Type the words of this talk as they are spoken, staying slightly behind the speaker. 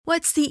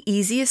What's the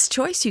easiest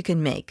choice you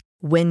can make?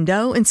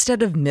 Window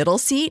instead of middle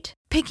seat?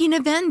 Picking a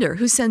vendor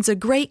who sends a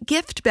great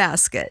gift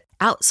basket?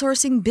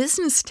 Outsourcing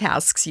business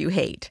tasks you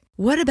hate?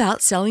 What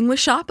about selling with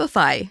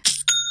Shopify?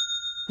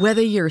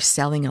 Whether you're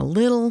selling a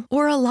little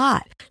or a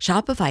lot,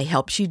 Shopify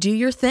helps you do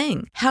your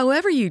thing,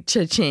 however you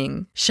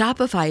cha-ching.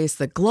 Shopify is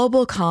the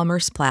global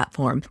commerce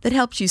platform that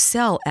helps you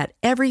sell at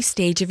every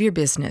stage of your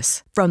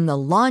business. From the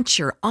launch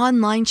your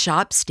online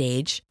shop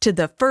stage to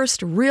the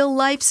first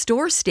real-life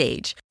store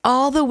stage,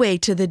 all the way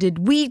to the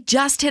did we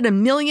just hit a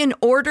million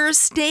orders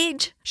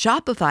stage.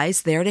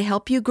 Shopify's there to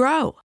help you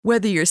grow.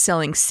 Whether you're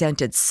selling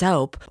scented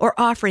soap or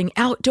offering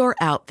outdoor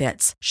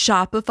outfits,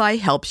 Shopify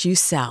helps you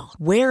sell.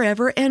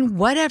 Wherever and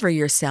whatever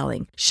you're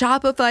selling,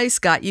 Shopify's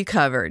got you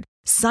covered.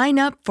 Sign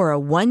up for a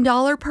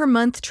 $1 per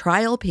month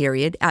trial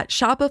period at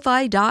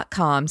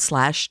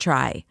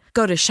shopify.com/try.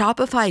 Go to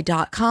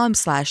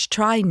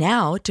shopify.com/try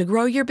now to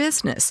grow your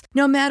business,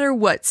 no matter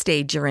what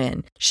stage you're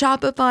in.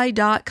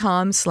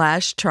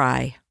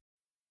 Shopify.com/try.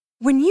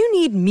 When you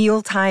need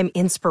mealtime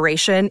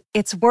inspiration,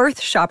 it's worth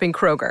shopping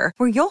Kroger,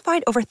 where you'll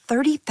find over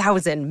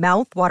 30,000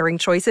 mouth-watering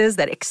choices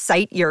that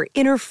excite your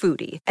inner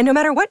foodie. And no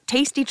matter what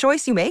tasty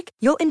choice you make,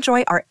 you'll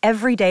enjoy our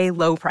everyday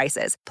low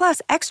prices,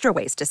 plus extra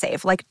ways to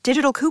save, like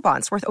digital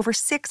coupons worth over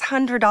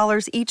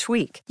 $600 each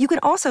week. You can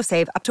also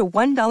save up to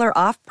 $1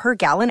 off per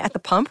gallon at the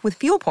pump with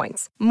fuel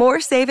points.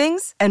 More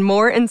savings and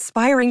more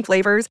inspiring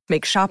flavors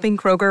make shopping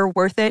Kroger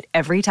worth it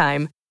every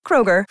time.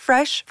 Kroger,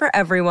 fresh for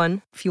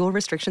everyone. Fuel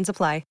restrictions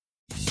apply.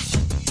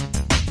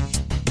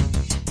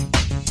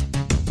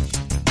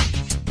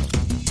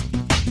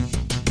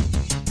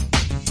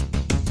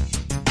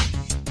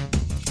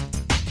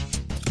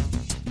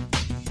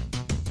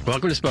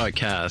 Welcome to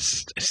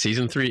Spotcast,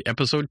 Season 3,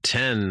 Episode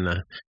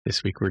 10.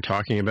 This week we're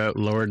talking about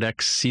Lower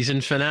Decks season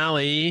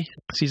finale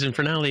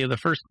of the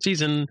first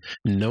season,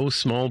 No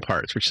Small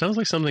Parts, which sounds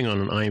like something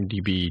on an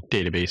IMDb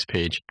database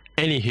page.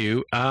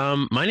 Anywho,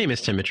 my name is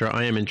Tim Mitra.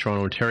 I am in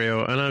Toronto,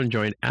 Ontario, and I'm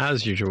joined,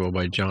 as usual,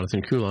 by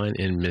Jonathan Kuline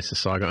in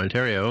Mississauga,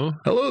 Ontario.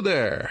 Hello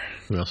there.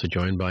 We're also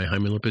joined by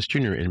Jaime Lopez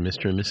Jr. in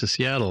Mr. and Mrs.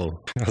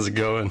 Seattle. How's it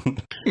going?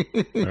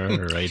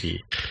 Alrighty.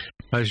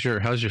 How's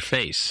your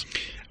face?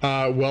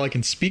 Well, I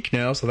can speak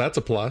now, so that's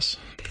a plus.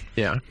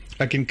 Yeah.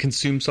 I can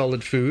consume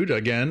solid food,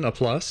 again, a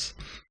plus.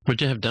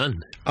 What'd you have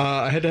done?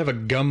 I had to have a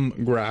gum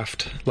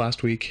graft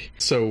last week,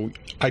 so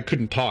I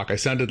couldn't talk. I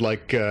sounded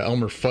like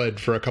Elmer Fudd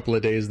for a couple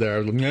of days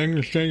there.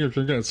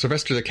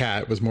 Sylvester the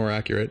Cat was more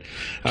accurate.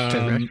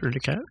 Sylvester the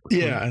Cat?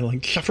 Yeah,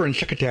 like suffer and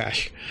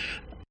succotash.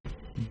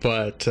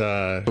 But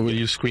will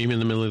you scream in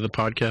the middle of the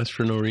podcast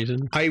for no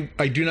reason? I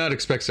do not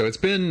expect so. It's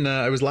been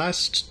it was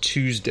last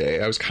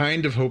Tuesday. I was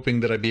kind of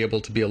hoping that I'd be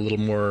able to be a little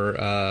more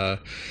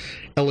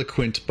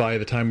eloquent by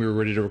the time we were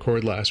ready to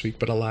record last week,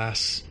 but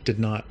alas, did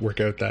not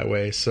work out that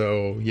way.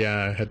 So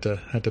yeah, I had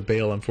to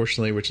bail,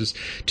 unfortunately, which is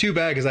too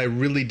bad, because I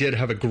really did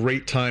have a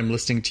great time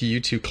listening to you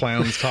two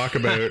clowns talk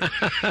about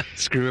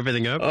screw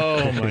everything up.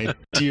 Oh my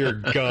dear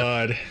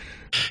God.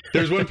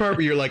 There's one part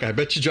where you're like, I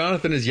bet you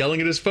Jonathan is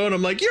yelling at his phone.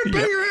 I'm like, you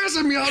bet your ass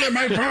I'm yelling at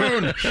my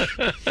phone.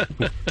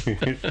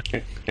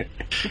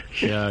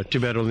 Yeah, too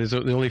bad there's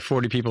only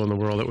 40 people in the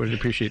world that would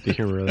appreciate the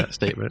humor of that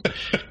statement.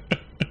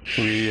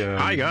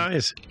 Hi,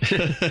 guys.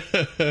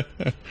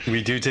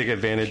 We do take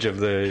advantage of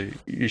the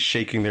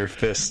shaking their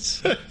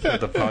fists at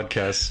the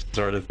podcast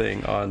sort of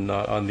thing on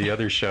the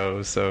other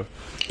show. So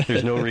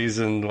there's no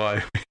reason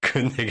why we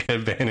couldn't take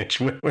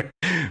advantage when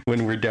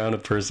we're down a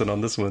person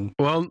on this one.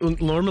 Well,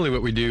 normally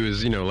what we do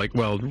is,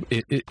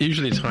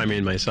 usually it's Jaime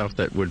and myself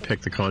that would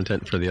pick the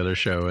content for the other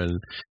show,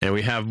 and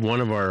we have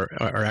one of our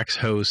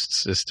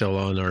ex-hosts is still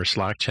on our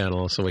Slack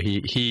channel, so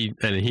he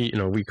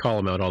we call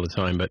him out all the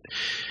time, but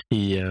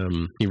he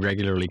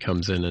regularly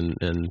comes in and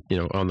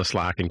on the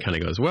Slack and kind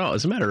of goes, well,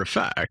 as a matter of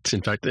fact, I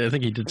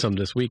think he did some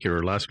this week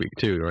or last week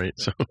too, right?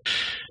 So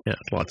yeah,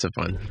 it's lots of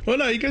fun. Well,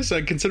 no, you guys,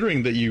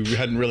 considering that you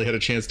hadn't really had a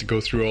chance to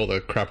go through all the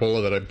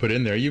crapola that I put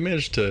in there, you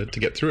managed to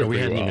get through it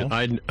pretty well.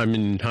 I think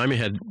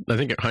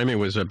Jaime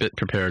was a bit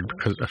prepared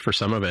for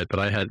some of it, but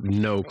I had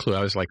no clue.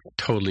 I was like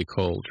totally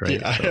cold,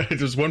 right? Yeah, so. There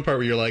was one part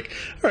where you're like,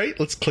 all right,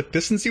 let's click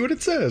this and see what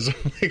it says.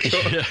 Like,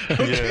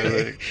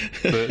 okay.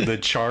 Yeah, the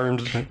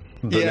charmed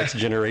next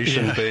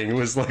generation thing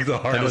was like the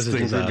hardest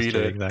thing for me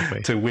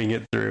to wing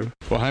it through.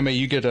 Well, Jaime,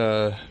 you get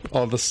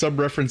all the sub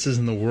references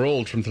in the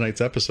world from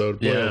tonight's episode.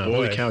 Boy, yeah, oh boy.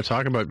 Holy cow!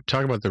 Talk about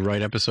the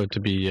right episode to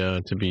be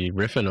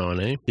riffing on,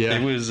 eh? Yeah,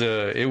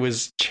 it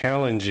was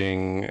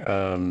challenging.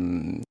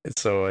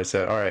 So I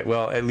said, all right,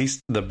 well, at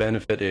least the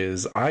benefit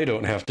is I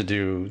don't have to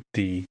do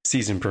the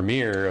season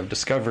premiere of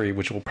Discovery,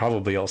 which will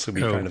probably also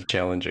be kind of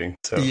challenging.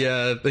 So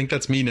yeah, I think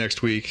that's me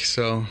next week.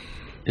 So.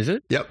 Is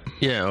it? Yep.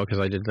 Yeah, because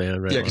I did the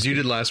Yeah, because you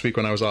did last week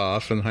when I was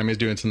off, and Jaime's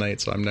doing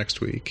tonight, so I'm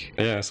next week.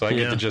 Yeah, so I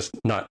get to just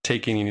not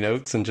take any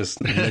notes and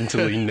just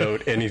mentally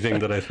note anything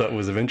that I thought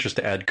was of interest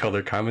to add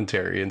color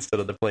commentary instead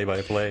of the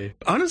play-by-play.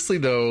 Honestly,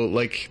 though,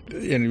 like,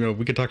 and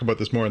we could talk about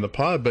this more in the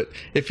pod, but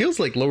it feels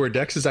like Lower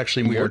Decks is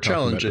actually more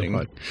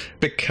challenging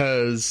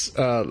because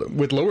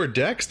with Lower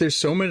Decks, there's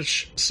so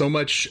much,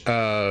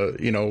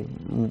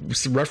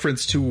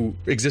 reference to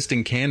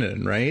existing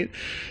canon, right?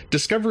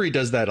 Discovery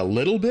does that a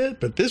little bit,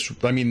 but this,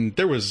 I mean,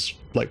 there was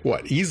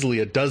easily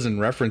a dozen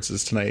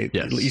references tonight.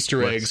 Yes.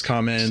 Easter eggs,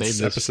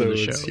 comments,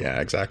 episodes. Yeah,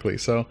 exactly.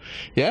 So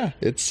yeah,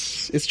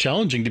 it's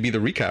challenging to be the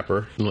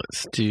recapper.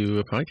 Let's do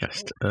a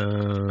podcast.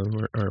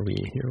 Where are we?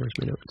 Here, where's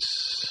my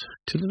notes?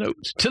 To the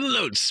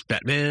notes,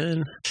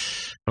 Batman.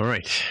 All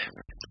right.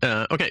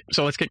 Okay,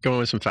 so let's get going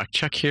with some fact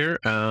check here.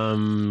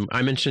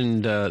 I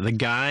mentioned the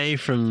guy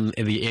from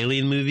the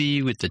Alien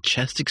movie with the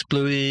chest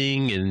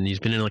exploding, and he's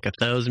been in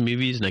 1,000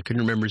 movies, and I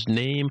couldn't remember his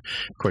name.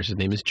 Of course, his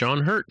name is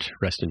John Hurt.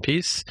 Rest in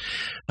peace.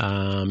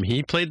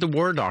 He played the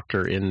War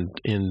Doctor in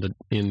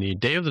the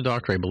Day of the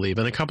Doctor, I believe,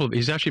 and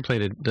he's actually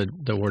played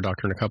the War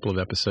Doctor in a couple of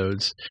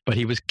episodes. But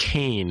he was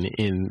Kane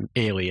in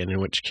Alien, in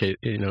which case,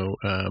 in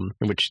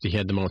which he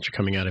had the monster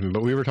coming at him.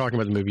 But we were talking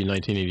about the movie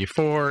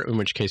 1984, in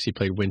which case he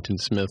played Winton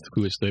Smith,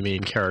 who is the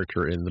main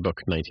character in the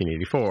book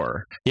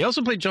 1984. He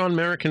also played John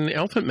Merrick in The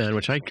Elephant Man,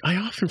 which I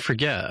often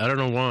forget. I don't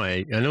know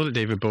why. I know that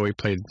David Bowie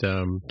played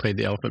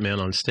the Elephant Man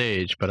on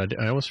stage, but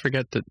I always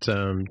forget that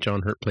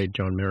John Hurt played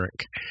John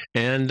Merrick.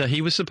 And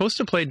he was supposed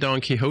to play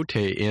Don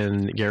Quixote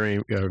in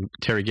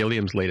Terry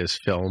Gilliam's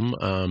latest film.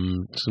 I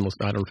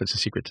don't know if it's a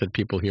secret to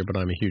people here, but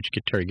I'm a huge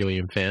Terry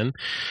Gilliam fan.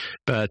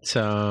 But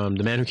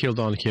The Man Who Killed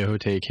Don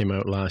Quixote came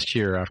out last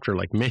year after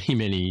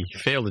many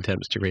failed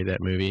attempts to create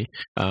that movie.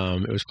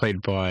 It was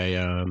played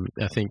by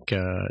I think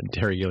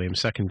Terry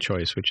Gilliam's second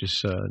choice, which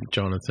is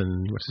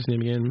Jonathan, what's his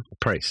name again?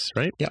 Pryce,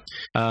 right? Yeah.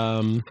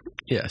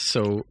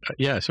 So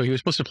he was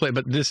supposed to play,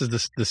 but this is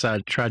the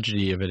sad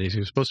tragedy of it, is he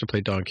was supposed to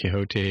play Don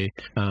Quixote,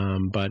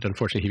 but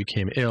unfortunately he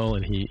became ill,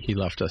 and he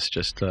left us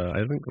just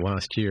I think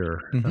last year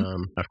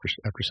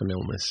after some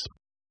illness.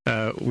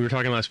 We were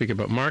talking last week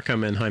about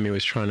Markham, and Jaime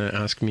was trying to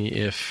ask me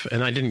if,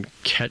 and I didn't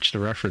catch the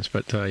reference,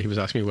 but he was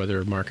asking me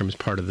whether Markham is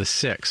part of the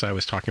Six. I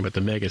was talking about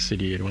the mega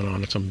city and went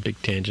on some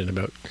big tangent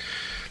about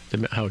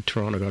how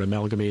Toronto got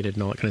amalgamated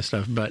and all that kind of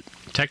stuff. But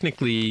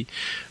technically,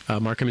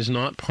 Markham is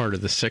not part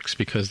of the Six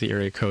because the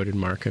area code in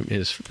Markham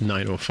is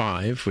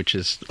 905, which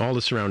is all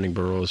the surrounding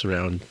boroughs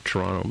around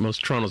Toronto.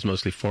 Toronto's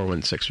mostly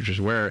 416, which is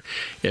where,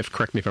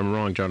 correct me if I'm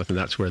wrong, Jonathan,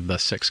 that's where the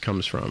Six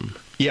comes from.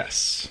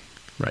 Yes.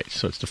 Right,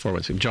 so it's the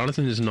 416.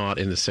 Jonathan is not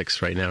in the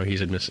 6 right now.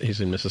 He's in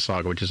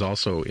Mississauga, which is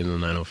also in the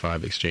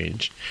 905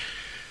 exchange.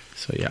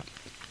 So yeah.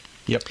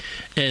 Yep.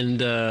 And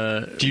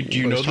do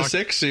you know the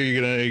 6? Are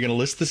you gonna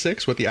list the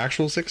 6? What the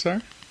actual 6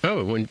 are?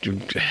 Oh,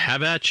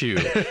 have at you.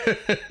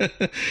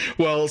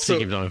 Well, so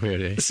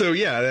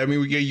yeah, I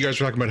mean, you guys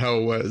were talking about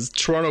how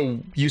Toronto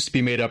used to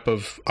be made up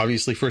of,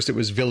 obviously, first it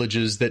was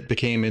villages that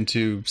became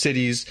into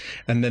cities,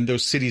 and then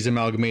those cities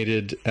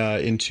amalgamated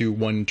into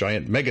one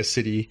giant mega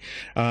city.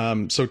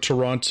 So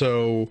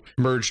Toronto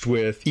merged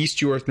with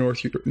East York,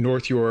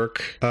 North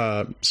York,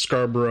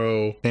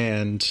 Scarborough,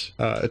 and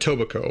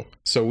Etobicoke.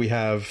 So we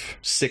have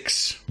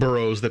 6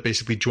 boroughs that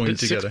basically joined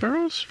together. 6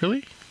 boroughs?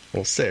 Really?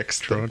 Well,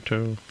 6.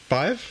 Toronto.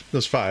 5?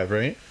 There's 5,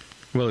 right?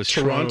 Well, it's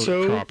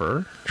Toronto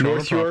proper,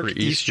 North York,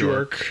 East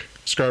York,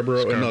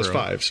 Scarborough, and those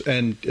 5s,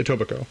 and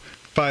Etobicoke.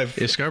 5.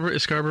 Is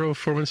Scarborough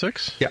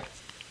 416? Yeah.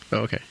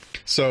 Oh, okay.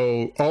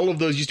 So all of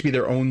those used to be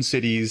their own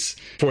cities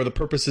for the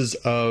purposes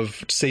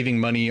of saving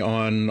money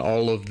on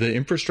all of the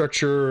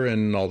infrastructure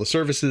and all the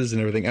services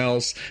and everything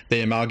else.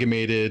 They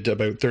amalgamated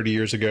about 30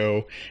 years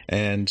ago.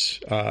 And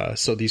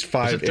so these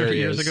 5 Was it 30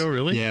 areas. years ago,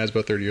 really? Yeah, it was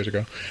about 30 years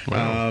ago.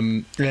 Wow.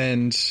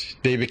 And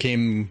they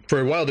became, for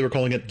a while, they were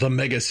calling it the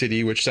mega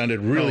city, which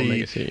sounded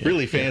really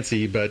fancy.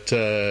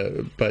 Yeah.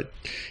 But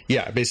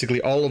yeah,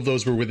 basically all of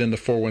those were within the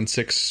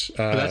 416.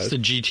 But that's the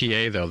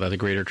GTA, though, the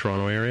Greater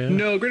Toronto Area?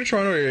 No, Greater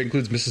Toronto Area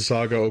includes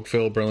Mississauga,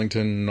 Oakville,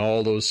 Burlington,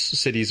 all those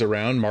cities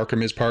around.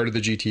 Markham is part of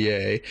the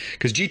GTA,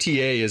 because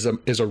GTA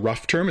is a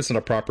rough term. It's not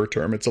a proper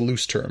term. It's a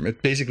loose term.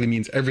 It basically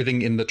means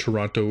everything in the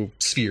Toronto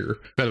sphere.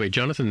 By the way,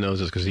 Jonathan knows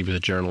this because he was a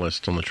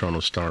journalist on the Toronto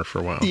Star for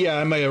a while. Yeah,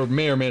 I may or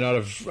may not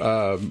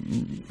have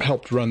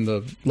helped run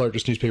the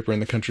largest newspaper in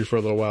the country for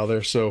a little while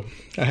there, so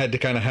I had to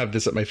kind of have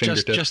this at my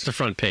fingertips. Just the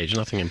front page,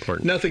 nothing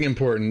important. Nothing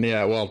important,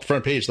 yeah. Well,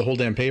 front page, the whole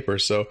damn paper.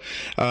 So,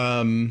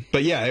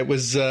 but yeah, it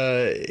was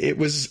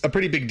a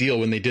pretty big deal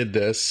when they did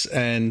this.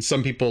 And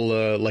some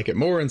people like it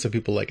more and some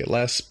people like it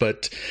less.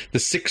 But the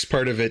 6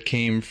 part of it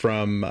came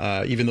from,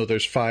 even though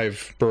there's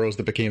 5 boroughs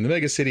that became the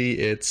mega city,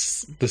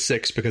 it's the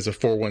 6 because of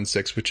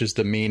 416, which is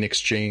the main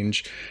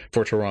exchange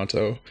for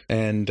Toronto.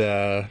 And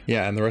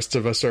and the rest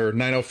of us are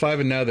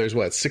 905. And now there's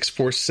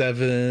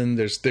 647.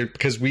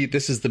 Because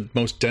this is the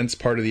most dense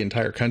part of the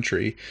entire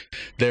country.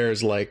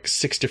 There's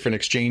 6 different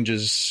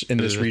exchanges in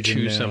this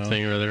region now.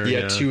 Something or other.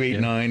 Yeah,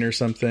 289 or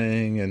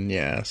something. And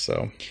yeah,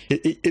 so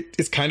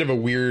it's kind of a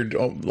weird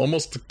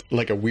almost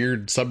like a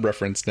weird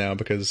sub-reference now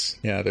because,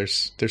 yeah,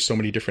 there's so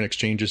many different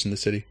exchanges in the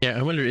city. Yeah,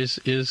 I wonder, is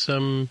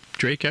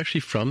Drake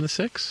actually from the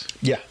Six?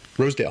 Yeah,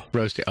 Rosedale.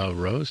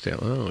 Rosedale.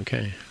 Oh,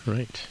 okay.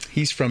 Right.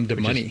 He's from De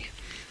Money.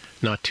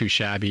 Not too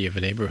shabby of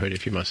a neighborhood,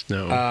 if you must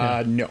know.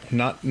 No,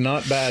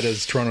 not bad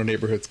as Toronto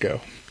neighborhoods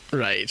go.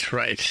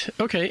 Right.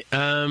 Okay.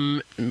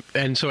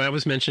 And so I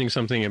was mentioning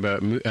something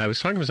about, I was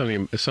talking about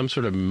something, some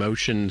sort of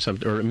motion,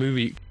 or a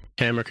movie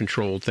camera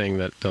controlled thing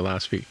that the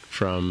last week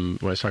from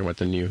when I was talking about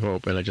the New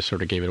Hope, and I just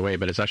sort of gave it away,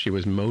 but it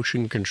was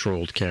motion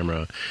controlled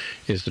camera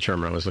is the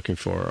term I was looking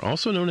for.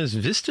 Also known as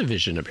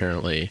VistaVision,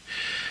 apparently.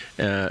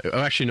 The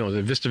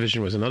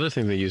VistaVision was another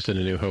thing they used in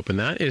A New Hope, and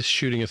that is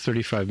shooting a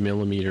 35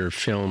 millimeter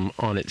film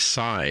on its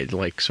side,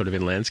 like sort of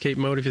in landscape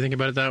mode, if you think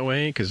about it that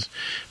way, because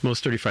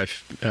most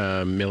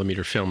 35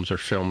 millimeter films are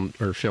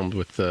filmed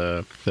with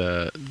the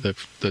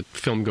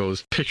film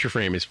goes, picture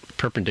frame is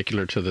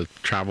perpendicular to the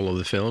travel of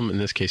the film. In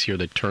this case here,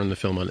 they turn the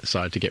film on its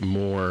side to get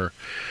more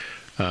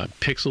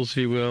pixels, if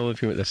you will.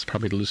 That's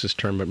probably the loosest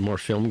term, but more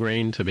film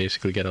grain to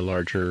basically get a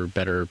larger,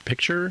 better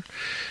picture.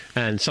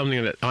 And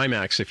something that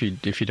IMAX, if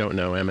you don't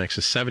know, IMAX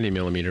is 70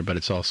 millimeter, but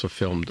it's also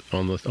filmed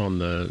on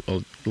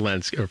the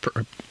lens or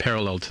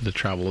parallel to the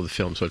travel of the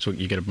film, so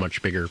you get a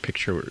much bigger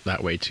picture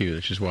that way too.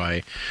 Which is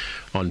why,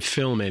 on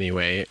film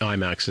anyway,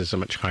 IMAX is a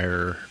much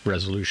higher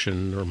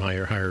resolution or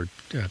higher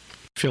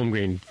film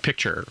grain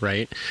picture,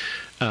 right?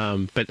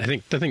 But I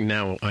think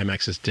now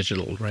IMAX is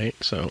digital, right?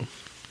 So.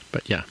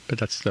 But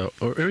that's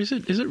or is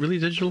it really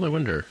digital? I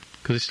wonder,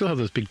 because they still have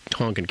those big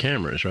honking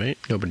cameras, right?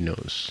 Nobody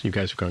knows. You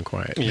guys have gone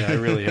quiet. Yeah, I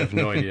really have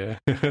no idea.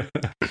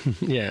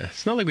 Yeah,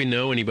 it's not like we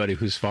know anybody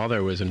whose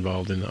father was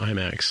involved in the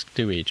IMAX,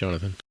 do we,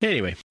 Jonathan?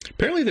 Anyway,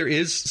 apparently there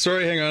is.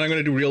 Sorry, hang on. I'm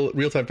going to do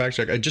real time fact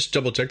check. I just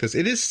double checked this.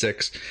 It is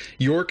 6.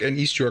 York and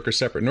East York are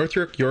separate. North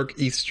York,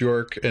 East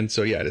York, and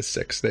so it is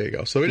 6. There you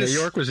go. So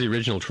York was the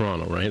original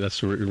Toronto, right? That's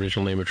the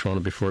original name of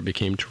Toronto before it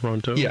became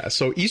Toronto. Yeah.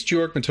 So East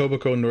York,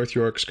 Etobicoke, North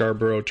York,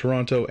 Scarborough,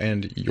 Toronto,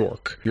 and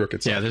York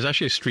itself. Yeah, there's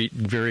actually a street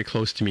very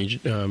close to me,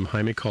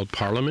 Jaime, called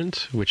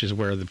Parliament, which is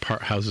where the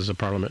Houses of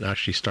Parliament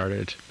actually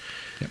started.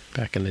 Yep.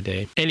 Back in the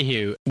day.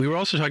 Anywho, we were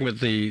also talking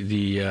about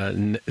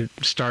the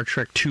Star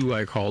Trek 2,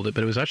 I called it,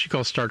 but it was actually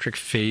called Star Trek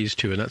Phase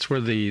 2, and that's where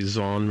the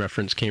Zahn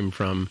reference came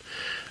from.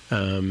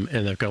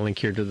 And I've got a link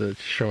here to the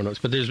show notes.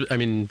 But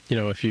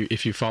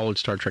if you followed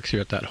Star Trek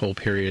throughout that whole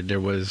period, there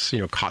was,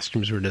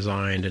 costumes were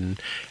designed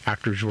and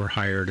actors were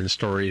hired and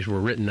stories were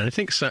written. And I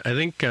think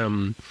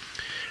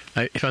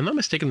if I'm not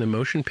mistaken, the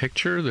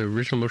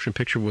original motion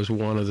picture was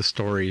one of the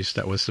stories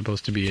that was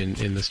supposed to be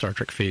in the Star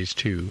Trek Phase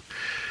 2.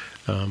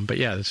 But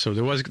yeah, so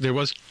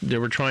they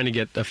were trying to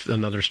get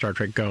another Star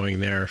Trek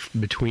going there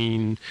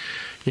between,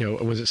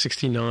 was it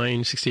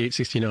 68,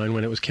 69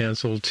 when it was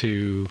canceled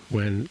to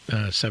when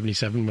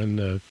 77 when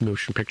the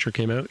motion picture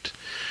came out.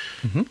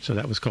 Mm-hmm. So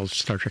that was called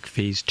Star Trek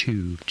Phase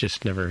 2,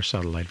 just never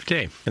saw the light of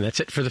day. And that's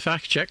it for the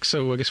fact check.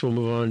 So I guess we'll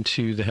move on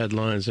to the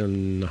headlines,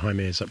 and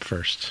Jaime is up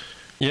first.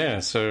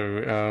 Yeah,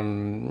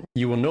 so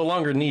you will no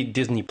longer need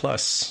Disney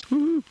Plus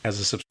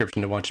as a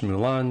subscription to watch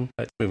Mulan.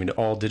 It's moving to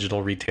all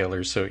digital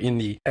retailers. So in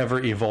the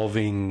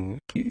ever-evolving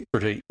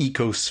sort of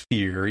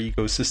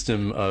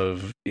ecosystem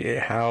of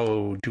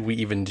how do we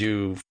even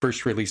do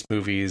first-release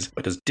movies?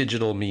 What does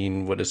digital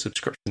mean? What does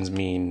subscriptions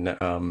mean?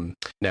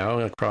 Now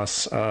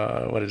across,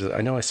 what is it?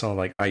 I know I saw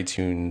like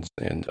iTunes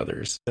and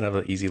others. I have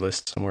an easy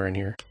list somewhere in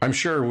here. I'm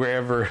sure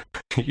wherever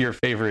your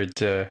favorite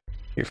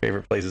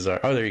places are.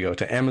 Oh, there you go.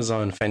 To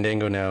Amazon,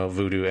 Fandango Now,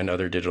 Vudu, and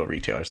other digital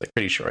retailers. Like,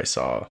 pretty sure I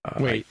saw.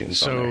 Wait, iTunes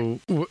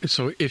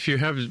so if you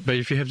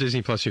have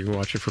Disney Plus, you can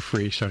watch it for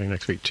free starting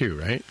next week too,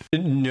 right?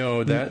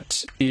 No,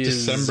 that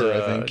is December,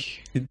 I think.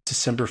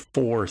 December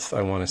 4th,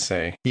 I want to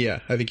say. Yeah,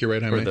 I think you're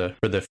right, Jaime.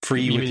 For the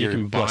free you with mean your you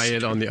can Plus. buy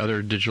it on the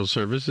other digital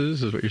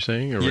services, is what you're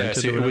saying? Or yeah,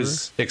 so it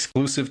was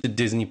exclusive to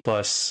Disney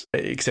Plus,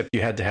 except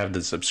you had to have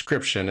the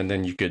subscription, and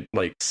then you could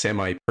like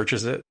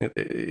semi-purchase it.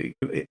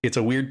 It's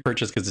a weird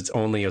purchase because it's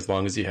only as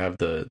long as you have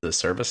the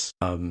service.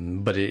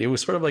 But it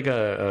was sort of like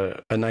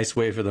a nice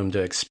way for them to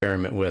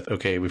experiment with,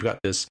 okay, we've got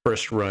this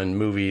first run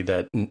movie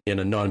that in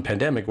a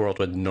non-pandemic world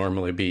would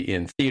normally be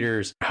in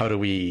theaters. How do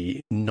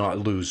we not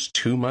lose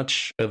too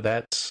much of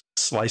that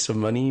slice of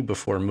money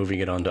before moving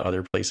it on to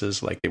other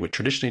places like they would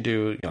traditionally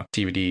do,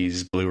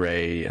 DVDs,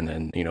 Blu-ray, and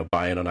then,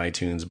 buy it on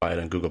iTunes, buy it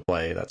on Google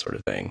Play, that sort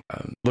of thing.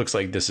 Looks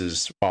like this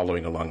is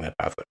following along that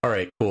path. All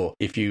right, cool.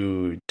 If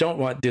you don't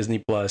want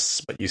Disney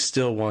Plus, but you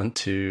still want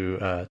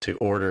to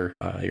order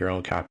your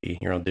own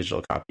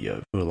digital copy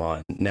of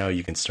Mulan, now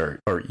you can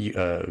start,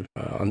 on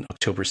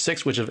October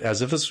 6th, which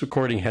as if this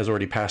recording has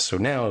already passed, so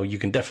now you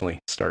can definitely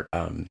start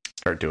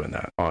doing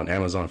that on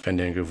Amazon,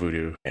 Fandango,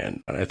 Vudu,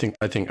 and I think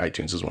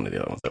iTunes is one of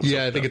the other ones that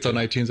Yeah, I think it's on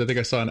iTunes. I think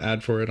I saw an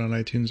ad for it on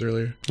iTunes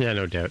earlier. Yeah,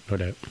 no doubt.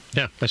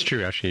 Yeah, that's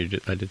true. Actually,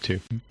 I did too.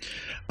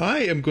 I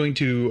am going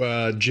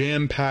to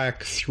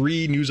jam-pack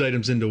 3 news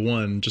items into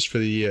one, just for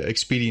the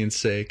expedience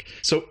sake.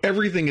 So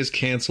everything is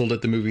canceled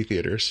at the movie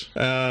theaters,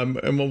 and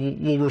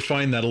we'll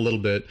refine that a little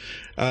bit.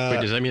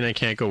 Wait, does that mean I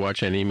can't go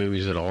watch any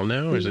movies at all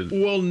now? Or is it?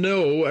 Well,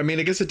 no. I mean,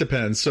 I guess it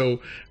depends. So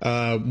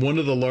one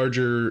of the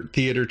larger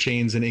theater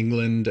chains in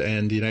England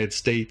and the United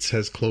States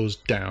has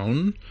closed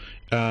down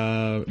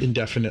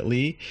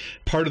indefinitely.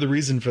 Part of the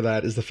reason for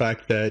that is the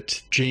fact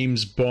that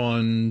James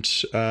Bond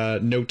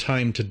No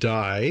Time to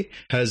Die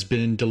has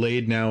been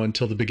delayed now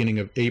until the beginning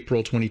of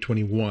April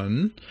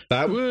 2021.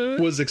 That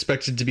was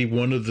expected to be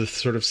one of the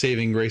sort of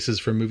saving graces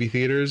for movie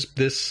theaters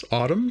this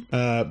autumn,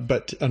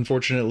 but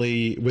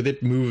unfortunately with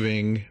it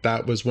moving,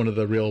 that was one of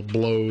the real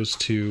blows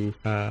to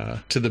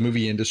the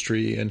movie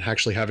industry and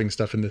actually having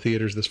stuff in the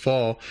theaters this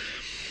fall.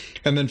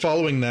 And then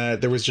following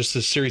that, there was just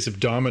a series of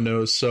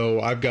dominoes.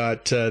 So I've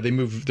got, they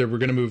were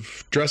going to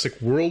move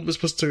Jurassic World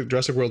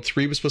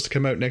 3 was supposed to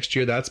come out next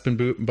year. That's been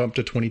bumped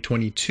to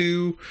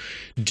 2022.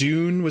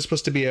 Dune was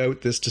supposed to be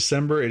out this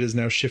December. It is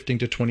now shifting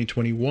to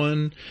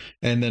 2021.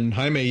 And then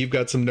Jaime, you've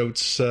got some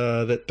notes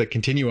that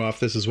continue off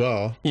this as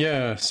well.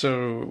 Yeah,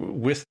 so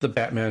with the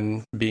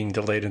Batman being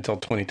delayed until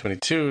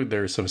 2022,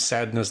 there's some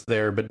sadness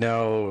there, but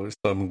now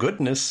some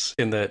goodness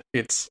in that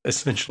it's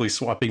essentially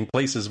swapping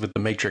places with The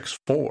Matrix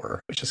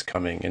 4, which is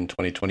coming in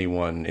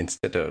 2021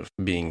 instead of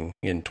being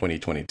in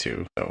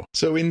 2022.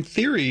 So in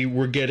theory,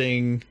 we're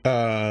getting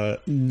not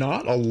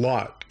a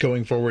lot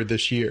going forward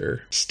this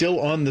year. Still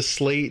on the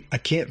slate, I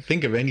can't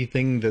think of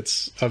anything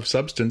that's of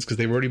substance because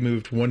they've already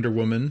moved Wonder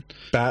Woman.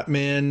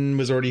 Batman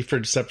was already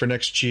set for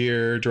next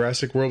year.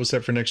 Jurassic World was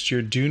set for next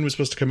year. Dune was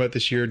supposed to come out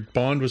this year.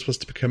 Bond was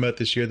supposed to come out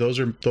this year. Those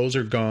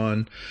are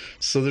gone.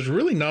 So there's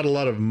really not a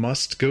lot of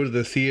must go to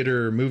the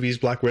theater movies.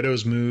 Black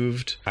Widow's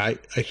moved. I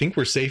think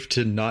we're safe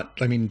to not.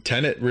 I mean,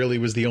 Tenet really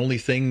was the only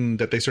thing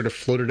that they sort of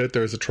floated out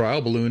there as a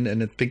trial balloon,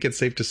 and I think it's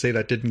safe to say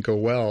that didn't go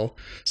well.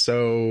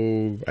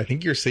 So I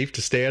think you're safe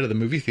to stay out of the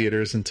movie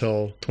theaters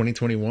until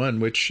 2021,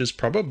 which is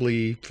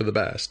probably for the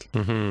best.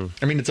 Mm-hmm.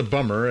 I mean, it's a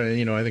bummer.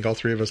 I think all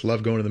three of us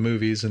love going to the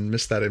movies and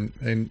miss that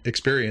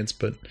experience,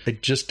 but I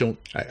just don't.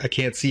 I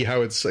can't see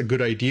how it's a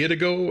good idea to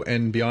go,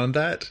 and beyond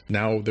that,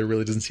 now there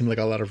really doesn't seem like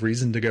a lot of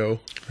reason to go.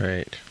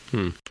 Right.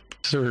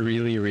 Is there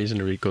really a reason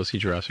to go see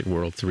Jurassic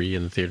World 3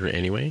 in the theater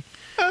anyway?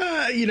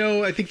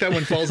 I think that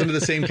one falls into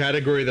the same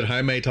category that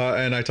Jaime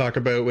and I talk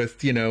about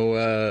with,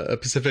 a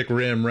Pacific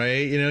Rim,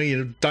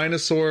 right?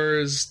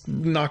 Dinosaurs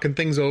knocking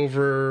things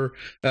over.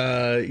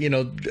 They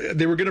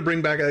were going to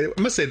bring back, I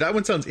must say, that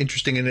one sounds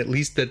interesting, and at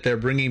least that they're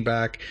bringing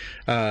back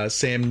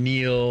Sam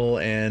Neill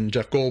and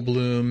Jeff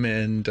Goldblum,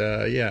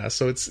 and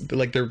so it's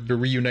like they're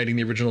reuniting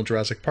the original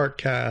Jurassic Park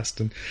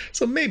cast, and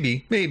so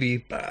maybe.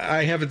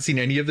 I haven't seen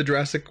any of the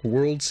Jurassic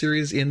World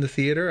series in the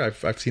theater.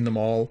 I've seen them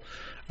all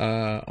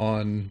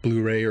on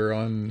Blu-ray or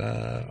on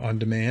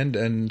demand,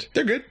 and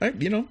they're good.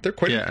 They're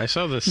quite I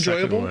saw the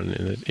enjoyable. second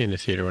one in the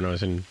theater when I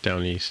was in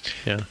down east.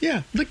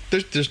 Yeah. Like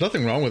there's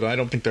nothing wrong with it. I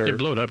don't think they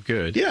blowed up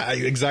good. Yeah,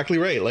 exactly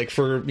right. Like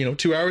for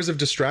 2 hours of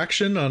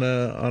distraction on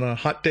a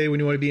hot day when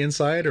you want to be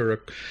inside, or a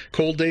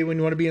cold day when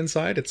you want to be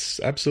inside,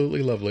 it's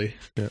absolutely lovely.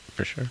 Yeah,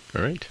 for sure.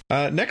 All right.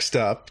 Next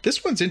up,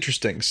 this one's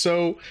interesting.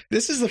 So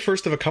this is the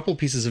first of a couple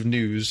pieces of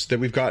news that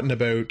we've gotten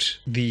about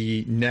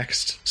the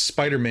next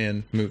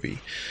Spider-Man movie.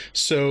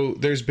 So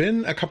there's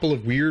been a couple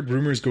of weird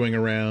rumors going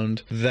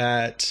around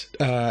that,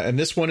 and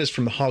this one is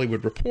from the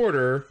Hollywood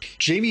Reporter,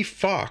 Jamie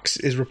Foxx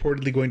is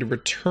reportedly going to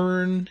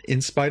return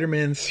in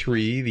Spider-Man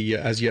 3, the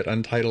as yet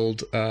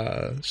untitled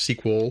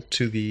sequel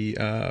to the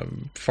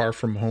Far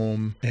From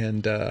Home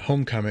and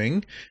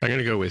Homecoming. I'm going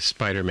to go with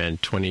Spider-Man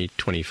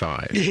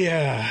 2025.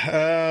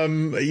 Yeah.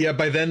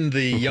 By then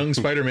the young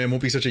Spider-Man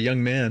won't be such a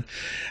young man.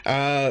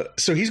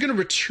 So he's going to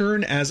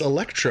return as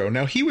Electro.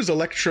 Now, he was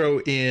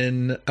Electro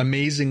in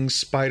Amazing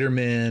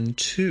Spider-Man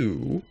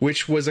 2,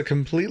 which was a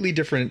completely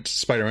different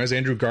Spider-Man. It was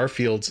Andrew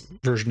Garfield's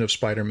version of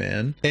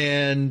Spider-Man.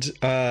 And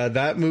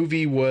that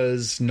movie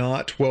was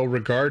not well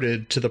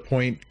regarded, to the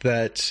point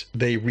that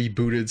they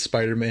rebooted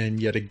Spider-Man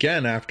yet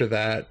again after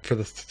that for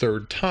the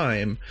third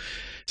time.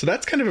 So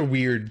that's kind of a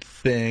weird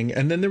thing.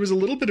 And then there was a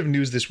little bit of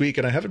news this week,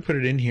 and I haven't put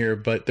it in here,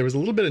 but there was a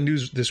little bit of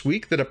news this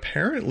week that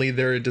apparently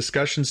there are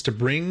discussions to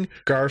bring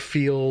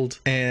Garfield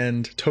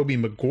and Tobey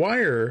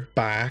Maguire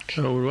back.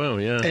 Oh, wow,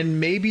 yeah.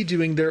 And maybe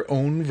doing their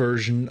own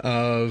version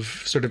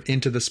of sort of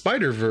Into the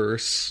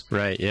Spider-Verse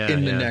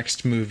in the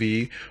next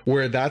movie,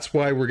 where that's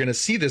why we're going to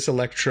see this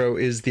Electro,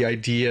 is the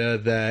idea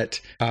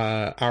that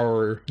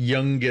our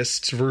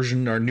youngest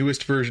version, our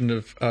newest version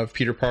of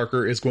Peter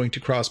Parker is going to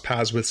cross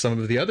paths with some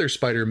of the other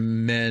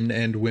Spider-Men men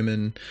and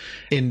women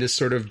in this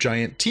sort of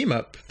giant team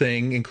up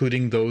thing,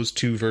 including those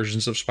two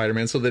versions of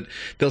Spider-Man, so that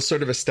they'll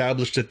sort of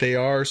establish that they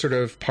are sort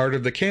of part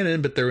of the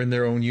canon, but they're in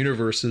their own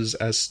universes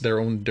as their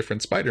own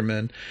different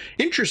Spider-Men.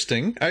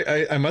 Interesting.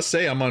 I must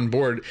say I'm on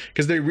board,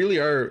 because they really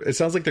are. It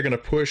sounds like they're going to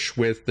push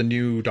with the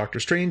new Doctor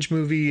Strange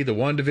movie, the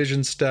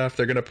WandaVision stuff.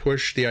 They're going to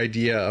push the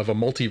idea of a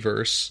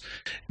multiverse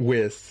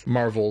with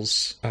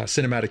Marvel's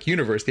cinematic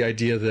universe, the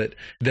idea that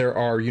there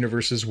are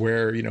universes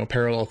where, you know,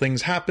 parallel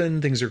things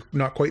happen, things are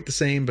not quite the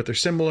same, but they're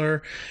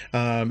similar.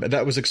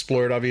 That was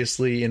explored,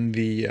 obviously, in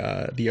the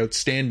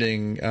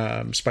outstanding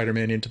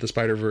Spider-Man Into the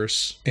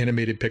Spider-Verse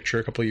animated picture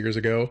a couple of years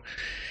ago.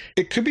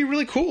 It could be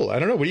really cool. I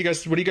don't know. What do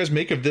you guys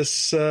make of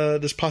this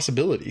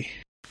possibility?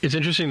 It's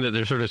interesting that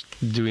they're sort of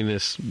doing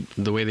this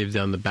the way they've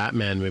done the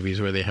Batman movies,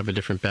 where they have a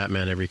different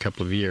Batman every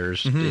couple of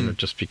years, you know,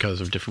 just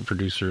because of different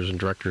producers and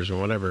directors and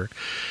whatever.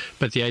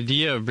 But the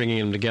idea of bringing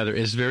them together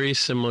is very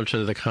similar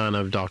to the kind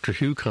of Doctor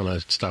Who kind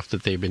of stuff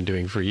that they've been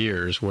doing for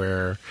years,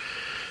 where,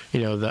 you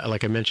know,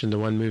 like I mentioned, the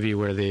one movie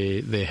where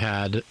they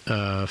had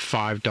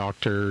 5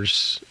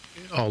 doctors,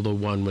 although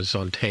one was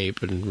on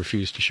tape and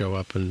refused to show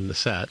up in the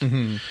set.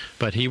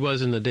 But he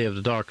was in the Day of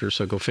the Doctor,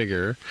 so go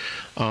figure.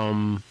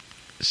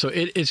 So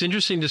it's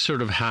interesting to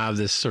sort of have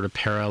this sort of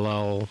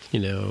parallel, you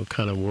know,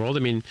 kind of world.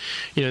 I mean,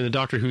 you know, the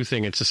Doctor Who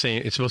thing, it's the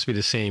same. It's supposed to be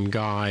the same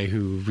guy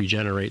who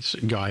regenerates,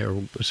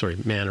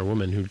 man or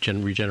woman who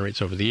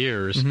regenerates over the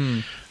years.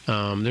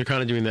 They're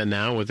kind of doing that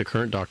now with the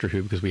current Doctor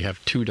Who, because we have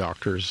 2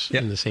 doctors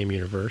in the same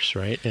universe,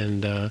 right?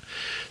 And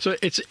so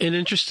it's an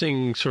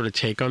interesting sort of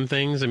take on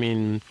things. I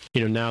mean,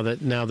 you know,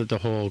 now that the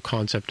whole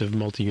concept of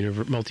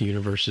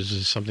multi-universes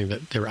is something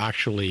that they're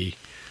actually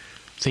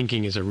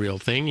thinking is a real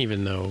thing,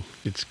 even though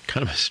it's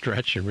kind of a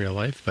stretch in real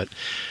life. But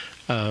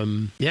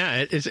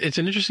it's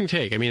an interesting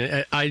take. I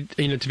mean, I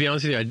you know, to be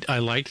honest with you, I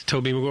liked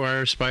Tobey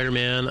Maguire's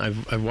Spider-Man.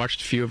 I've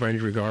watched a few of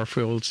Andrew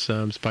Garfield's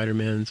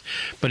Spider-Mans,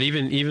 but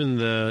even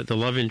the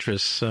love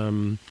interests.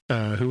 Who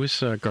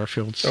was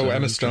Garfield's?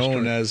 Emma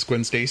Stone as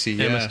Gwen Stacy.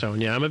 Yeah. Emma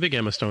Stone. Yeah, I'm a big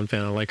Emma Stone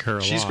fan. I like her a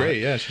lot. She's great.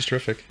 Yeah, she's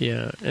terrific.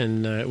 Yeah,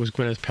 and it was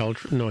Gwyneth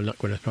Paltrow. No, not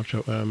Gwyneth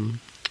Paltrow.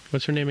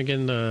 What's her name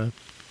again? The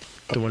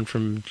one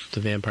from the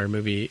vampire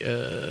movie.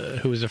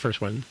 Who was the first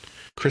one?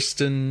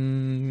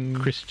 Kristen,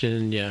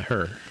 yeah,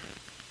 her.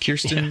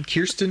 Kirsten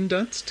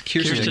Dunst?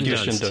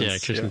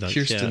 Kirsten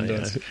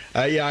Dunst.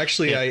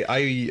 Actually,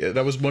 I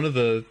that was one of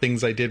the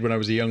things I did when I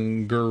was a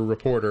younger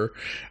reporter.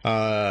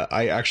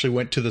 I actually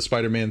went to the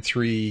Spider-Man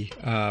 3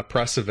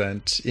 press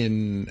event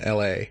in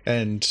LA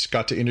and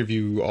got to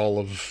interview all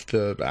of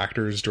the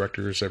actors,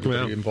 directors,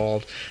 everybody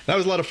involved. That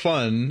was a lot of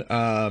fun,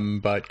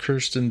 but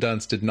Kirsten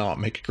Dunst did not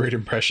make a great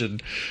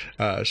impression.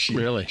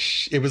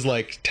 It was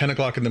like 10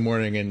 o'clock in the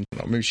morning, and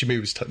maybe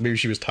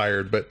she was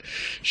tired, but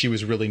she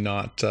was really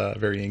not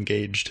very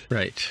engaged.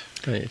 Right.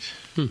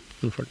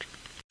 Unfortunately.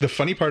 The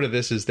funny part of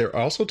this is they're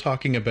also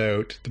talking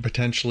about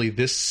potentially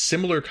this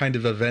similar kind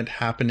of event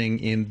happening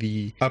in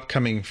the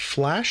upcoming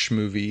Flash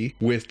movie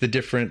with the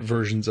different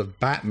versions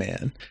of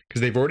Batman, because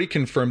they've already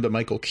confirmed that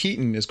Michael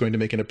Keaton is going to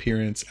make an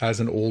appearance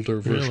as an older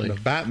version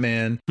of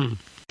Batman.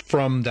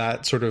 From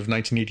that sort of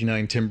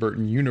 1989 Tim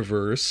Burton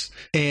universe.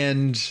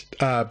 And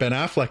Ben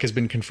Affleck has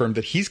been confirmed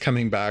that he's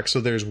coming back, so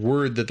there's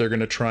word that they're going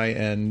to try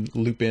and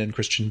loop in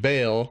Christian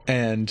Bale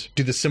and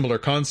do the similar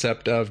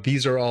concept of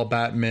these are all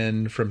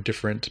Batmen from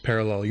different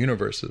parallel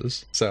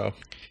universes. So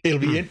it'll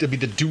be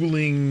the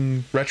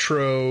dueling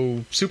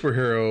retro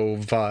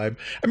superhero vibe.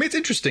 I mean, it's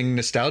interesting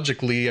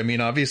nostalgically. I mean,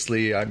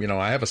 obviously, I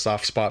have a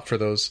soft spot for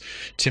those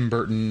Tim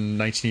Burton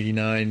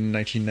 1989,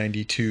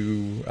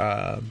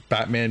 1992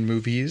 Batman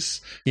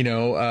movies. You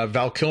know,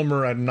 Val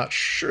Kilmer, I'm not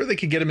sure they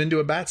could get him into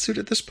a bat suit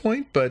at this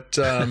point, but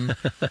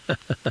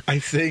I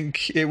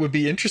think it would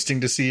be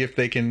interesting to see if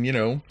they can, you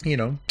know,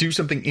 do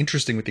something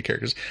interesting with the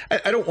characters.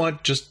 I don't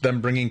want just them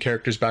bringing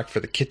characters back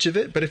for the kitsch of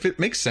it, but if it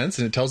makes sense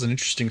and it tells an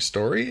interesting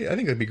story, I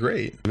think that'd be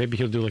great. Maybe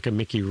he'll do like a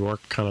Mickey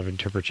Rourke kind of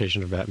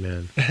interpretation of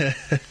Batman.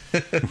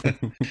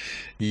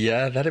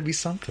 Yeah, that'd be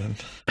something.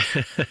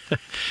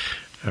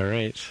 All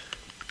right.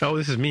 Oh,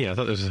 this is me. I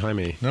thought this was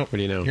Jaime. Nope. What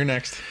do you know? You're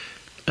next.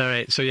 All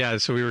right, so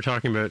we were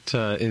talking about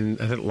in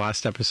I think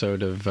last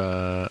episode of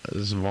last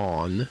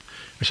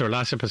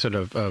episode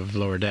of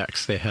Lower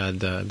Decks. They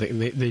had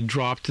they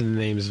dropped the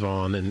name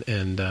Zvon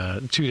and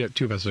two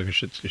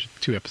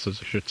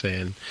episodes I should say,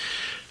 and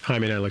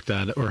Jaime looked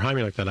that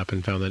up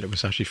and found that it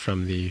was actually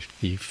from the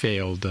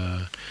failed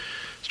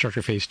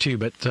Structure Phase 2.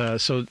 But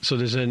so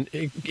there's an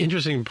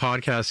interesting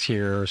podcast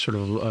here, sort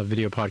of a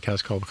video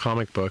podcast called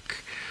Comic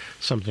Book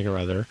something or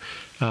other.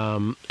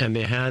 And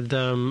they had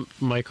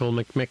Michael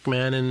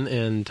McMahon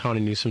and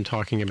Tawny Newsome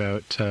talking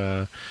about.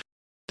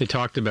 They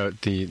talked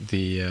about the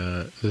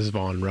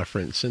Zvon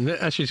reference, and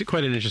actually it's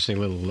quite an interesting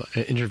little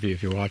interview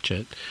if you watch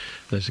it.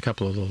 There's a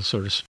couple of little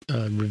sort of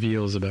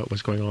reveals about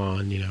what's going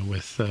on, you know,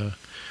 with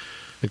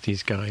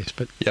these guys.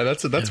 But yeah,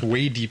 that's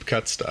way deep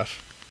cut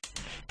stuff.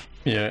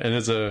 Yeah, and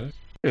as a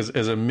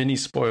as a mini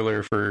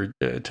spoiler for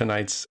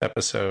tonight's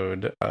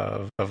episode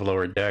of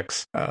Lower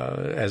Decks,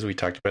 as we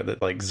talked about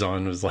that, like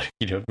Zahn was like,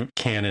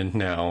 canon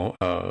now,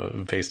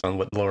 based on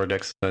what Lower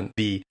Decks has done.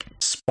 The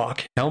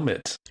Spock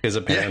helmet is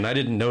apparent, and I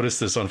didn't notice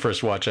this on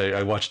first watch.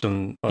 I watched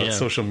on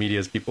social media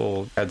as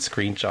people had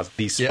screenshots.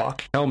 The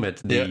Spock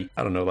helmet, I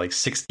don't know, like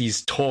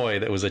 60s toy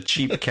that was a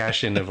cheap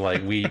cash-in of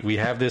like, we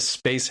have this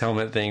space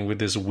helmet thing with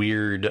this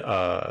weird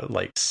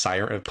like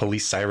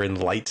police siren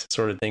light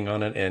sort of thing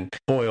on it, and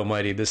boy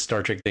almighty, this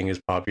Star Trek thing is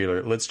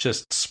popular. Let's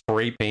just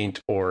spray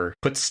paint or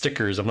put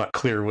stickers, I'm not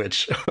clear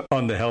which,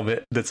 on the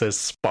helmet that says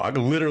Spock,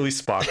 literally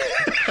Spock.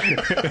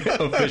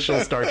 Official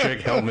Star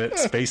Trek helmet,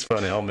 Space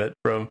Fun helmet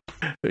from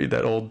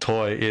that old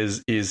toy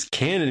is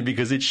canon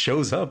because it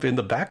shows up in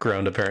the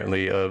background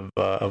apparently of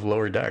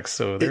Lower Decks.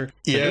 So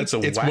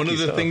it's one of the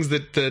stuff. things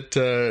that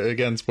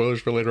again,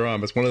 spoilers for later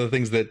on, but it's one of the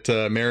things that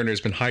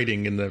Mariner's been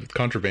hiding in the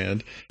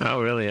contraband.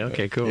 Oh, really?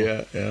 Okay, cool.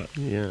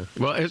 Yeah.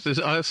 Well,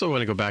 I also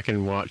want to go back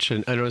and watch,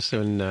 and I noticed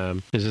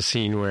there's a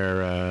scene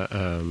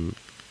where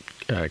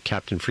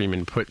Captain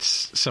Freeman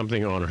puts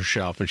something on her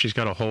shelf, and she's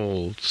got a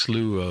whole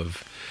slew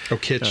of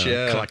kitsch,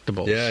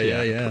 collectibles.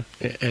 Yeah.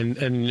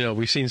 And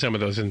we've seen some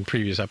of those in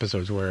previous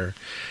episodes where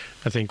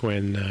I think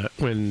when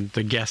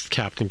the guest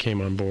captain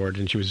came on board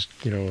and she was,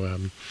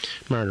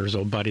 Mariner's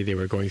old buddy, they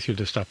were going through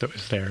the stuff that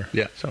was there.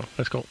 Yeah. So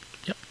that's cool.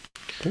 Yep.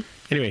 Cool.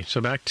 Anyway,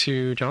 so back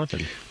to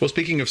Jonathan. Well,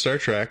 speaking of Star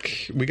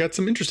Trek, we got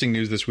some interesting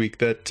news this week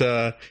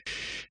that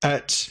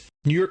at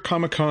New York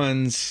Comic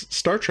Con's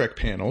Star Trek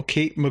panel,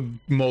 Kate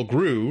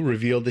Mulgrew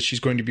revealed that she's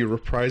going to be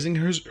reprising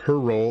her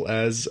role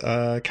as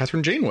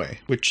Catherine Janeway,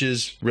 which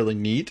is really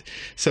neat.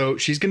 So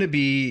she's going to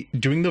be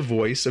doing the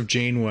voice of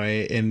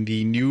Janeway in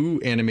the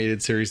new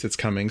animated series that's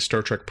coming,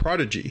 Star Trek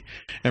Prodigy.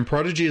 And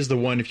Prodigy is the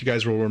one, if you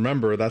guys will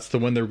remember, that's the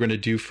one they're going to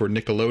do for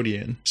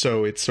Nickelodeon.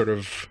 So it's sort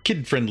of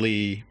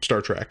kid-friendly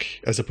Star Trek,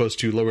 as opposed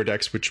to Lower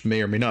Decks, which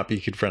may or may not be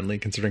kid-friendly,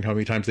 considering how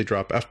many times they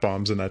drop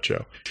F-bombs in that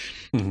show.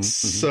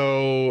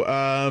 So,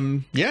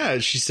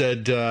 she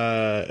said,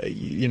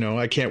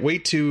 I can't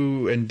wait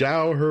to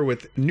endow her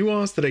with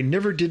nuance that I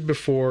never did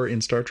before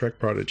in Star Trek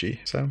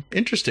Prodigy. So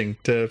interesting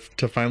to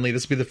finally,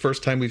 this will be the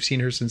first time we've seen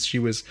her since she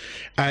was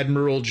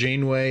Admiral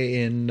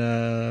Janeway in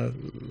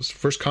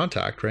First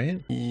Contact, right?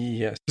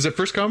 Yes. Is it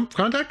First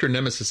Contact or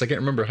Nemesis? I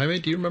can't remember. Jaime,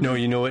 do you remember? No,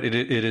 you know what? It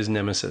is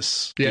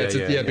Nemesis.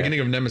 Beginning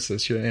of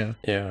Nemesis. Yeah.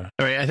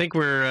 All right, I think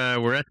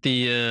we're at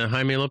the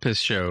Jaime Lopez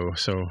show.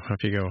 So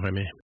off you go,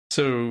 Jaime.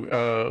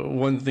 So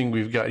one thing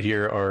we've got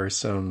here are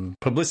some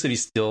publicity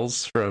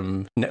stills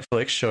from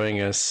Netflix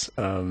showing us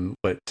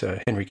what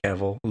Henry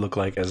Cavill looked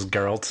like as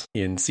Geralt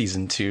in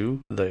season 2,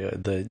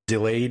 the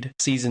delayed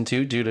season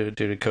 2 due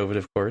to COVID,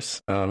 of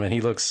course. And he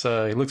looks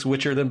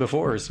Witcher than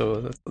before, so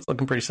that's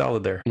looking pretty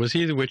solid there. Was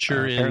he the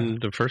Witcher in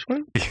the first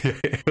one?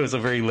 It was a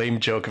very lame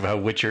joke of how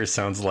Witcher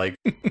sounds like,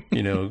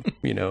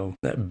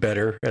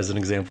 better as an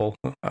example.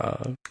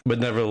 But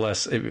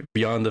nevertheless,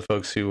 beyond the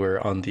folks who were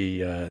on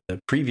the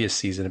previous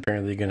season,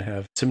 apparently going to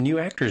have some new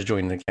actors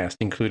joining the cast,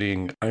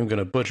 including, I'm going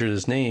to butcher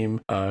his name,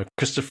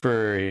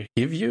 Christopher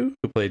Hivju,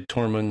 who played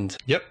Tormund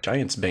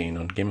Giantsbane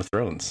on Game of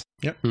Thrones.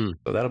 Yep.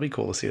 So that'll be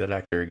cool to see that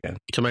actor again.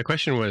 So my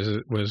question was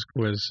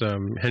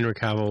Henry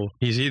Cavill,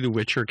 is he the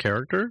Witcher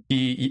character?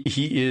 He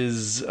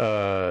is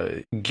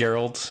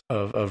Geralt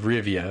of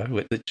Rivia,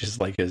 which is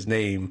like his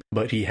name,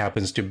 but he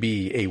happens to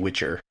be a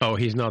Witcher. Oh,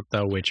 he's not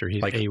the Witcher.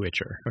 He's like a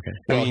Witcher. Okay.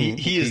 Well,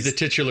 he is the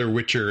titular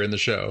Witcher in the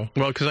show.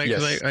 Well, because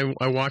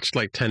I watched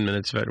like 10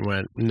 minutes of it and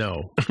went,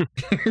 no.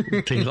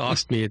 He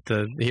lost me at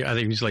I think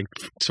he was like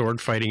sword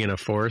fighting in a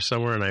forest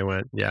somewhere, and I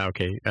went, yeah,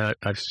 okay,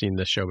 I've seen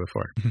this show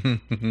before.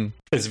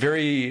 It's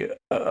very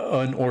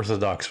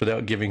unorthodox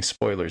without giving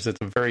spoilers. It's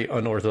a very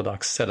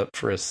unorthodox setup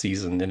for a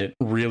season, and it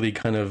really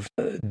kind of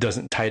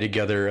doesn't tie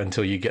together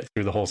until you get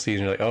through the whole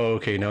season. You're like, oh,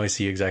 okay, now I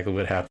see exactly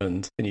what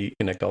happened, and you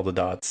connect all the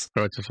dots.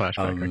 Oh, it's a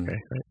flashback.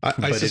 Okay. Right.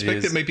 I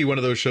suspect it might be one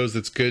of those shows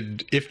that's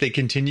good if they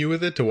continue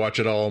with it to watch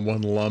it all in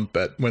one lump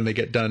when they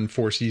get done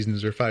 4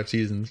 seasons or 5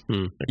 seasons.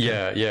 Okay.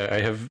 Yeah. I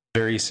have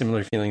very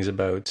similar feelings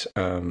about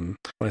I want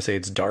to say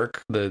it's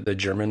Dark, the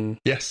German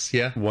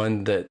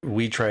one that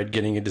we tried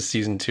getting into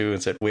season 2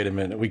 and said, wait a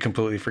minute, we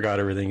completely forgot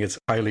everything. It's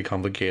highly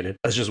complicated.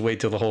 Let's just wait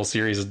till the whole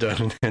series is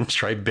done and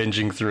try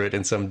binging through it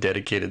in some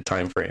dedicated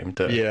time frame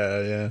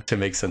to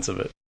make sense of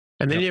it.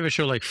 And then you have a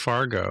show like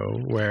Fargo,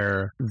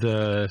 where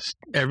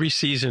every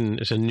season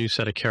is a new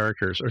set of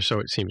characters, or so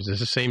it seems. It's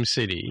the same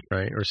city,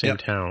 right, or same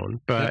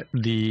town, but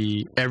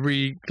it's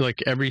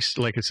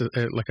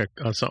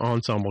an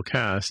ensemble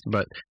cast,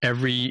 but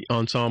every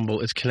ensemble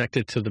is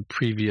connected to the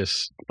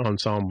previous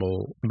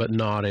ensemble, but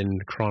not in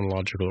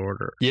chronological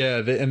order. Yeah,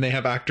 and they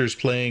have actors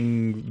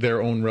playing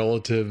their own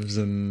relatives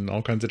and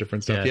all kinds of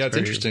different stuff. Yeah, it's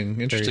interesting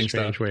very stuff.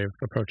 Strange way of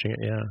approaching it.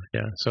 Yeah.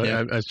 So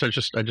I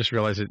just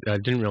realized it. I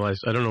didn't realize.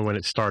 I don't know when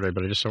it started,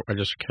 but I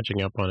just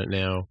catching up on it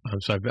now.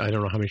 So I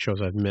don't know how many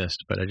shows I've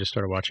missed, but I just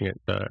started watching it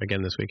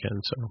again this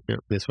weekend. So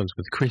this one's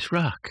with Chris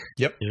Rock.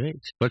 Yep. Right.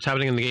 What's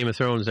happening in the Game of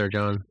Thrones there,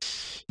 John?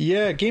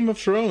 Yeah, Game of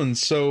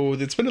Thrones. So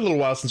it's been a little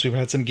while since we've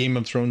had some Game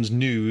of Thrones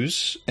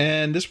news,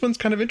 and this one's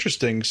kind of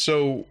interesting.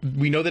 So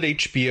we know that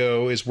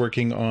HBO is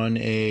working on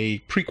a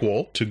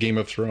prequel to Game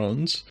of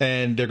Thrones,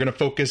 and they're going to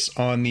focus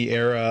on the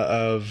era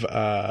of,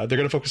 they're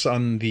going to focus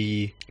on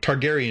the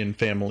Targaryen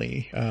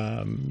family,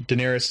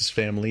 Daenerys'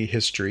 family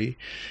history,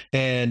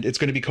 and it's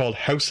going to be called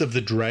House of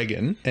the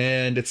Dragon,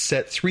 and it's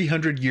set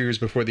 300 years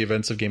before the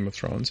events of Game of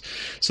Thrones.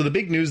 So the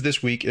big news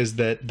this week is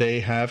that they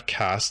have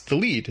cast the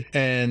lead,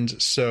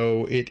 and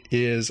so it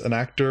is an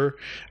actor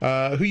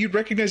who you'd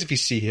recognize if you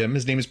see him.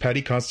 His name is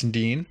Paddy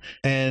Considine,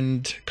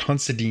 and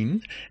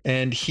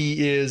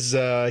he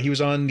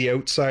was on The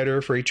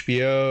Outsider for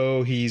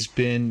HBO. He's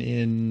been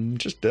in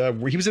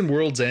he was in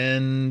World's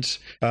End,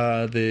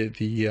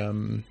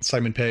 the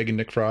Simon Pegg and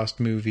Nick Frost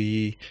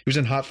movie. He was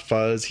in Hot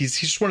Fuzz. He's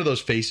just one of those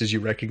faces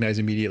you recognize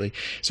immediately.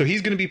 So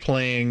he's going to be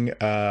playing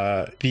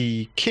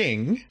the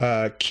king.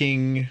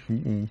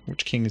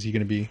 Which king is he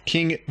going to be?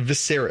 King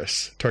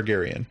Viserys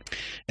Targaryen.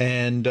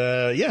 And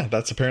yeah,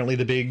 that's apparently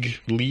the big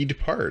lead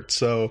part.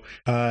 So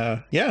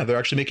yeah, they're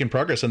actually making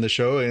progress on the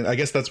show, and I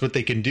guess that's what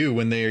they can do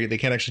when they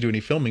can't actually do any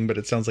filming, but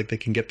it sounds like they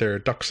can get their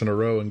ducks in a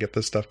row and get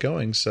this stuff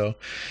going. So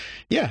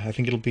yeah, I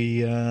think it'll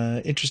be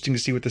interesting to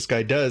see what this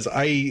guy does.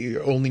 I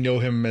only know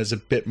him as a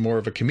bit more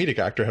of a comedic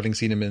actor, having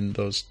seen him in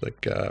those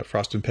like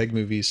Frost and Pegg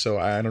movies. So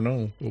I don't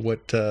know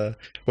what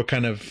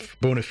kind of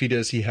bona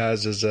fides he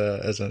has as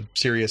a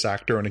serious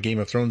actor on a Game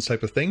of Thrones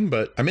type of thing,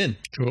 but I'm in.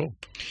 Cool.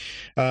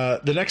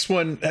 The next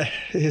one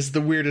is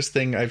the weirdest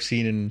thing I've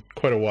seen in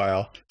quite a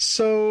while.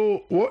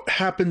 So what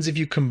happens if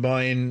you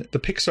combine the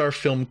Pixar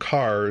film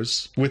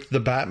Cars with the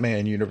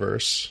Batman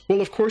universe?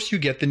 Well, of course you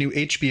get the new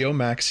HBO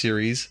Max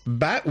series,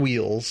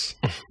 Batwheels.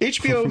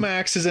 HBO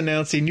Max has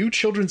announced a new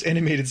children's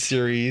animated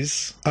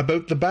series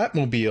about the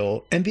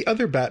Batmobile and the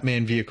other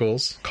Batman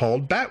vehicles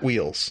called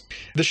Batwheels.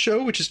 The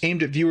show, which is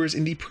aimed at viewers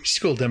in the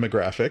preschool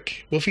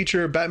demographic, will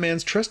feature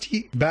Batman's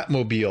trusty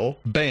Batmobile,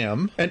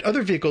 Bam, and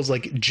other vehicles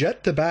like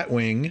Jet the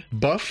Batwing,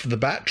 Buff the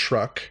Bat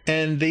Truck,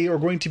 and they are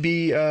going to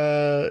be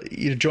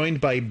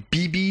joined by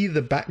BB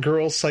the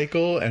Batgirl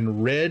cycle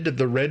and Red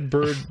the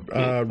Redbird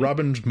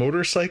Robin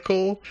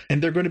motorcycle,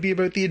 and they're going to be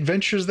about the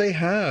adventures they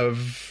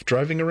have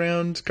driving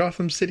around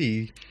Gotham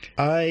City.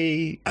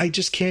 I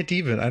just can't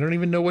even. I don't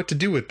even know what to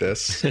do with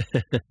this.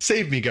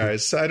 Save me,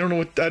 guys. I don't know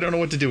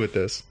what to do with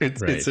this.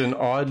 It's an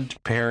odd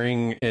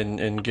pairing,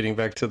 and getting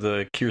back to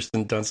the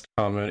Kirsten Dunst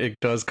comment, it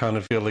does kind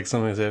of feel like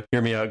something that,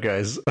 hear me out,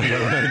 guys. I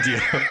got an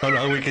idea on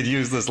how we could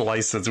use this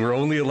license. We're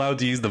only allowed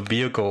to use the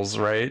vehicles,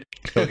 right?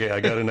 Okay, I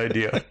got an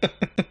idea.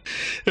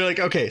 They're like,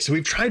 okay, so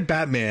we've tried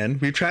Batman,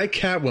 we've tried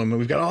Catwoman,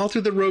 we've got all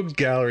through the rogues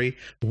gallery.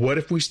 What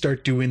if we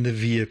start doing the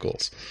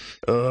vehicles?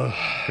 Yeah.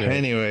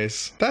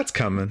 Anyways, that's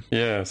coming.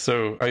 Yeah,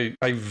 so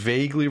I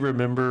vaguely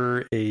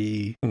remember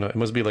it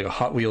must be like a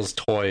Hot Wheels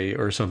toy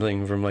or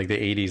something from like the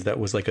 80s that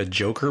was like a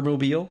Joker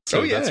mobile.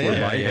 So that's where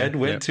my head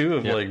went to,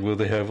 of like, will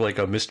they have like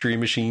a Mystery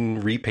Machine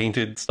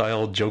repainted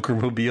style Joker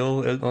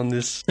mobile on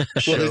this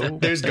show? Well,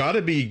 there's got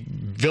to be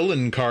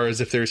villain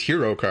cars if there's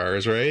hero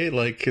cars, right?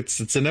 Like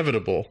it's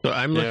inevitable. So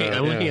I'm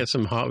looking at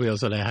some Hot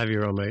Wheels that I have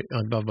here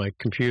above my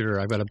computer.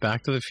 I've got a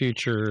Back to the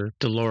Future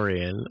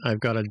DeLorean. I've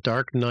got a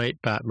Dark Knight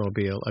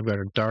Batmobile. I've got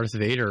a Darth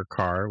Vader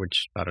car,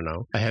 which I don't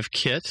know. I have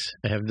KITT.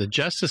 I have the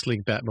Justice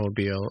League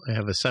Batmobile. I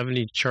have a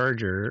 70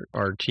 Charger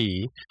RT,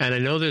 and I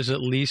know there's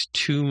at least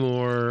two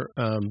more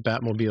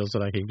Batmobiles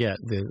that I could get.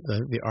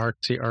 The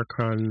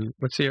Archon.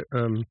 What's the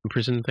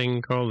prison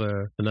thing called?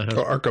 The Nut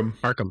House?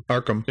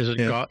 Arkham. There's a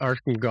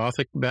Arkham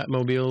Gothic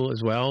Batmobile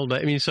as well.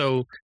 I mean,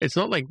 so it's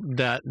not like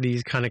that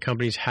these kind of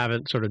companies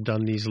haven't sort of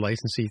done these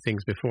licensee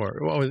things before.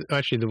 Well,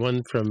 actually, the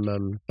one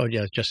from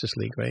Justice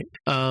League, right?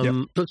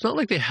 So it's not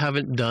like they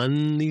haven't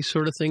done these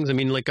sort of things. I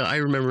mean, like I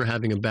remember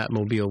having a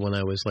Batmobile when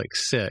I was like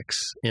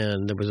 6,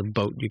 and there was a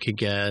boat you could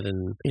get,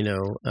 and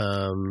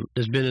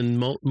there's been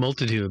a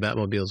multitude of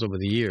Batmobiles over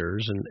the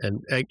years,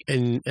 and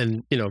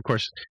of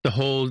course, the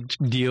whole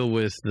deal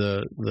with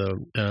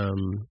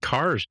the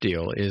Cars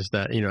deal is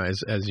that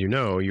as you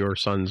know, your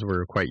sons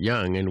were quite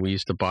young, and we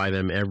used to buy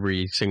them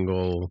every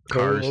single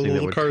Cars thing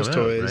that would Cars come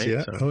toys, out, right?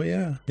 yeah. So. Oh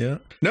yeah.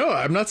 No,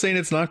 I'm not saying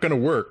it's not going to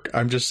work.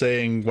 I'm just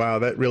saying, wow,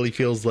 that really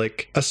feels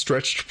like a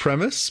stretched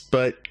premise,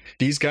 but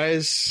these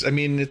guys, I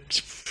mean, it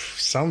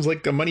sounds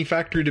like a money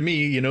factory to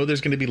me.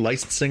 There's going to be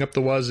licensing up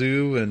the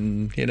wazoo,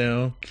 and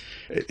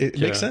it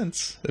makes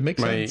sense. It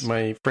makes sense.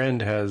 My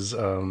friend has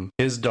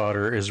his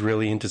daughter is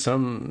really into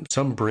some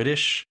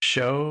British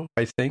show,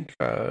 I think,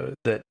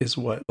 that is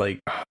what, like,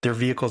 they're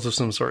vehicles of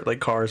some sort, like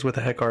cars. What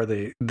the heck are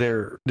they?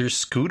 They're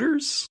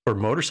scooters or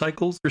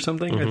motorcycles or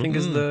something. I think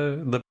is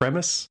the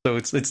premise. So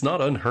it's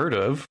not unheard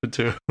of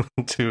to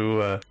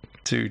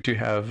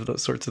have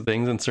those sorts of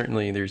things, and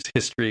certainly there's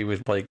history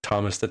with like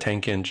Thomas the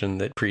Tank Engine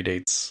that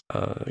predates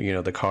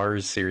the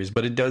Cars series,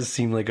 but it does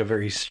seem like a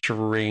very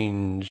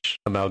strange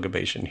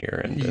amalgamation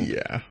here,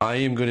 and I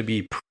am going to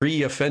be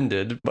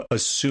pre-offended,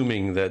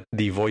 assuming that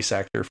the voice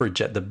actor for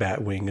Jet the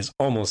Batwing is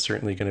almost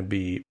certainly going to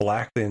be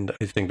black, and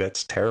I think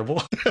that's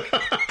terrible.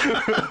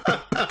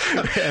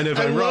 And if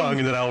I'm wrong,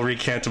 then I'll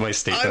recant my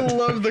statement. I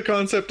love the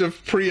concept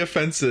of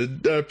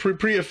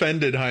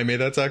pre-offended, Jaime.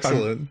 That's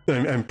excellent.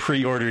 I'm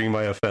pre-ordering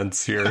my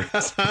offense here.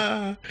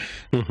 I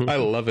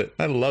love it.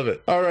 I love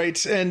it. All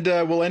right, and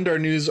we'll end our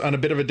news on a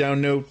bit of a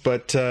down note,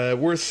 but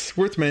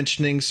worth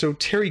mentioning. So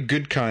Terry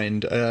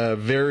Goodkind, a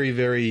very,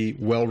 very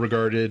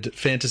well-regarded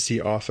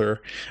fantasy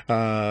author,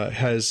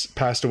 has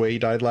passed away. He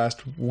died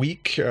last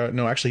week.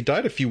 No, actually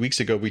died a few weeks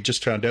ago. We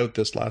just found out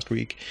this last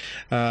week.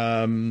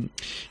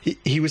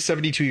 He was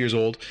 72 years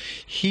old.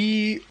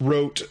 He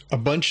wrote a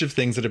bunch of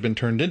things that have been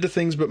turned into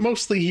things, but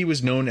mostly he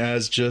was known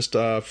as just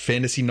a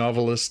fantasy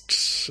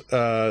novelist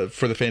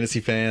for the fantasy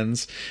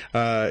fans.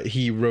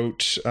 He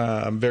wrote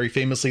very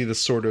famously this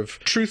sort of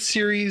truth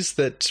series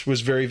that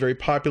was very, very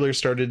popular,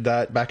 started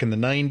that back in the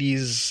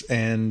 90s,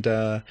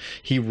 and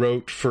he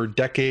wrote for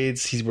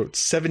decades. He wrote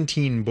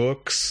 17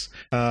 books,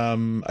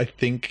 I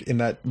think, in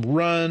that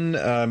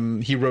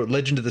run. He wrote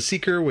Legend of the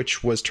Seeker,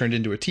 which was turned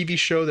into a TV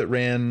show that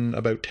ran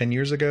about 10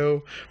 years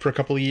ago for a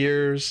couple of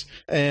years.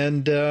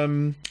 And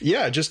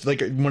just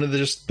like one of the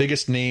just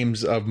biggest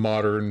names of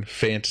modern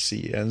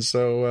fantasy. And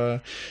so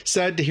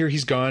sad to hear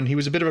he's gone. He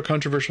was a bit of a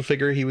controversial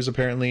figure. He was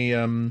apparently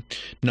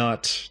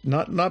not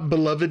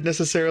beloved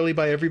necessarily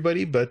by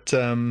everybody, but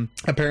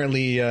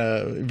apparently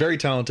very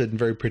talented and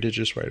very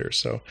prodigious writer.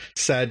 So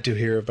sad to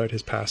hear about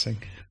his passing.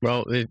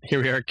 Well,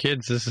 here we are,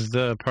 kids. This is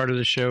the part of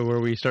the show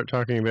where we start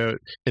talking about,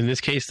 in this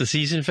case, the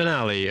season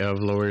finale of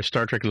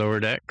Star Trek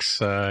Lower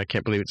Decks. I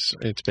can't believe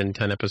it's been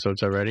 10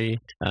 episodes already.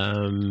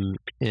 And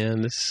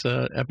this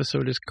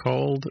episode is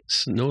called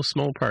No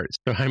Small Parts.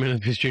 So Hyman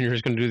Lucas Jr.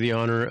 is going to do the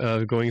honor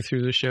of going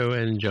through the show,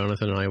 and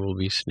Jonathan and I will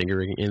be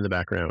sniggering in the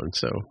background.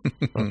 So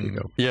off you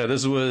go. Yeah,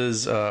 this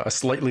was a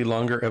slightly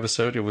longer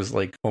episode. It was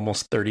like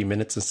almost 30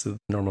 minutes instead of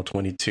the normal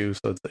 22.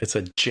 So it's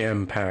a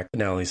jam-packed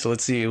finale. So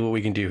let's see what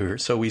we can do here.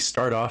 So we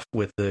start off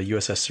with the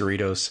USS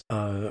Cerritos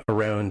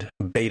around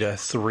Beta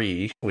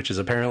 3, which is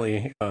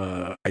apparently,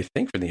 I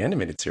think, for the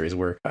animated series,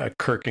 where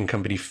Kirk and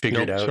company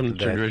figured out from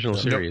the original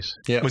series.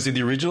 Nope. Yeah. Was it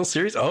the original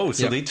series? Oh,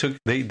 so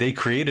they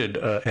created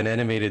an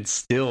animated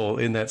still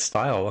in that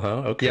style,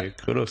 huh? Okay,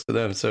 kudos to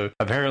them. So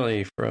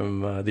apparently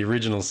from the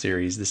original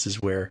series, this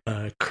is where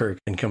Kirk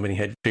and company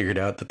had figured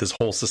out that this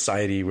whole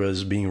society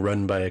was being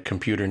run by a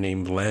computer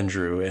named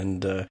Landru,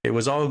 and it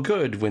was all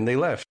good when they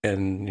left.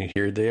 And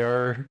here they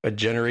are a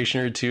generation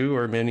or two,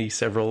 or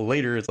several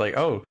later. It's like,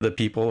 oh, the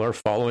people are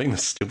following the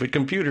stupid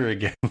computer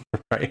again,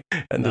 right?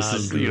 And this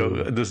is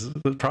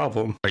the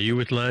problem. Are you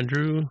with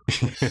Landru?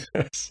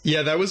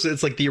 Yeah,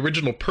 it's like the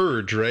original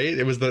Purge, right?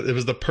 It was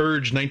the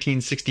Purge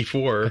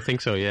 1964. I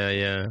think so.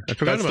 Yeah. I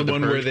forgot about the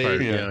one where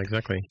they. Yeah,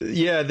 exactly.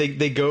 Yeah,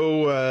 they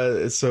go.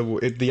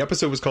 The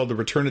episode was called "The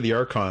Return of the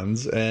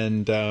Archons,"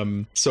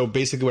 and so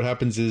basically what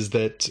happens is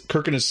that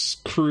Kirk and his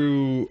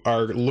crew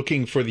are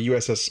looking for the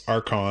USS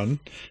Archon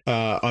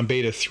on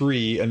Beta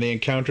 3, and they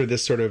encounter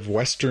this sort of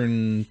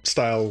Western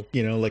style,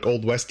 like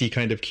Old Westy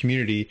kind of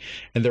community,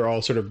 and they're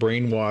all sort of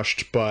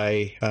brainwashed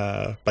by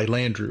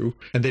Landru,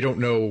 and they don't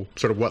know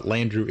sort of what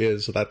Landru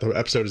is. So that the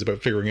episode is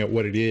about figuring out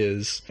what it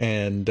is,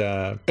 and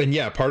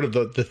yeah, part of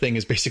the thing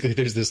is basically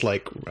there's this,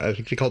 like, I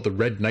think they call it the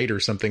Red Knight or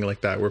something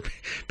like that, where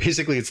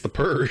basically it's the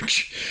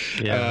Purge,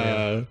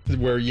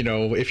 where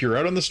if you're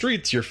out on the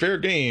streets, you're fair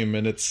game,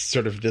 and it's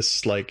sort of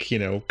this like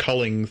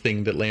culling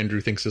thing that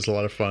Landru thinks is a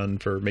lot of fun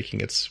for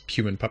making its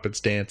human puppets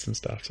dance and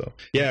stuff. So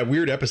yeah,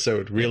 weird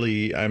episode,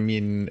 really. I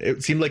mean,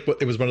 it seemed like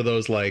it was one of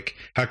those, like,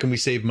 how can we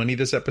save money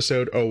this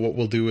episode? Oh, what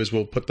we'll do is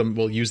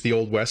we'll use the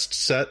Old West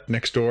set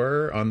next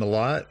door on the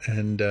lot,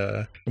 and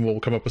we'll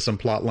come up with some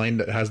plot line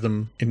that has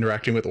them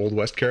interacting with Old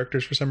West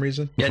characters for some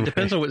reason. Yeah, it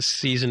depends on what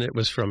season it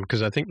was from,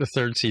 because I think the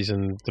third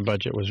season, the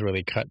budget was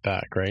really cut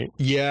back, right?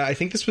 Yeah, I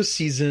think this was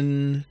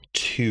season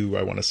 2,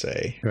 I want to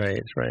say.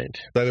 Right.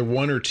 Either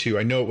 1 or 2.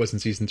 I know it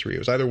wasn't season 3. It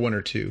was either 1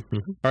 or 2.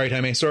 Mm-hmm. All right,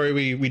 Jaime, sorry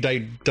we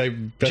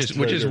divested.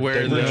 Which is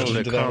where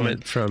the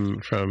comment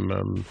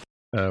from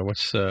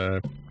what's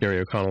Gary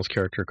O'Connell's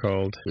character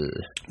called?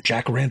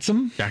 Jack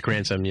Ransom? Jack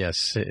Ransom,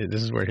 yes.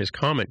 This is where his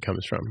comment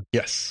comes from.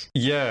 Yes.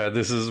 Yeah,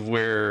 this is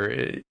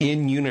where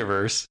in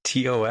universe,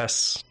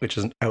 TOS, which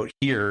is out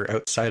here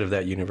outside of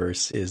that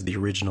universe, is the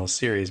original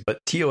series. But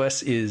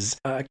TOS is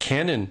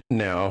canon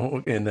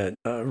now, in that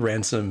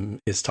Ransom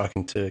is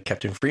talking to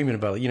Captain Freeman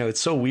about, it's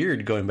so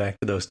weird going back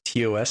to those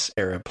TOS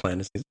era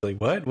planets. He's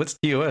like, what? What's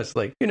TOS?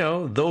 Like,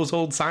 those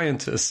old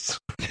scientists.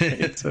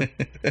 That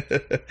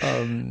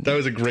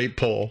was a great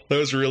pull. That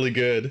was really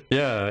good.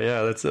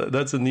 Yeah,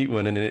 that's a neat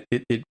one, and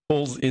it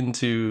pulls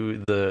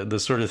into the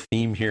sort of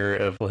theme here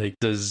of, like,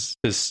 does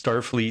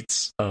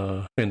Starfleet's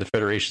and the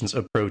Federation's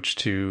approach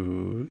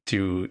to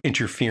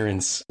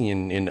interference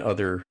in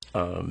other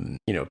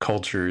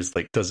cultures,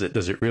 like, does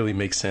it really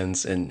make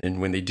sense?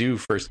 And when they do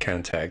first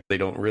contact, they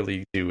don't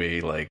really do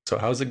a, like, so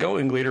how's it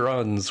going later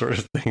on sort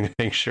of thing to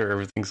make sure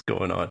everything's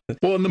going on.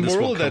 Well, and the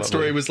moral of that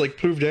story was, like,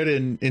 proved out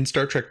in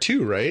Star Trek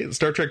 2, right?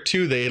 Star Trek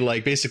 2, they,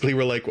 like, basically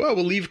were like, well,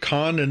 we'll leave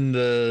Khan and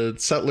the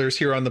settlers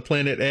here on the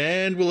planet,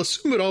 and we'll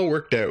assume it all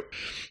worked out.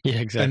 Yeah,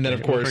 exactly. And then,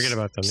 of course, forget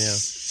about them. Yeah.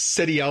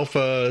 SETI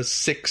Alpha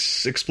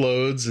 6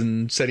 explodes,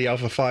 and SETI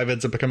Alpha 5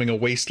 ends up becoming a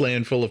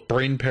wasteland full of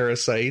brain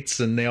parasites,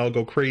 and they all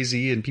go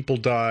crazy, and people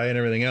die, and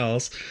everything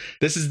else.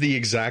 This is the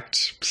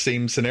exact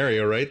same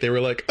scenario, right? They were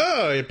like,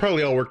 oh, it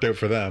probably all worked out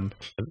for them.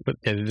 But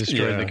they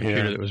destroyed the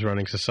computer that was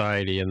running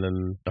society, and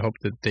then hope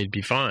that they'd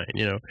be fine.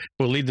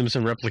 We'll lead them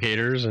some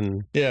replicators,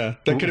 and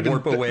that could have been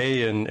warp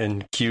away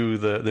and cue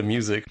the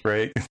music,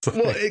 right?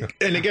 Well,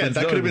 and again,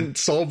 that could have been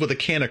solved with a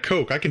can of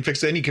Coke. I can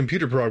fix any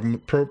computer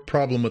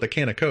problem with a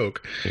can of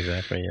Coke.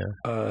 Exactly,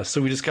 yeah.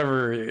 So we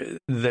discover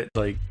that,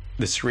 like,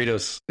 the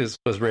Cerritos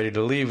was ready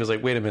to leave. It was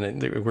like, wait a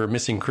minute, we're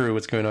missing crew.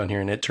 What's going on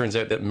here? And it turns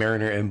out that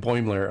Mariner and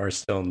Boimler are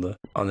still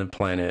on the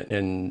planet.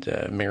 And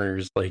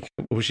Mariner's like,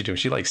 what was she doing?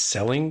 She like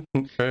selling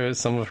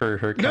some of her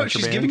contraband? No,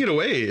 she's giving it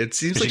away. It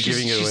seems like she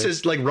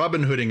says like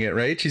Robin Hooding it,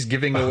 right? She's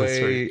giving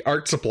away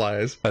art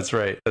supplies. That's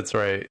right.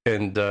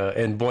 And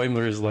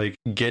Boimler's like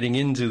getting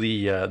into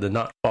the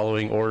not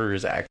following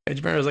orders act.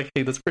 And Mariner's like,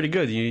 hey, that's pretty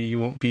good. You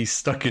won't be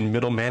stuck in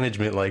middle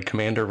management like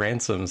Commander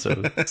Ransom.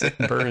 So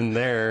burn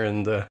there.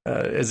 And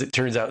as it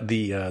turns out,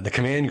 the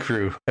command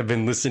crew have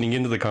been listening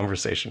into the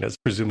conversation, as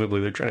presumably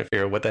they're trying to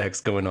figure out what the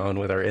heck's going on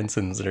with our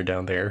ensigns that are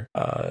down there.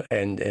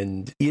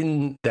 And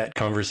in that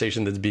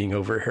conversation that's being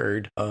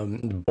overheard,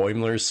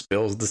 Boimler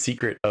spills the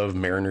secret of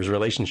Mariner's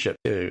relationship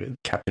to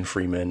Captain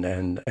Freeman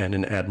and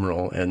an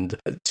admiral. And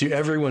to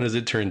everyone, as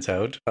it turns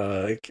out,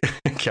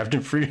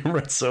 Captain Freeman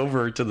runs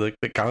over to the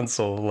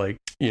console, like,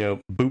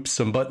 boops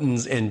some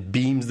buttons and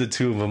beams the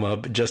two of them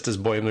up just as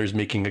Boimler's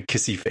making a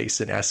kissy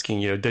face and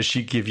asking, does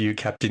she give you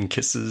Captain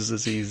Kisses,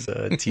 as he's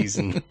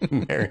teasing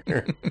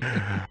Mariner.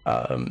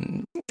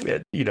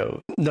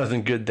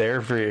 Nothing good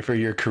there for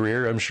your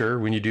career, I'm sure,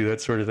 when you do that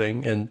sort of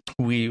thing. And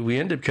we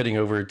end up cutting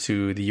over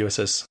to the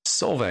USS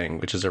Solvang,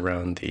 which is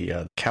around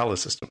the Kala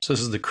system. So this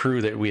is the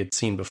crew that we had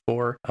seen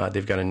before.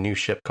 They've got a new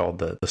ship called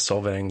the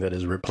Solvang that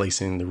is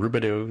replacing the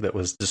Rubidoux that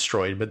was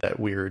destroyed by that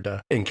weird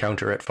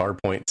encounter at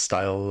Farpoint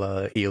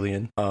style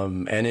alien.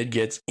 And it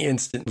gets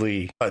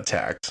instantly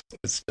attacked.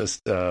 It's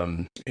just,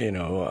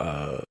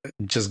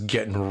 just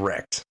getting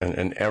wrecked.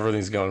 And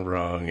everything's gone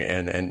wrong,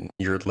 and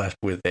you're left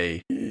with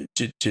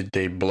did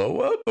they blow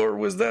up, or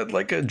was that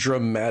like a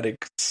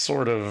dramatic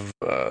sort of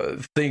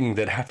thing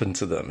that happened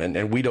to them?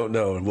 And we don't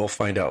know, and we'll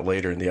find out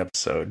later in the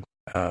episode.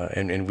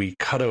 And we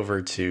cut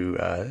over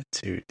to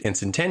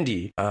Ensign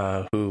Tendi,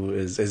 who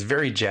is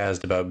very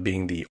jazzed about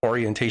being the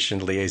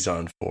orientation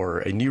liaison for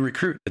a new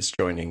recruit that's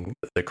joining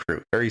the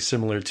crew. Very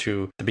similar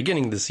to the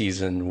beginning of the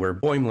season, where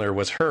Boimler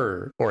was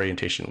her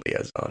orientation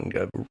liaison,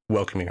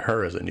 welcoming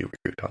her as a new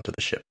recruit onto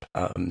the ship.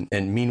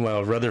 And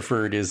meanwhile,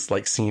 Rutherford is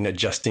like seen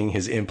adjusting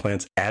his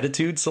implant's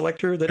attitude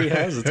selector that he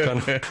has. It's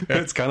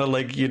kind of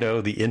like,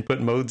 the input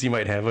modes you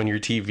might have on your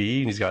TV.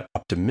 And he's got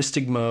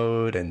optimistic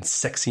mode and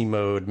sexy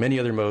mode, many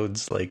other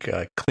modes, like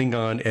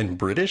Klingon and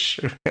British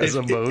as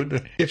a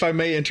mode. If I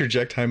may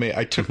interject, Jaime,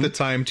 I took the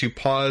time to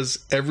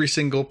pause every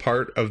single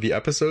part of the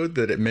episode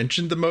that it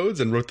mentioned the modes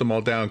and wrote them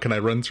all down. Can I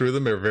run through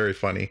them? They're very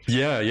funny.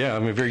 Yeah,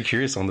 I'm very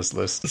curious on this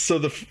list.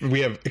 So we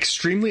have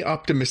extremely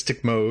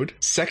optimistic mode,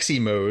 sexy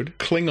mode,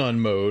 Klingon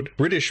mode,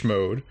 British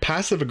mode,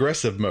 passive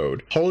aggressive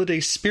mode, holiday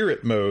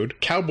spirit mode,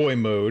 cowboy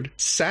mode,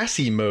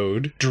 sassy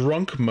mode,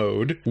 drunk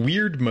mode,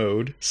 weird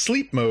mode,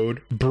 sleep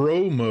mode,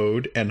 bro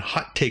mode, and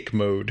hot take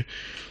mode.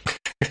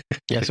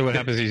 Yeah, so what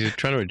happens is he's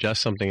trying to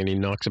adjust something and he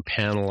knocks a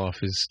panel off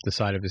the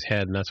side of his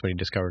head, and that's when he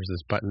discovers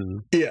this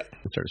button. Yeah.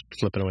 And starts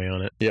flipping away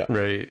on it. Yeah.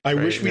 Right. I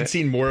wish we'd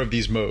seen more of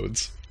these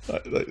modes.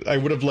 I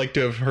would have liked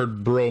to have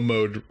heard bro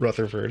mode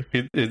Rutherford.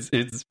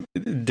 It's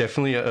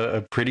definitely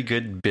a pretty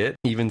good bit,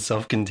 even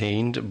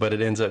self-contained, but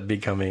it ends up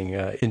becoming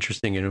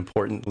interesting and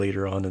important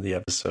later on in the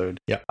episode.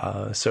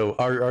 Yeah. So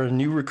our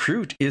new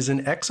recruit is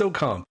an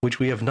exocomp, which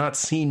we have not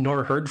seen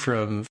nor heard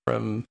from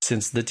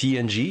since the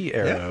TNG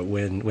era,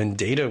 when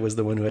Data was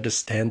the one who had to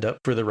stand up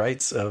for the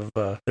rights of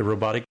the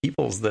robotic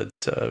peoples that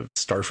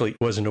Starfleet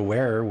wasn't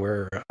aware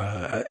were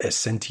a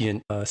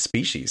sentient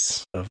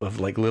species of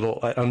like little,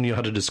 I don't know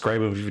how to describe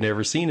them if you've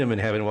never seen them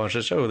and haven't watched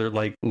the show. They're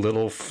like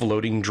little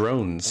floating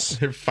drones.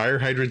 They're fire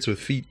hydrants with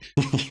feet.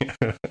 Yeah.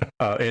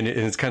 And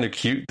it's kind of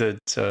cute that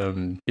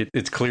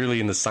it's clearly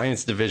in the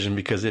science division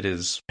because it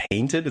is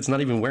painted. It's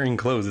not even wearing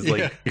clothes. It's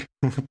like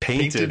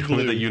painted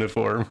with a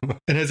uniform.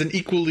 It has an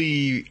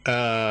equally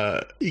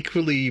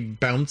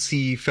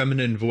bouncy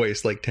feminine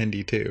voice like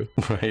Tendi too.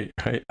 Right.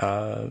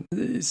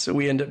 So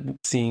we end up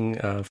seeing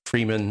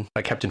Freeman,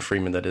 Captain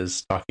Freeman, that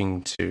is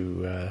talking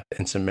to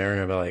Ensign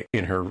Mariner about, like,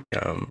 in her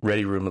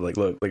ready room, like,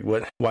 look, look,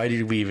 like why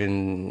did we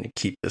even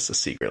keep this a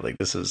secret? Like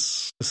this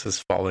is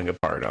falling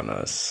apart on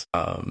us.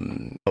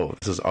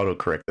 This is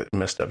autocorrect that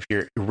messed up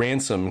here.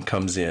 Ransom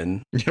comes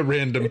in. Yeah,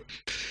 random.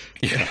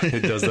 Yeah,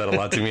 it does that a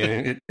lot to me.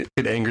 And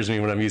it angers me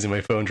when I'm using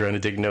my phone trying to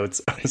take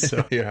notes.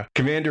 So yeah,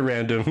 Commander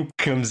Random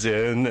comes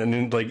in and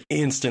then like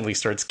instantly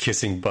starts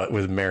kissing butt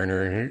with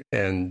Mariner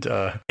and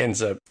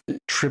ends up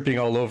tripping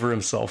all over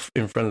himself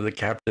in front of the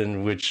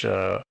captain, which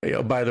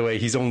by the way,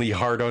 he's only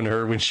hard on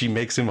her when she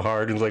makes him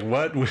hard, and like,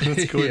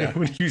 what's going on?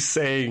 What are you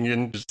saying?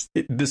 And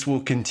this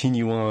will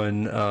continue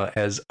on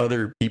as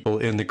other people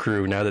in the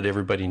crew, now that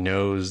everybody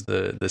knows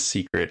the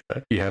secret.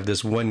 You have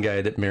this one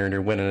guy that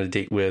Mariner went on a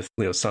date with,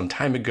 some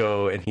time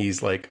ago, and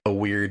he's like a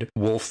weird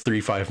Wolf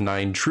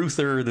 359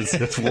 truther.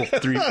 That's Wolf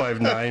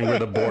 359, where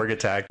the Borg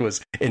attack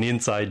was an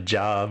inside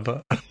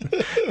job.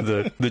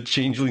 The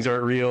changelings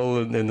aren't real,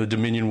 and the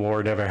Dominion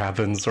War never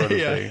happened, sort of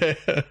thing.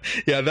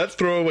 Yeah, that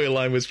throwaway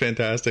line was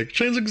fantastic.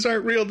 Changelings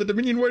aren't real. The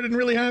Dominion War didn't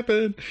really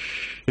happen.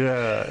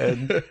 Yeah,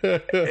 and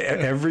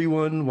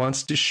everyone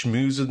wants to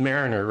schmooze with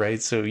Mariner,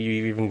 right? So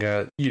you even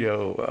got,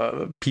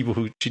 people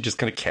who she just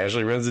kind of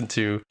casually runs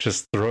into,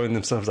 just throwing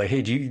themselves like,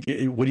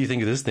 hey, what do you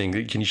think of this thing?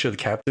 Can you show the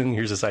captain?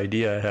 Here's this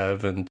idea I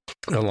have. And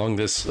along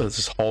this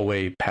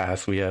hallway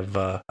path, we have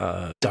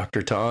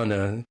Dr.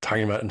 T'Ana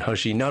talking about how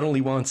she not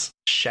only wants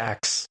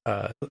Shax,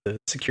 the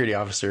security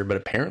officer, but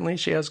apparently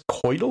she has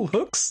coital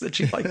hooks that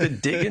she'd like to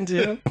dig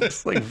into.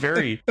 It's like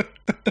very,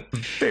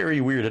 very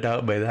weirded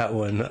out by that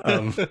one.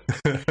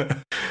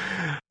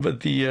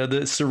 But the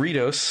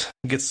Cerritos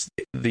gets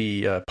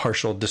the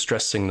partial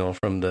distress signal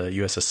from the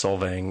USS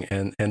Solvang,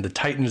 and the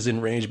Titan is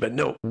in range, but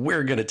no,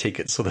 we're going to take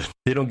it so that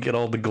they don't get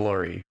all the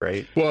glory,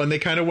 right? Well, and they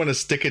kind of want to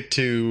stick it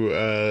to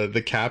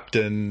the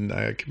captain,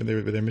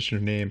 they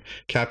mentioned her name,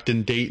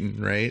 Captain Dayton,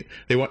 right?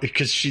 They want,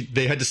 because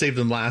they had to save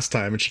them last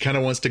time, and she kind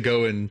of wants to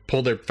go and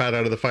pull their fat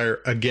out of the fire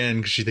again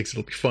because she thinks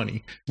it'll be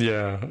funny.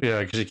 Yeah,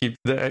 because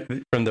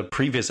from the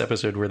previous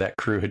episode where that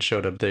crew had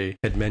showed up, they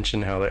had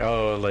mentioned how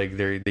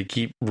they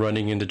keep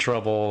running into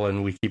trouble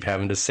and we keep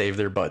having to save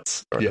their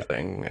butts, sort of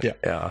thing.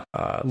 Yeah.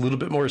 A little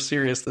bit more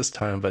serious this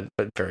time, but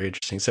very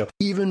interesting. So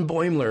even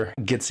Boimler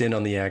gets in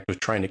on the act of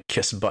trying to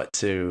kiss butt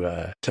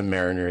to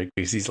Mariner,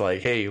 because he's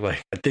like, hey,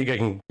 like, I think I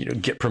can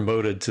get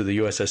promoted to the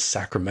USS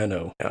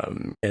Sacramento,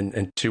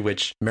 and to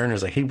which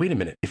Mariner's like, hey, wait a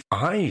minute, if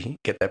I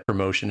get that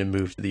promotion and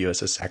move to the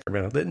USS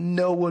Sacramento, then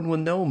no one will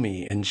know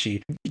me. And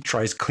she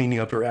tries cleaning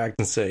up her act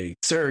and say,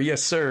 sir,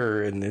 yes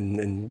sir,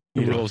 and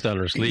rolls down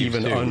her sleeves,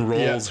 even too.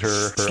 Unrolls her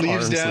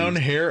sleeves down,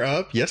 sleeves. Hair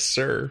up, yes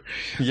sir.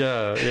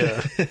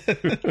 Yeah.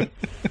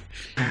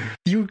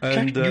 You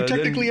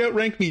technically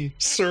outrank me,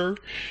 sir.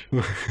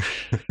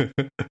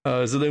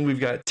 So then we've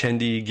got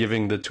Tendi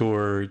giving the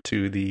tour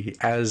to the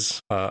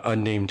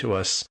unnamed to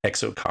us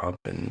exocomp,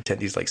 and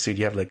Tendi's like, so do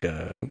you have like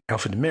a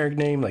alphanumeric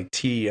name, like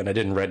T? And I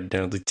didn't write it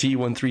down, like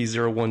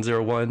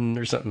T130101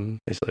 or something.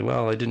 He's like,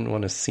 well, I didn't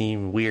want to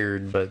seem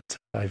weird, but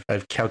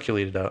I've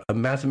calculated a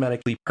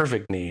mathematically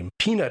perfect name,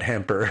 Peanut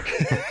Hamper.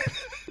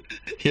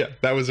 Yeah,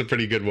 that was a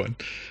pretty good one.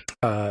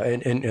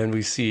 And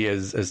we see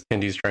as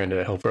Tendi's trying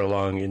to help her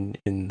along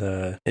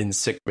in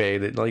sick bay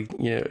that, like,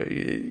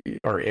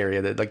 our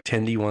area, that like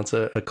Tendi wants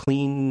a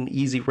clean,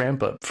 easy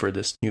ramp up for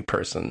this new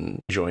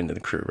person joining the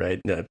crew,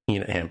 right?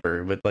 Peanut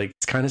Hamper. But like,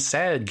 it's kind of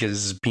sad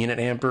because Peanut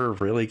Hamper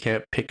really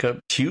can't pick up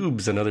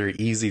tubes and other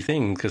easy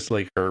things because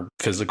like her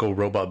physical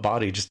robot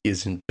body just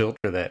isn't built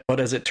for that. But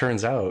as it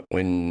turns out,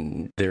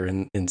 when they're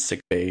in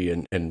sick bay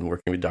and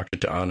working with Dr.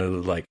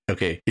 T'Ana, like,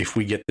 okay, if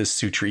we get this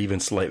suture even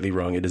slightly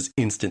wrong, it is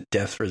instant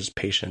death for his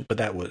patient. But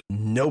that was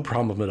no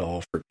problem at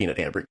all for Peanut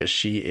Hamper, because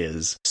she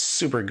is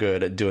super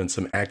good at doing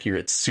some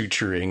accurate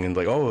suturing and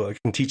like, oh, I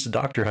can teach the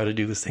doctor how to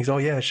do this thing. Oh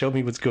yeah, show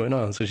me what's going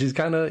on. So she's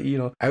kind of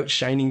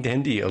outshining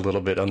Tendi a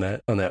little bit on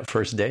that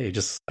first day.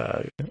 Just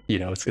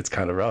it's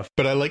kind of rough.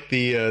 But I like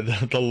the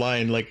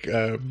line, like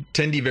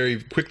Tendi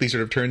very quickly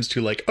sort of turns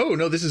to like, oh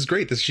no, this is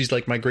great. She's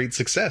like my great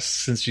success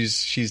since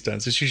she's done.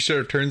 So she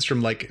sort of turns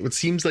from like what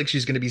seems like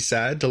she's going to be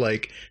sad to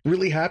like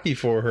really happy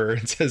for her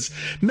and says,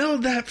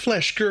 meld that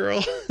flesh,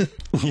 girl.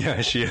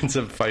 Yeah, she ends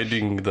up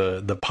finding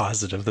the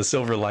positive, the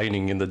silver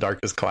lining in the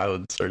darkest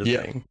cloud sort of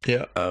thing.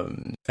 Yeah.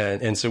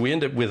 And so we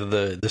end up with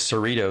the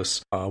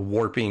Cerritos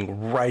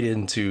warping right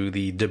into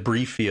the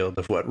debris field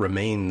of what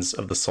remains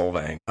of the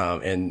Solvang.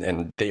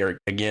 And they are,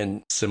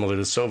 again, similar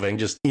to Solvang,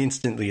 just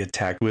instantly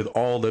attacked with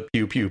all the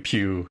pew pew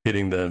pew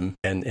hitting them.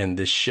 And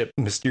this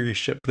mysterious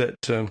ship that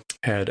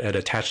had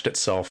attached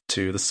itself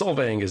to the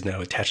Solvang is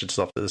now attached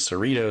itself to the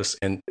Cerritos.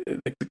 And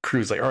the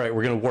crew's like, all right,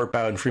 we're going to warp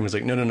out. And Freeman's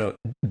like, no,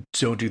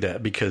 don't do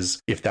that,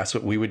 because if that's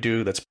what we would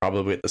do, that's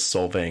probably what the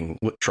Solvang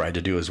tried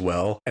to do as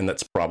well, and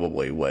that's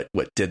probably what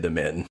did them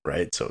in,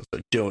 right? So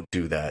don't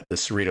do that. The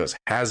Cerritos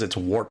has its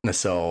warp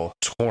nacelle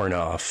torn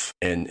off,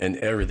 and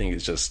everything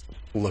is just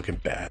looking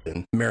bad.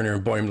 And Mariner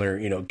and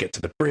Boimler, get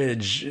to the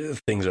bridge.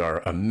 Things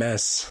are a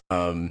mess.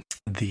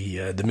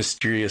 The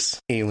mysterious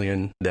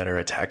alien that are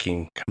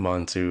attacking come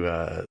onto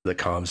the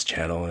comms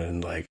channel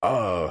and like,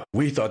 oh,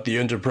 we thought the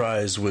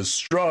Enterprise was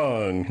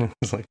strong.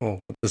 It's like, oh,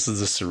 this is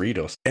the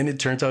Cerritos. And it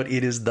turns out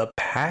it is the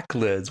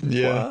Pakleds.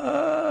 Yeah.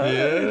 What?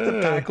 Yeah.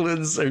 The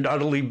Pakleds are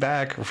not only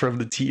back from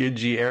the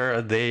TNG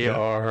era, they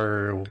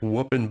are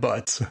whooping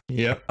butts.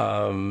 Yep.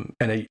 And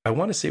I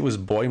want to say it was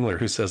Boimler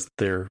who says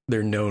they're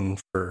known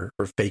for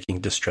faking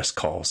distress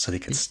calls so they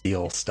can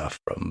steal stuff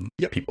from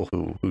people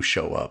who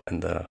show up.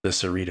 And the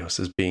Cerritos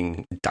is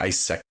being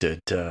dissected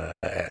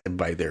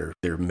by their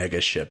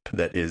mega ship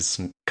that is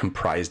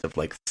comprised of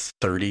like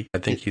 30, I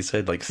think he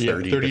said, like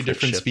 30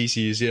 different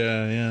species.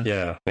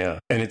 Yeah.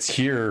 And it's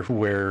here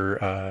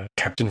where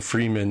Captain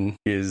Freeman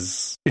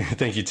is.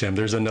 Thank you, Tim.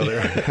 There's another.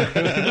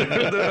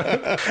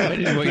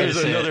 There's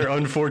another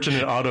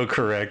unfortunate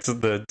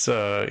autocorrect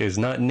that is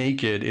not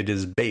naked. It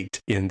is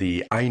baked in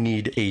the I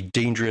need a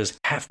dangerous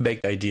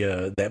half-baked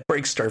idea that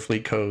breaks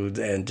Starfleet codes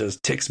and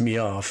just ticks me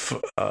off.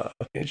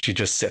 She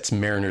just sets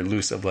Mariner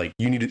loose of like,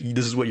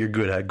 this is what you're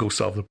good at. Go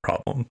solve the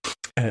problem.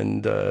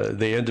 And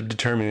they end up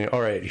determining,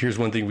 all right, here's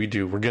one thing we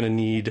do. We're going to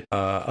need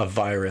a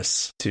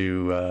virus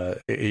to,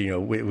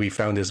 we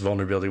found this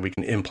vulnerability. We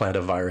can implant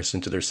a virus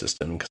into their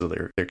system because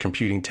their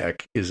computing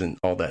tech isn't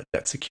all that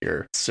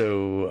secure.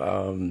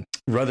 So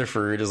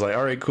Rutherford is like,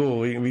 all right, cool.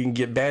 We can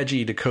get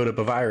Badgie to code up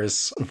a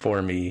virus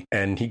for me.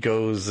 And he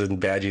goes and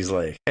Badgie's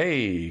like,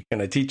 hey,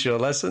 can I teach you a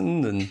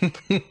lesson? And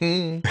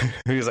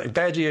he's like,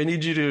 Badgie, I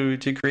need you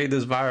to create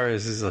this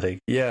virus. He's like,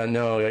 yeah,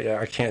 no,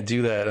 I can't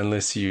do that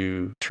unless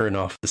you turn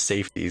off the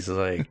safeties.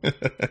 Like,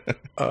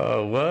 what?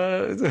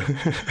 I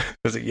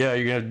was like, yeah,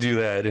 you're going to do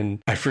that. And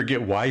I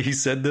forget why he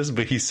said this,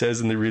 but he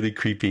says in the really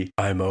creepy,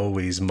 I'm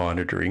always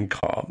monitoring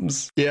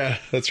comms. Yeah,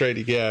 that's right.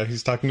 Yeah,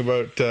 he's talking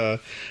about,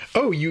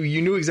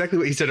 you knew exactly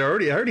what he said. I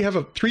already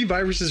have 3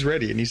 viruses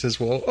ready. And he says,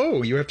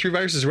 well, you have 3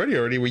 viruses ready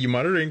already. Were you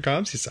monitoring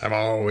comms? He says, I'm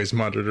always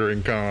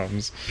monitoring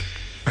comms.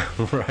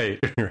 Right.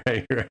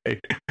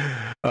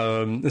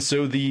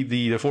 So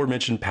the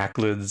aforementioned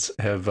Pakleds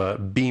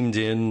have beamed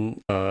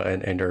in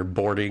and are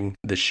boarding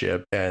the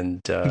ship, and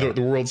the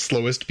world's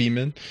slowest beam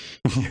in.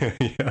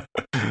 Yeah.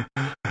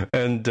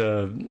 And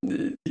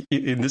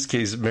in this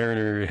case,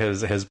 Mariner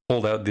has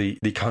pulled out the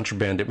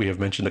contraband that we have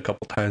mentioned a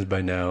couple times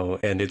by now,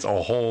 and it's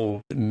a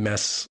whole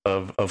mess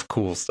of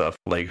cool stuff,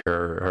 like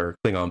her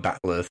Klingon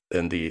bat'leth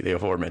and the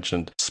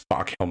aforementioned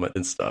Spock helmet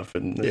and stuff.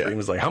 And the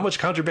was like, how much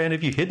contraband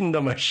have you hidden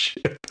on my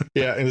ship?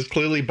 Yeah, and there's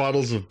clearly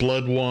bottles of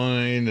blood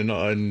wine,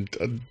 and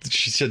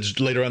she said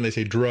later on they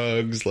say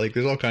drugs. Like,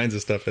 there's all kinds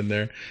of stuff in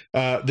there.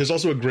 There's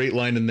also a great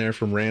line in there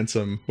from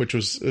Ransom, which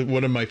was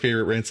one of my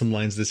favorite Ransom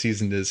lines this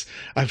season is,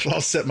 I'll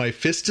set my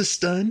fist to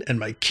stun and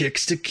my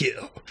kicks to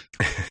kill.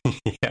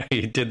 Yeah,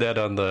 he did that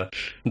on the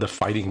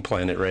fighting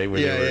planet, right?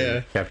 When they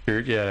were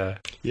captured. Yeah.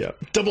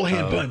 Double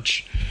hand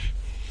punch.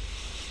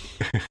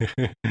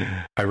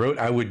 I wrote,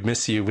 I would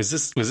miss you. Was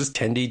this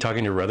Tendi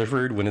talking to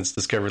Rutherford when it's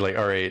discovered, like,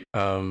 all right,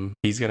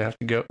 he's going to have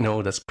to go?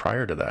 No, that's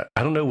prior to that.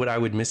 I don't know what I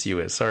would miss you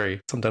is.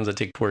 Sorry. Sometimes I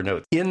take poor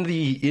notes. In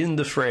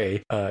the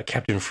fray,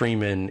 Captain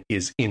Freeman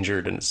is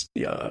injured, and it's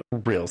a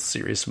real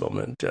serious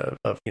moment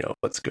of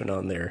what's going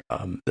on there.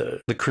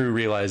 The crew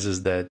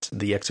realizes that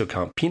the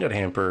Exocomp peanut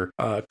hamper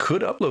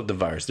could upload the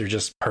virus. They're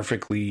just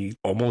perfectly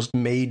almost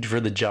made for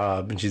the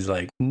job. And she's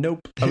like, nope,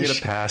 I'm going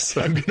to pass.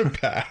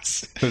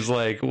 It's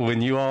like,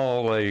 when you all,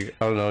 like,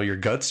 I don't know, your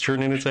guts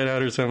turning inside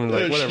out or something,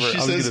 like, whatever.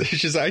 She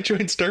says, I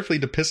joined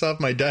Starfleet to piss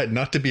off my dad,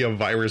 not to be a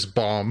virus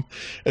bomb.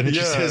 And then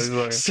she says,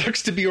 like,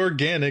 sucks to be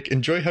organic,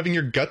 enjoy having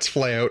your guts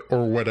fly out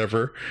or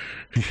whatever.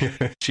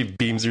 She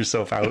beams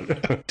herself out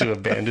to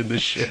abandon the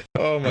ship.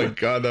 Oh my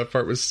god, that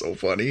part was so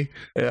funny.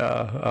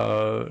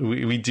 Yeah.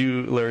 We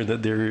do learn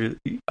that there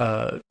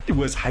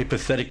was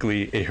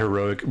hypothetically a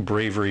heroic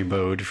bravery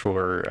mode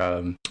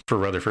for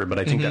Rutherford, but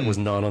I think that was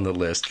not on the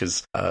list,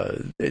 because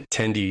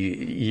Tendi,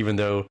 even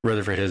though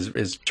Rutherford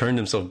has turned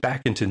himself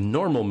back into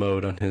normal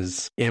mode on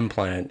his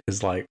implant,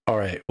 is like, all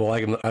right, well,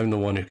 I'm the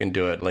one who can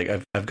do it. Like,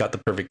 I've got the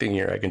perfect thing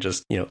here. I can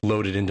just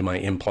load it into my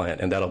implant,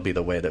 and that'll be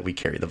the way that we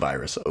carry the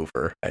virus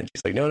over. And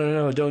she's like,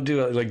 no, don't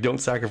do it. Like, don't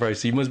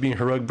sacrifice. You must be in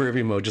heroic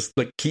bravery mode. Just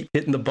like keep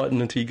hitting the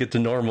button until you get to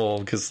normal,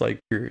 because like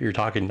you're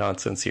talking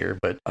nonsense here.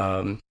 But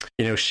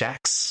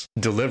Shax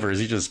delivers.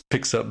 He just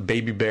picks up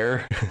Baby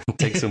Bear,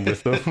 takes him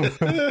with him.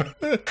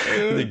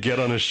 They get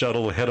on a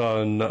shuttle, head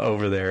on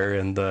over there,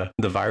 and the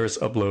virus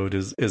upload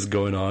is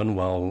going on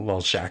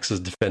while Shax is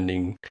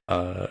defending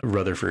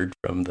Rutherford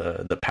from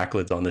the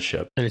Pakleds on the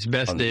ship. And it's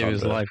best day of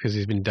his life, because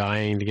he's been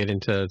dying to get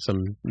into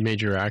some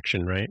major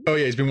action, right? Oh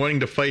yeah, he's been wanting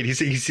to fight.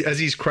 He's as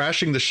he's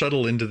crashing the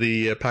shuttle into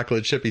the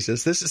Pakled ship, he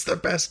says, "This is the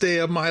best day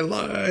of my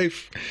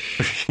life."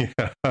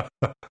 Yeah.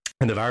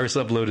 And the virus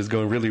upload is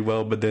going really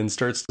well, but then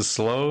starts to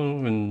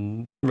slow.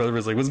 And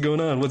Rutherford's like, what's going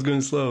on? What's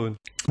going slow? And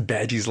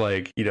Badgie's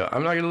like,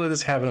 I'm not going to let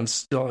this happen. I'm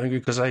still angry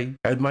because I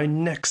had my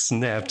neck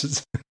snapped.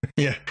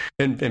 Yeah.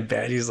 And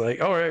Badgie's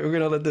like, all right, we're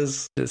going to let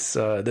this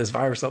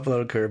virus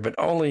upload occur, but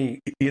only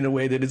in a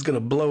way that it's going to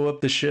blow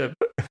up the ship.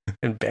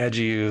 And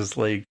Badgie is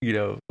like,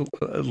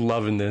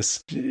 loving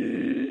this.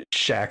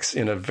 Shax,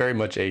 in a very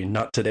much a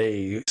not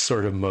today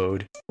sort of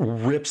mode,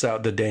 rips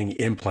out the dang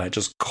implant,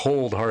 just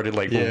cold-hearted,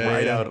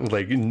 out,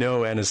 like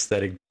no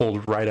anesthetic,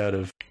 pulled right out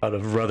of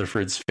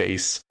Rutherford's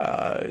face.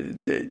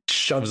 It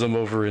shoves them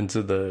over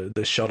into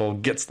the shuttle,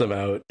 gets them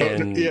out,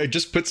 and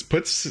just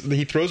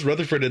he throws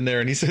Rutherford in there,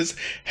 and he says,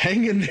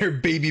 "Hang in there,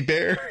 baby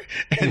bear,"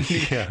 and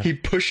he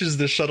pushes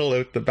the shuttle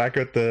out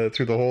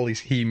through the hole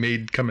he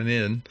made coming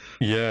in.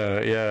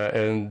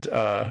 And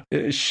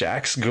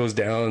Shax goes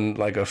down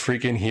like a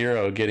freaking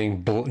hero,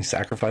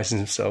 sacrificing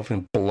himself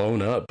and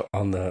blown up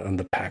on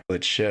the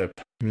Packlet ship.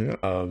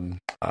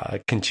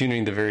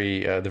 Continuing the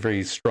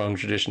very strong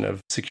tradition of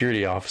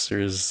security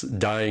officers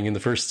dying in the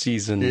first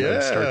season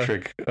of Star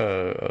Trek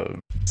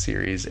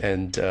series.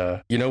 And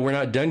we're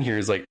not done here.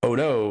 It's like, oh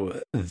no,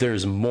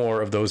 there's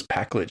more of those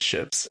Packlet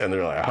ships, and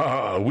they're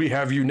like, we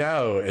have you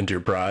now,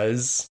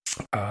 Enterprise.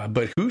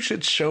 But who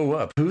should show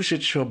up?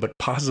 But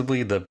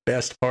possibly the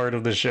best part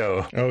of the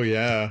show. Oh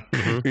yeah,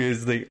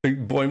 is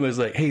Boimler's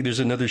like, hey, there's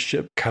another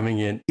ship coming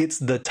in. It's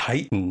the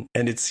Titan,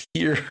 and it's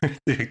here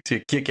to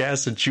kick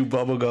ass and chew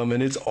bubblegum,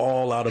 and it's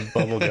all out of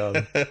bubblegum.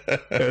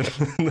 And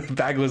the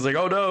Packlet's like,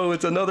 oh no,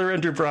 it's another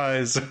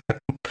Enterprise.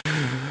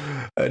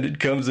 And it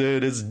comes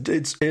in,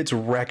 it's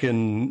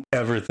wrecking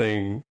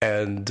everything,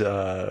 and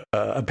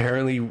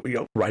apparently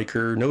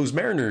Riker knows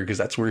Mariner because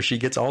that's where she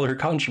gets all her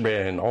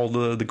contraband, all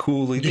the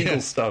cool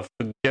illegal stuff.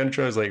 And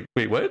Kentra's like,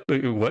 wait, what?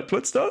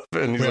 What stuff?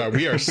 And he's like,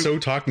 we are so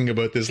talking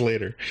about this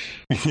later.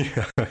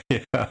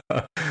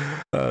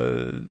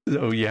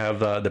 So you have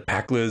the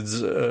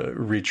Packlets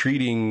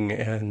retreating,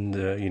 and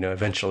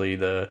eventually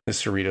the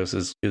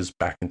Cerritos is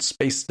back in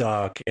space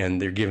dock,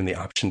 and they're given the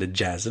option to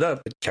jazz it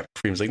up. But Captain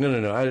Freeman's like,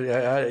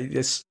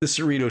 no. The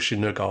Cerrito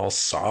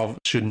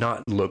should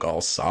not look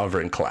all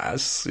sovereign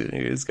class.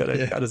 He's got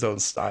his own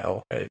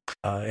style, right?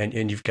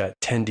 And you've got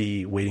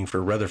Tendi waiting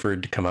for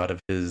Rutherford to come out of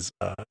his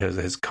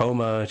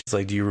coma. She's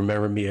like, do you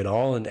remember me at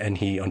all? And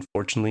he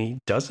unfortunately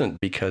doesn't,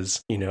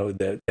 because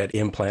that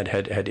implant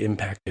had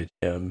impacted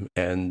him,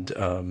 and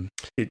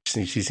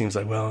she seems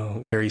like,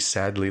 well, very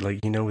sadly,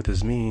 like, what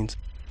this means.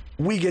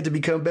 We get to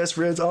become best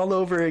friends all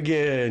over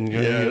again.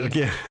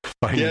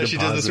 She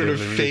does the sort of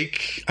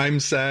fake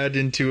I'm sad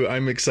into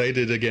I'm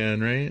excited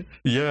again, right?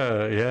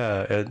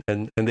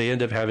 And they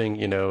end up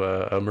having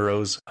a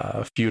morose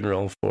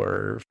funeral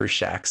for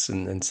Shax,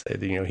 and say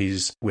that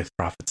he's with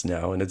prophets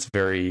now, and it's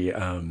very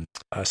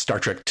Star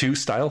Trek 2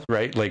 style,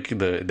 right? Like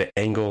the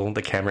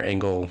camera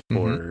angle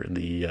for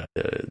the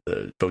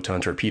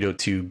photon torpedo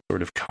tube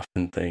sort of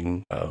coffin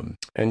thing,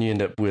 and you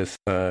end up with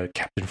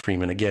Captain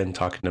Freeman again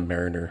talking to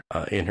Mariner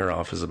in her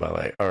office about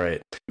like, all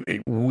right,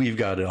 we've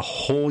got a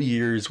whole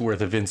year's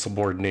worth of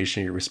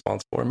insubordination you're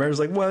responsible for. And Mariner's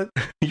like, what?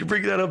 You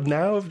bring that up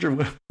now after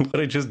what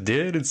I just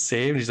did and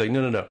saved? She's like,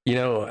 no.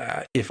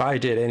 If I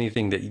did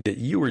anything that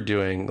you were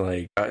doing,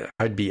 like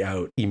I'd be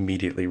out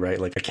immediately, right?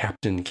 Like a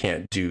captain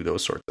can't do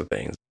those sorts of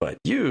things, but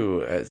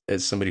you,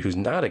 as somebody who's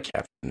not a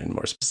captain, and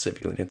more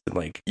specifically,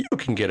 like, you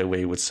can get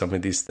away with some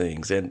of these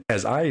things. And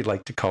as I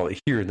like to call it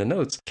here in the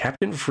notes,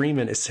 Captain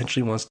Freeman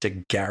essentially wants to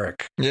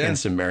Garak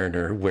Ensign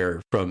Mariner,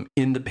 where from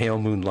In the Pale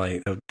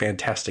Moonlight, a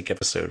fantastic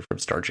episode from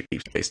Star Trek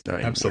Deep Space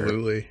Nine.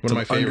 Absolutely. One of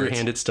my favorites.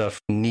 Underhanded stuff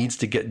needs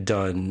to get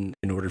done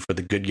in order for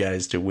the good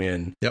guys to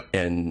win. Yep.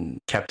 And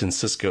Captain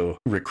Sisko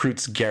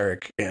recruits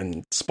Garak,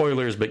 and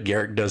spoilers, but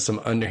Garak does some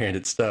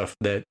underhanded stuff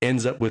that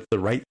ends up with the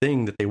right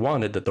thing that they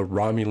wanted, that the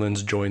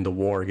Romulans joined the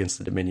war against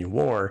the Dominion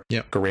War.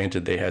 Yep.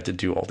 Granted, they had to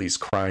do all these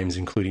crimes,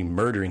 including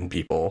murdering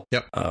people.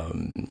 Yep.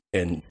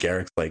 And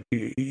Garak's like,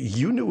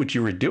 you knew what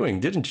you were doing,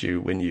 didn't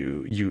you, when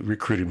you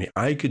recruited me?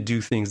 I could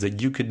do things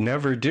that you could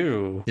never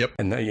do. Yep.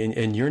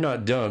 And you're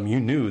not dumb. You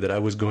knew that I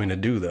was going to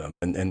do them.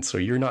 And so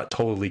you're not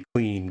totally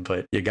clean,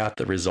 but you got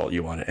the result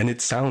you wanted. And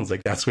it sounds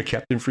like that's what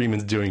Captain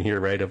Freeman's doing here,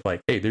 right? Of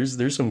like, hey,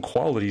 there's some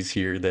qualities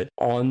here that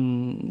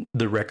on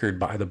the record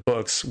by the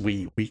books,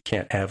 we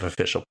can't have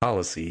official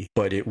policy,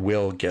 but it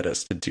will get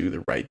us to do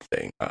the right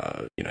thing,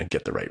 and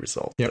get the right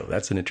result. Yep. So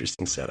that's an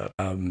interesting setup.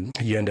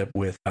 You end up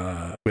with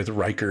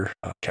Riker,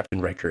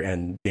 Captain Riker,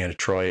 and Deanna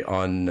Troi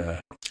on.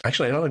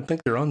 Actually, I don't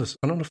think they're on this.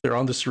 I don't know if they're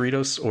on the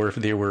Cerritos or if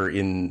they were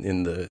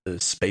in the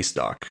space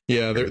dock.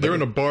 Yeah, they're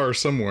in a bar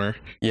somewhere.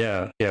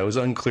 Yeah, it was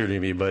unclear to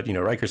me, but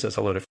Riker says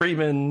hello to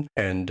Freeman,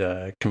 and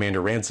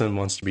Commander Ransom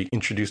wants to be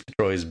introduced to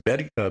Troy's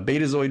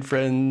Betazoid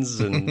friends,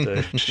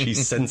 and she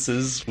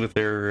senses with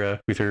her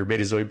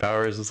Betazoid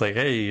powers. It's like,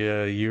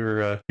 hey,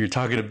 you're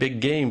talking a big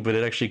game, but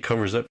it actually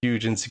covers up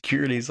huge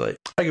insecurities. Like,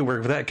 I can work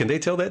with that. Can they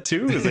tell that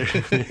too?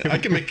 I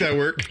can make that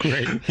work.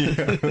 Great.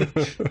 Yeah.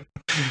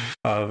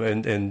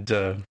 And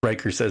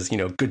Riker says,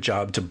 good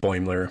job to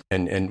Boimler,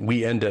 and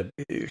we end up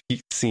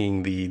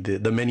seeing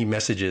the many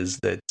messages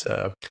that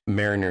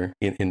Mariner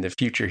in the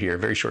future here,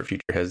 very short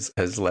future,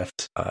 has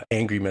left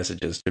angry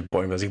messages to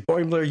Boimler. Like,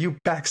 Boimler, you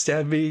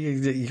backstabbed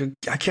me.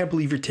 I can't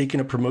believe you're taking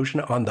a promotion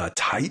on the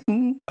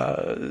Titan.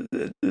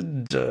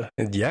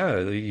 And yeah,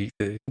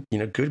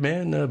 good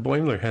man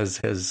Boimler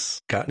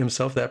has gotten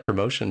himself that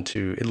promotion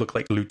to, it looked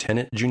like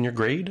Lieutenant Junior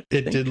grade.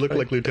 It did look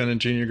like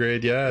Lieutenant Junior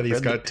grade. Yeah,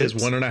 he's got his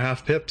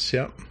 1.5 pips.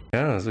 Yeah.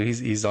 Yeah, so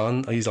he's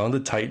on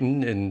the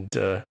Titan,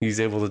 and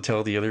he's able to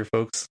tell the other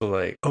folks,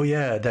 like, oh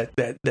yeah,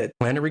 that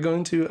planet we're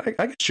going to, I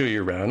can show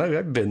you around.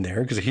 I've been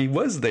there, because he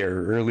was there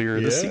earlier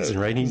this season,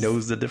 right? He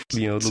knows the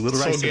little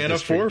Solgana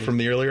 4 from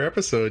the earlier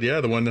episode. Yeah,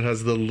 the one that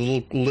has the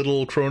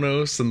little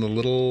Kronos and the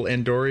little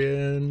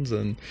Andorians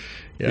and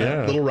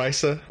little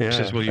Risa. Yeah,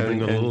 says, will you bring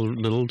the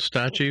little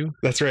statue?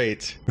 That's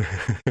right.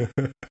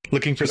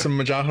 Looking for some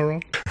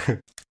Majaharon.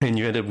 And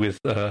you end up with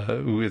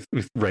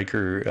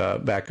Riker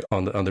back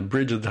on the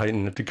bridge of the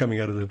Titan after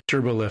coming out of the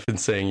turbo lift and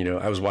saying,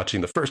 I was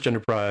watching the first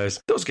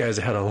Enterprise. Those guys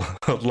had a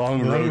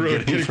long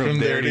road getting from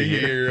there to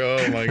here.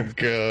 Oh my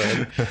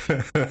god!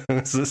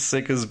 It's the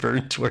sick as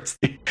burn towards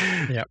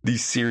the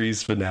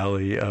series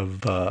finale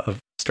of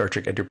Star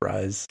Trek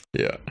Enterprise.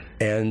 Yeah.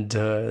 And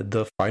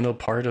the final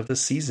part of the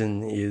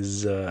season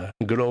is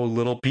good old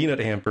little peanut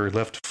hamper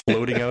left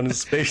floating out in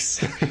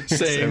space.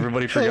 Saying,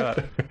 everybody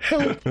forgot.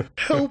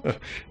 Help.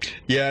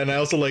 Yeah, and I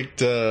also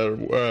liked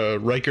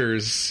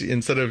Riker's,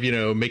 instead of,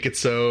 make it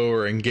so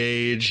or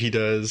engage, he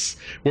does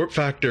warp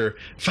factor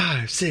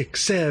 5,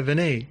 6, 7,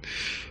 8.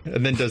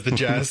 And then does the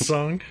jazz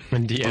song.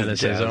 And Deanna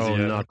says,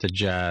 not the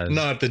jazz.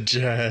 Not the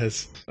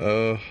jazz.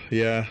 Oh,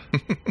 yeah.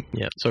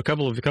 Yeah. So a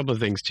couple of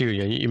things too.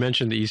 You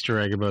mentioned the Easter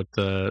egg about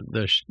the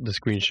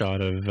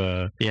screenshot of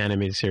the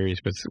animated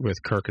series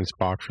with Kirk and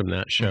Spock from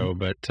that show. Mm-hmm.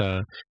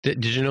 But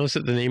did you notice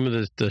that the name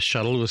of the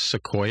shuttle was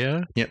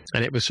Sequoia? Yep.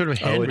 And it was sort of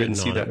handwritten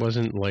on. That. It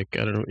wasn't like,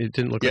 I don't know. It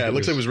didn't look. Yeah, it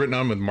looks like it was written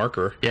on with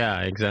marker.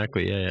 Yeah,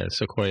 exactly. Yeah,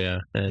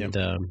 Sequoia, and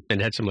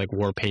it had some like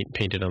war paint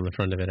painted on the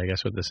front of it. I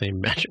guess with the same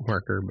magic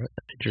marker. But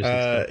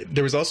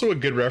there was also a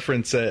good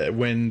reference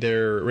when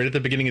they're right at the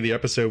beginning of the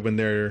episode when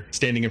they're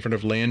standing in front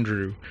of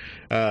Landru.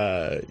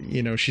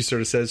 She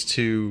sort of says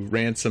to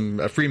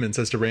Ransom, Freeman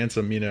says to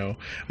Ransom,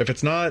 if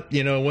it's not,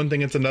 one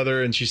thing, it's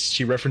another. And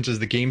she references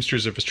the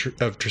Gamesters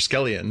of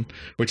Triskelion,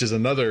 which is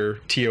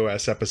another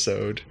TOS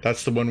episode.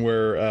 That's the one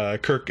where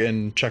Kirk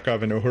and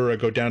Chekhov and Uhura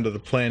go down to the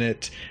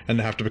planet and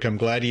they have to become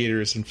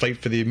gladiators and fight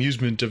for the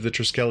amusement of the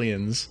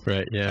Triskelions.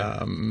 Right.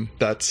 Yeah.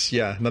 That's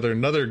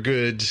another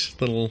good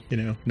little,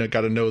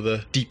 got to know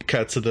the deep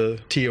cuts of the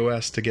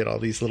TOS to get all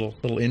these little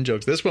in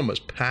jokes. This one was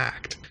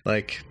packed.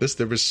 Like this,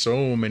 there was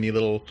so many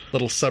little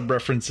sub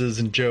references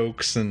and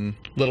jokes and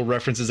little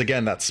references.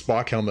 Again, that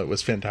Spock helmet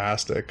was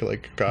fantastic.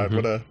 Like, God,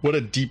 what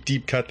a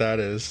deep cut that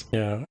is.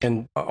 Yeah,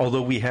 and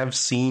although we have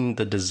seen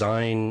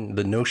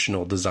the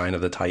notional design of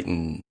the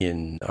Titan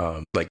in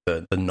like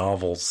the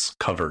novels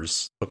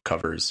book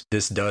covers,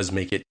 this does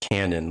make it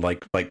canon,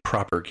 like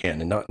proper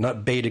canon,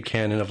 not beta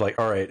canon of like,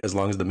 all right, as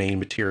long as the main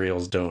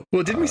materials don't.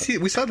 Well, didn't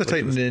we saw the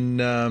Titan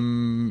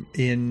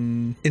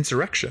in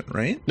Insurrection,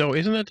 right? No,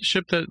 isn't that the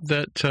ship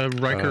that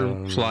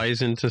Riker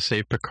flies in to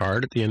save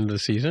Picard at the end of the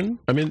season?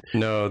 I mean,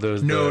 no,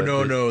 that's the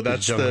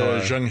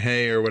Zheng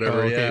He or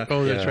whatever. Oh, okay. Yeah.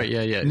 Oh, that's right.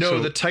 Yeah.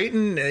 No, the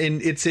Titan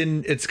it's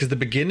because the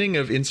beginning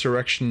of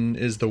Insurrection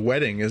is the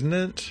wedding, isn't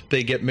it?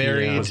 They get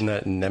married. Yeah. Wasn't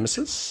that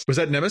Nemesis? Was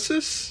that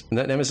Nemesis? Isn't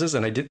that Nemesis?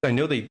 And I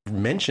know they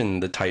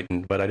mentioned the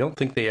Titan, but I don't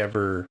think they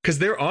ever, because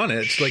they're on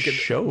it. Like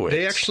show it.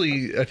 They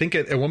actually, I think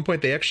at one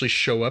point they actually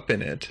show up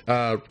in it.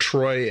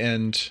 Troy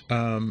and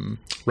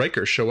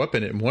Riker show up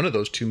in it in one of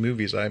those two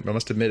movies. I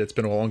must admit, it's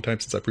been a long time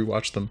since I've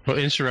rewatched them. Well,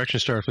 Insurrection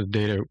starts with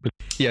Data.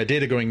 Yeah,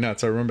 Data going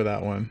nuts. I remember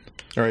that one.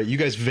 All right, you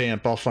guys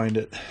vamp. I'll find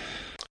it.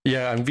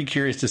 Yeah, I'd be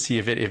curious to see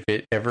if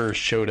it ever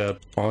showed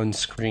up on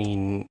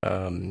screen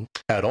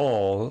at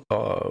all,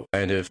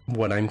 and if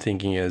what I'm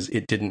thinking is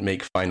it didn't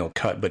make Final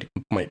Cut, but it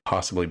might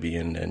possibly be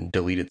in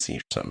deleted scene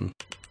or something.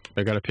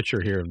 I got a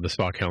picture here of the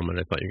Spock helmet.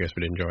 I thought you guys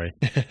would enjoy.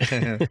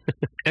 And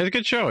it's a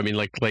good show. I mean,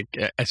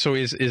 so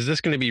is this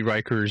going to be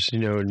Riker's,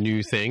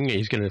 new thing?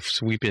 He's going to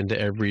sweep into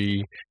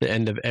the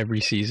end of every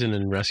season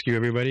and rescue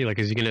everybody? Like,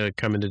 is he going to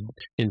come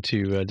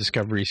into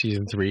Discovery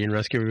season 3 and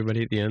rescue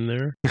everybody at the end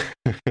there?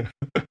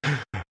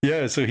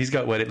 Yeah, so he's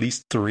got at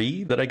least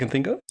 3 that I can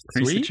think of.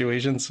 3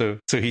 situations. So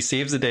he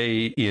saves the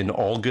day in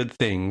All Good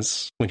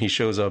Things when he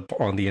shows up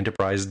on the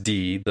Enterprise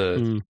D,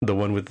 the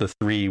one with the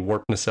 3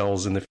 warp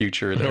nacelles in the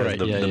future, that has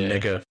the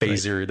mega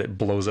phaser that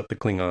blows up the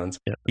Klingons.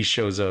 Yeah. He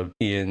shows up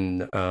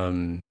in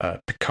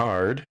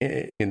Picard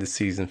in the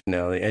season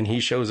finale, and he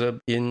shows up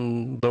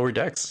in Lower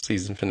Decks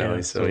season finale.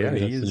 Yeah, so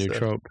he's the new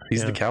trope.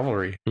 He's the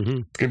cavalry. Mm-hmm.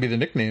 It's gonna be the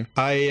nickname.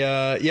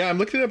 I'm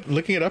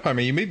looking it up. I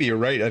mean, you maybe you're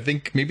right. I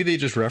think maybe they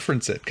just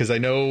reference it because I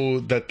know know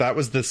that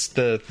was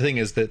the thing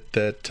is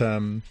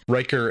that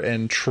Riker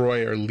and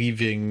Troy are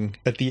leaving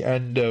at the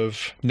end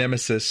of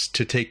Nemesis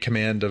to take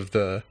command of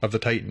the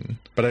Titan,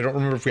 but I don't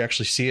remember if we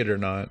actually see it or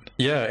not.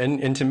 Yeah,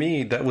 and to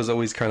me that was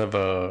always kind of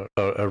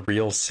a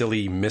real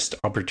silly missed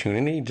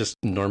opportunity. Just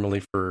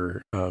normally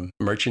for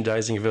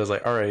merchandising, if it was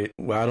like, all right,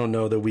 well, I don't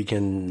know that we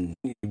can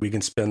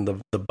spend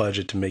the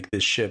budget to make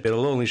this ship.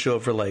 It'll only show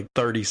up for like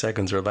 30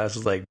 seconds or less.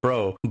 It's like,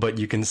 bro, but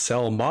you can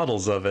sell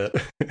models of it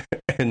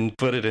and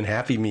put it in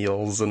Happy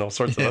Meals and all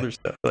sorts of other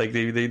stuff. Like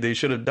they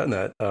should have done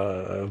that.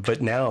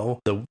 But now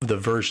the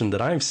version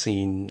that I've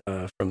seen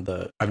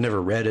I've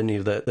never read any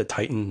of the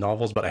Titan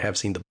novels, but I have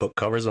seen the book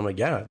covers. I'm like,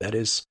 yeah, that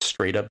is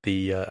straight up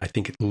the I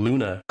think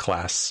Luna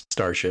class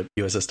starship,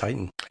 USS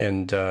Titan.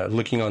 And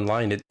looking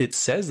online, it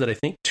says that I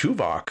think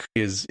Tuvok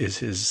is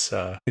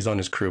on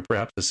his crew,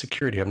 perhaps as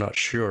security. I'm not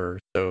sure.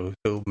 So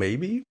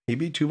maybe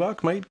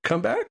Tuvok might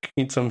come back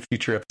in some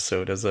future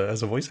episode as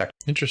a voice actor.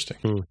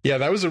 Interesting. Yeah,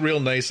 that was a real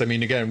nice. I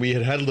mean, again, we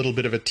had a little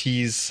bit of a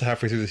tease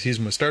halfway through the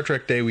season with Star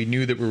Trek Day. We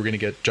knew that we were going to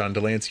get John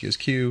Delancey as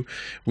Q.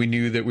 We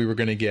knew that we were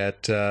going to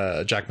get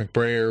Jack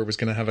McBrayer was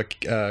going to have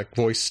a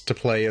voice to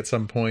play at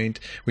some point.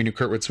 We knew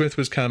Kurtwood Smith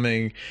was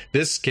coming.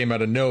 This came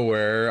out of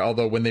nowhere.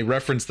 Although when they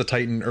referenced the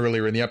Titan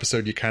earlier in the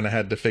episode, you kind of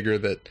had to figure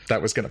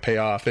that was going to pay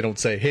off. They don't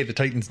say, "Hey, the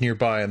Titan's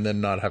nearby," and then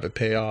not have it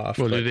pay off.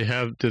 Well,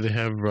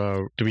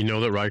 do we know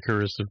that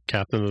Riker is the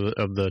captain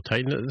of the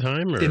Titan at the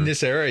time? Or? In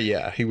this era,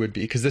 yeah, he would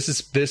be, because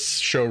this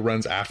show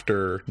runs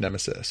after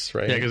Nemesis,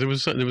 right? Yeah, because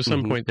there was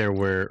some point there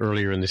where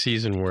earlier in the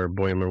season where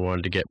Boimler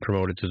wanted to get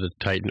promoted to the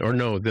Titan, or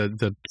no,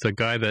 the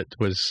guy that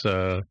was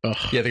the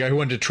guy who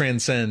wanted to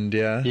transcend,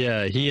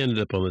 yeah, he ended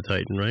up on the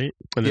Titan, right?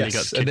 And then he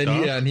got kicked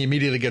off. And he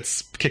immediately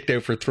gets kicked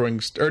out for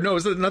throwing, or no,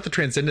 it's not the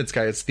Transcendence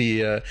guy, it's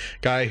the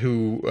guy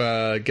who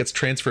gets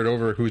transferred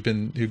over, who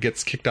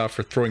gets kicked off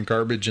for throwing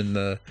garbage in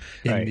the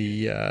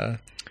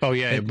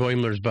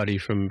Boimler's buddy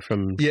from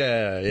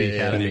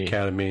the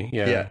Academy.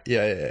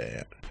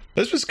 Yeah.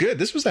 This was good.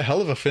 This was a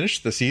hell of a finish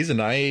to the season.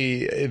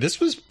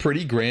 This was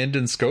pretty grand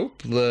in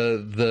scope.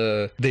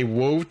 They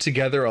wove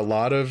together a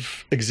lot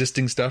of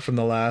existing stuff from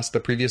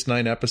the previous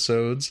 9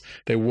 episodes.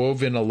 They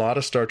wove in a lot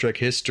of Star Trek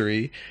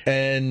history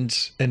and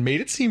made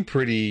it seem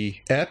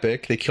pretty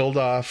epic. They killed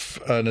off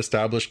an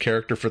established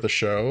character for the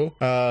show.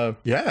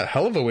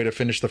 Hell of a way to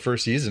finish the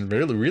first season.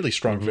 Really, really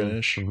strong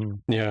finish.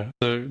 Mm-hmm. Yeah.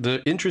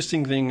 The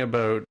interesting thing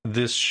about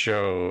this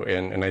show,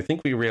 and I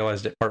think we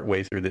realized it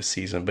partway through this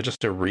season, but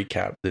just to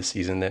recap this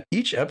season, that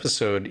each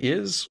episode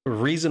is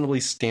reasonably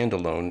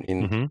standalone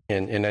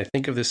and I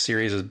think of this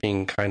series as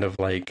being kind of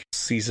like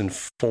season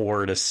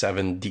 4 to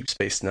 7 Deep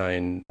Space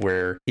Nine,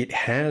 where it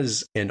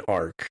has an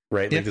arc,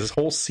 right? Like this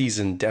whole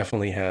season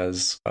definitely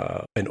has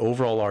an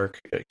overall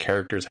arc.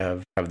 Characters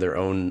have their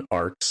own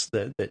arcs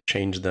that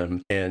change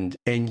them, and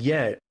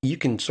yet you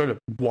can sort of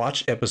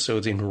watch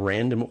episodes in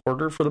random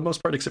order for the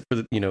most part, except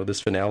for this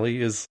finale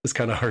is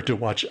kind of hard to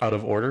watch out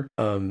of order,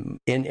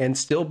 and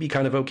still be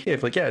kind of okay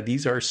if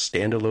these are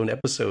standalone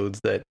episodes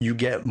that you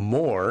get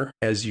more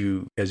as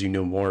you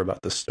know more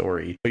about the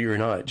story, but you're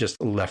not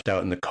just left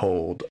out in the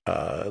cold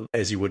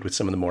as you would with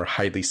some of the more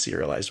highly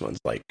serialized ones,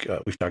 like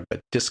we've talked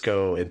about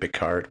Disco and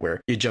Picard, where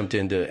you jumped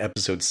into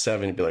episode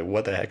 7 and be like,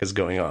 what the heck is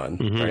going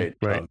on?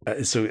 Right.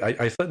 So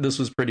I thought this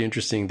was pretty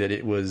interesting, that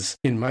it was,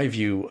 in my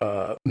view,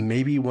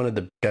 maybe one of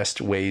the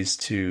best ways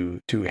to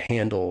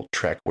handle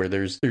Trek, where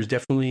there's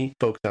definitely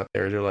folks out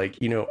there, they're like,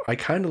 I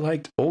kind of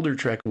liked older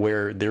Trek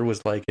where there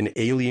was like an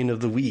alien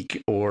of the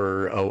week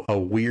or a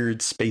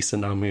weird space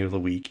anomaly of the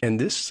week. And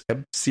this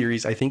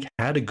series, I think,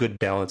 had a good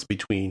balance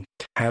between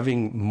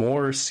having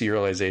more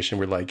serialization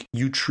where like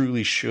you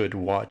truly should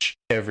watch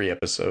every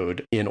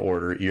episode in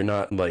order. You're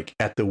not like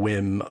at the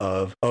whim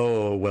of,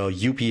 oh, well,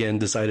 UPN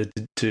decided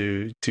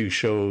to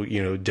show,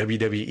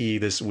 WWE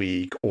this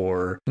week,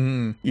 or,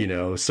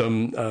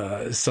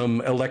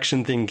 some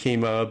election thing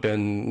came up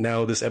and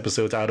now this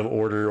episode's out of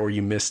order, or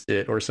you missed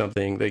it or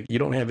something. Like, you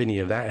don't have any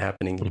of that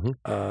happening.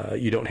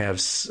 You don't have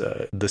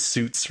the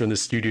suits from the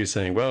studio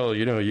saying, well,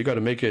 you got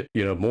to make it,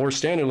 more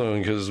standalone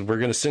because we're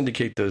going to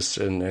syndicate this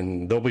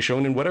and they'll be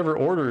shown in whatever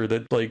order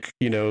that, like,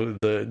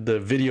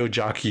 the video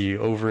jockey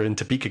over in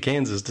Topeka,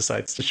 Kansas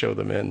decides to show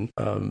them in.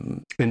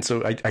 And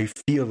so I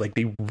feel like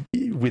they,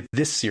 with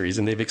this series,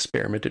 and they've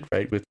experimented,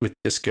 right, with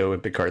Disco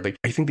and Picard, like,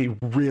 I think they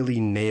really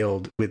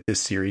nailed with this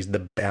series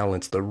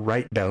the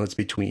right balance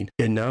between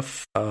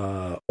enough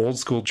old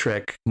school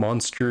Trek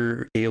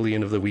monster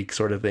alien of the week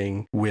sort of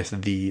thing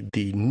with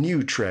the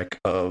new Trek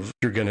of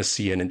you're going to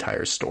see an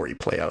entire story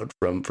play out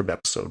from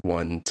episode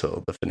 1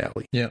 till the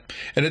finale. Yeah.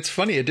 And it's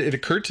funny, it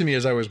occurred to me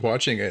as I was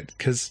watching it,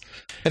 because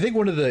I think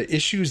one of the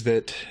issues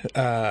that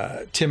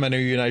Tim, I know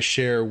you and I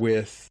share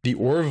with the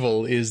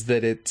Orville is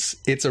that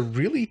it's a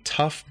really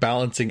tough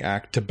balancing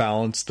act to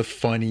balance the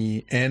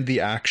funny and the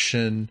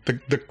action,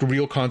 the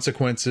real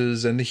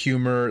consequences and the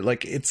humor.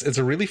 Like, it's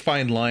a really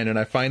fine line, and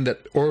I find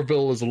that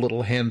Orville is a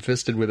little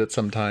ham-fisted with it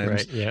sometimes.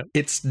 Right, yeah.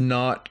 It's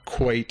not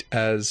quite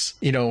as,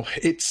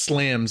 it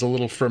slams a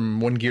little from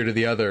one gear to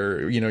the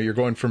other. You you're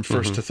going from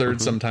first to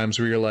third sometimes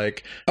where you're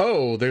like,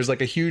 oh, there's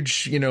like a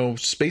huge,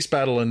 space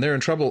battle and they're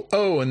in trouble.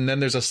 Oh, and then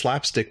there's a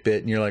slapstick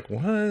bit and you're like,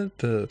 what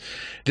the?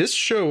 This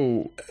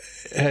show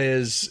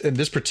has, and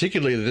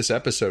particularly this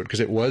episode, because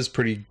it was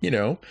pretty,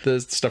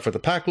 the stuff with the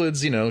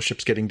Packlids,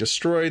 ships getting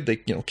destroyed. They,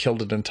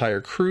 killed an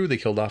entire crew. They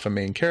killed off a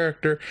main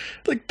character.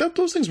 Like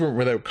those things weren't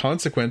without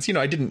consequence.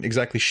 I didn't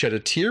exactly shed a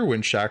tear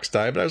when Shax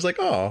died, but I was like,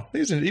 oh,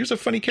 he was a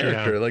funny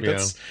character.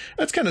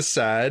 That's kind of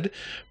sad,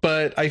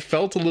 but I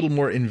felt a little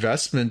more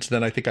investment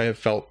than I think I have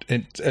felt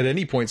at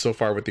any point so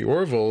far with the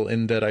Orville,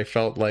 in that I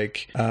felt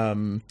like,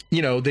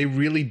 they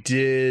really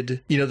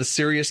did, the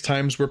serious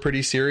times were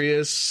pretty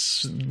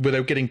serious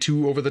without getting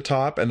too over the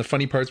top, and the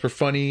funny parts were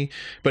funny,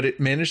 but it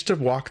managed to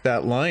walk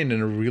that line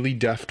in a really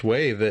deft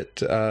way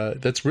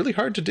that's really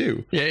hard to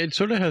do. Yeah, it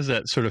sort of has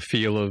that sort of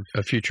feel of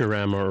a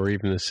Futurama or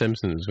even The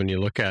Simpsons when you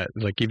look at,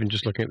 like, even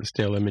just looking at the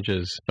still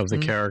images of the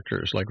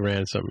characters, like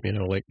Ransom,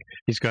 like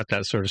he's got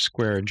that sort of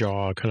square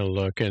jaw kind of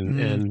look,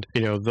 and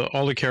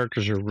all the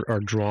characters are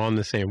drawn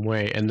the same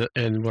way.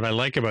 And what I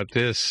like about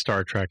this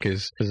Star Trek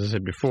is, as I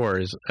said before,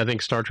 is I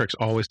think Star Trek's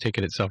always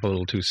taken itself a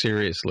little too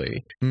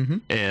seriously,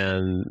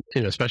 and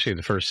especially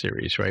the first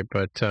series, right?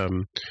 But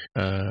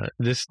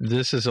this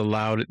has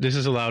allowed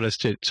us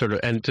to sort of,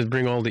 and to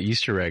bring all the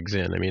Easter eggs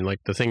in. I mean, like,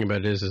 the thing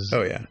about it is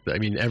oh yeah, I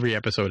mean, every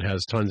episode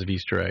has tons of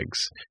Easter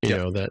eggs,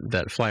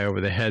 that fly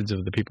over the heads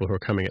of the people who are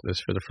coming at this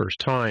for the first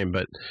time.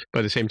 But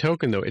by the same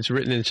token, though, it's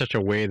written in such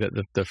a way that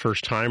the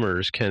first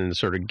timers can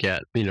sort of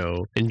get,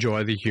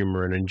 enjoy the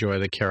humor and enjoy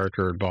the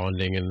character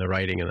bonding and the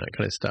writing and that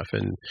kind of stuff.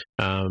 And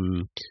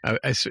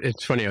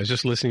it's funny, I was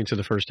just listening to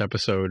the first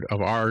episode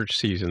of our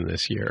season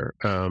this year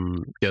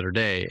the other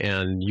day,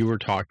 and you were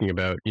talking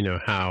about,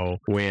 how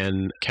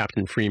when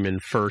Captain Freeman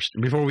first,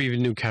 before we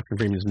even knew Captain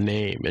Freeman's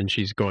name, and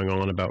she's going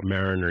on about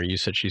Mariner, you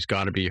said she's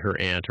got to be her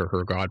aunt or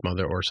her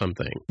godmother or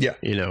something. Yeah.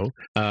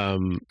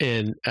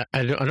 And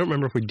I don't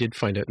remember if we did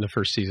find out in the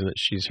first season that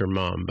she's her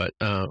mom, but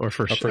or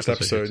first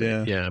episode,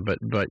 yeah. Yeah,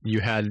 but you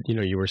had,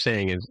 you were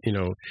saying is,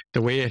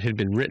 the way it had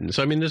been written.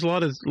 So I mean, there's a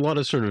lot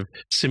of sort of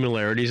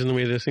similarities in the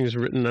way this thing is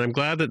written, and I'm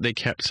glad that they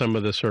kept some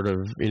of the sort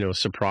of,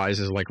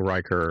 surprises like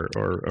Riker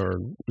or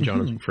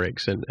Jonathan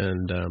Frakes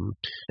and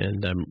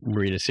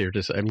Marina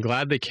Sirtis. I'm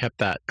glad they kept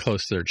that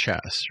close to their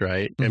chest,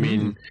 right? I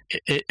mean,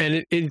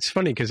 it's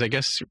funny because I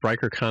guess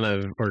Riker kind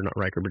of, or not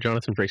Riker, but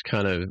Jonathan Frakes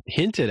kind of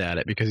hinted at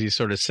it, because he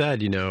sort of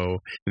said,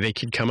 they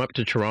could come up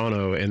to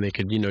Toronto and they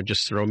could,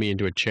 just throw me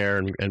into a chair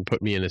and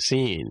put me in a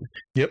scene.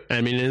 Yep.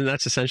 I mean, and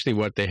that's essentially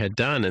what they had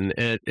done. And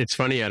it's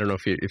funny, I don't know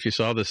if you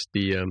saw this,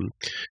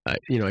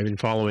 I've been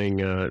following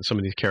some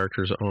of these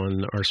characters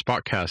on our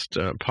Spotcast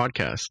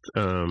podcast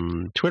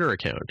Twitter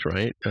account,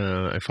 right?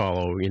 I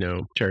follow,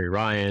 Jerry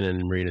Ryan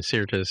and Marina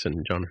Sirtis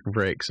and Jonathan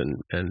Frakes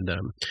and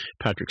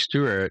Patrick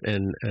Stewart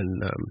and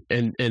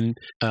Marina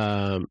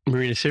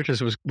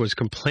Sirtis was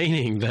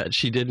complaining that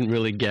she didn't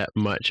really get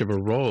much of a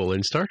role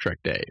in Star Trek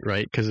Day,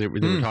 right? Because they were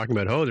talking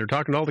about, they're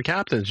talking to all the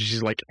captains.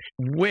 She's like,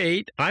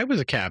 wait, I was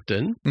a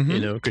captain,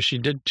 because she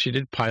did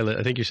pilot.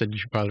 I think you said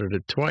she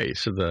piloted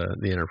twice the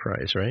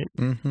Enterprise, right?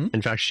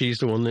 In fact, she's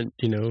the one that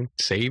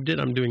saved it.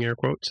 I'm doing air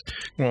quotes.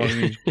 Well,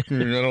 I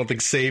don't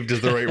think "saved"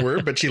 is the right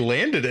word, but she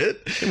landed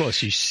it. Well,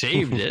 she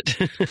saved it.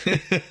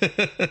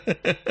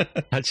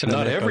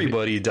 Not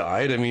everybody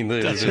died. I mean,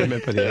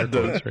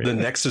 the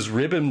Nexus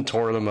ribbon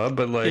tore them up,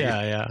 but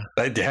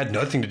it had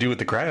nothing to do with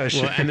the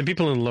crash. Well, and the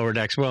people in the lower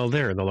decks,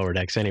 they're in the lower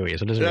decks anyway,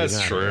 so it doesn't really matter.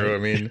 That's true. Right? I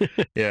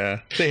mean,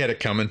 yeah, they had it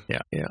coming.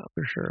 Yeah,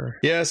 for sure.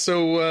 Yeah,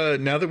 so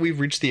now that we've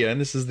reached the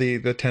end, this is the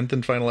 10th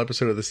and final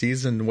episode of the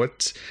season.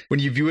 When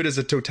you view it as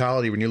a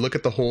totality, when you look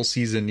at the whole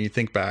season, you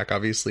think back,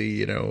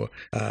 obviously, I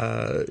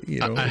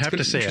have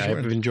to say,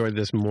 I've enjoyed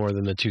this more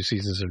than the 2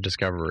 seasons of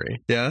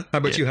Discovery. Yeah? How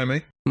about you,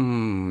 Jaime?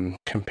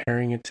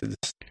 Comparing it to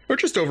this, or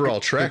just overall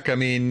Trek. I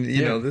mean,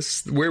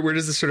 this where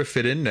does this sort of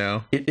fit in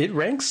now? It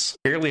ranks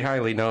fairly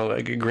highly. Now,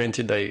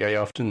 granted, I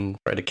often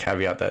try to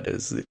caveat that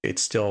is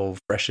it's still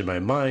fresh in my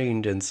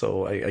mind, and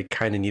so I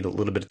kind of need a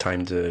little bit of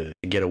time to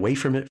get away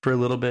from it for a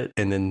little bit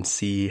and then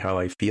see how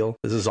I feel.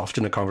 This is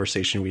often a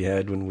conversation we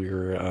had when we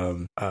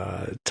were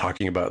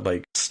talking about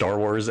like Star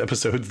Wars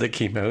episodes that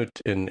came out,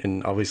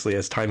 and obviously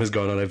as time has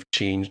gone on, I've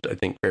changed, I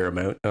think, a fair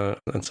amount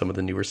on some of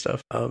the newer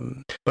stuff.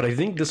 But I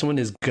think this one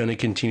is going to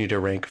continue to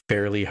rank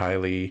fairly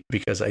highly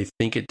because I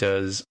think it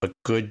does a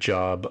good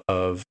job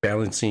of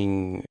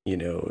balancing,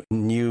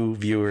 new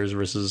viewers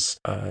versus,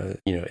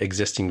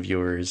 existing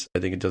viewers. I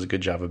think it does a good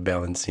job of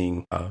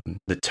balancing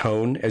the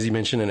tone, as you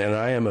mentioned. And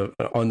I am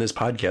on this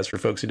podcast, for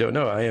folks who don't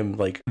know, I am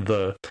like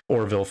the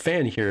Orville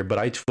fan here, but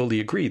I fully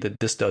agree that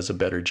this does a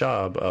better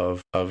job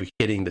of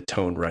hitting the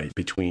tone right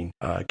between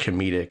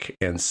comedic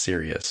and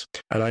serious.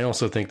 And I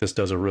also think this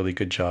does a really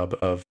good job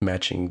of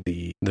matching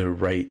the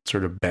right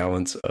sort of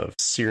balance of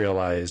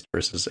serialized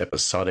versus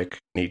episodic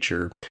nature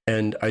nature.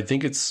 And I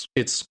think it's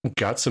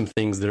got some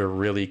things that are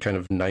really kind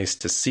of nice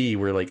to see,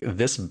 where like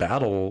this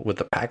battle with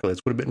the Pakleds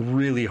would have been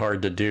really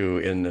hard to do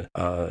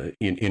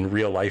in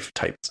real life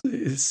type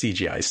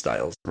CGI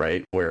styles,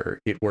 right? Where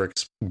it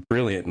works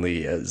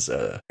brilliantly as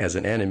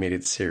an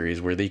animated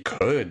series where they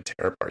could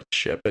tear apart the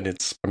ship.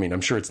 And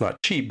I'm sure it's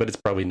not cheap, but it's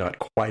probably not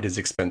quite as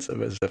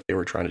expensive as if they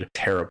were trying to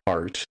tear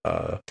apart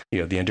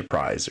the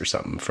Enterprise or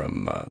something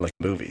from like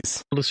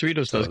movies. Well, the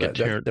Cerritos does get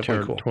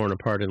torn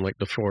apart in like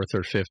the 4th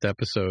or 5th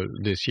episode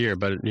this year,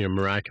 but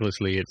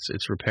miraculously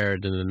it's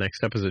repaired in the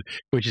next episode,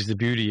 which is the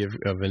beauty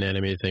of an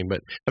animated thing.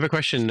 But I have a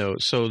question though.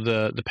 So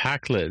the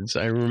Pakleds,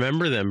 I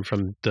remember them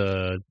from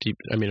I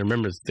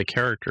remember the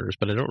characters,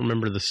 but I don't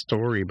remember the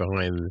story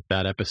behind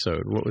that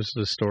episode. What was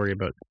the story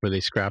about? Were they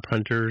scrap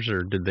hunters,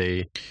 or did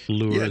they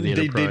lure the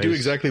Enterprise? They do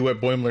exactly what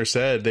Boimler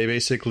said. They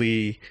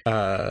basically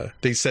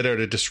they set out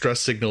a distress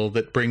signal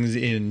that brings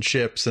in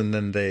ships, and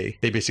then they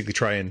basically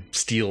try and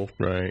steal.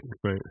 Right.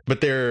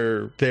 But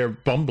they're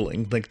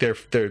bumbling, like they're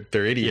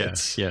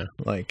idiots. Yeah.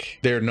 Like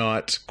they're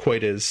not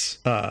quite as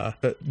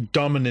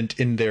dominant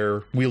in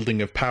their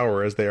wielding of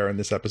power as they are in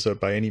this episode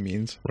by any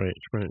means. Right.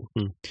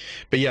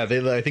 But yeah,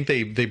 I think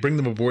they bring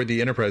them aboard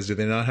the Enterprise. Do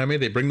they not, Jaime?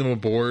 They bring them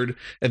aboard,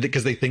 and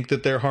because they think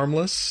that they're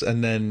harmless,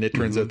 and then it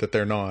turns out that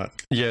they're not.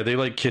 Yeah, they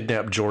like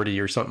kidnap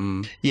Geordi or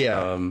something.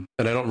 Yeah. And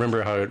I don't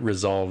remember how it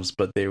resolves,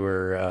 but they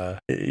were,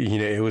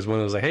 it was one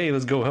of those like, hey,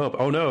 let's go help.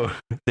 Oh no,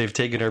 they've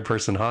taken our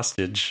person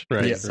hostage.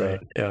 Right. Yeah. So,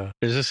 Yeah.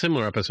 There's a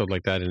similar episode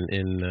like that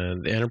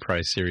in the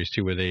Enterprise series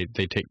too, where they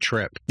take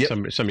Trip.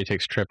 Yep. Somebody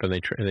takes Trip, and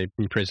they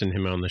imprison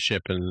him on the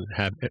ship and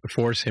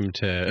force him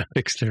to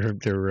fix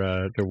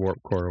their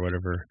warp core or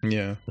whatever.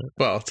 Yeah.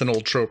 Well, it's an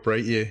old trope,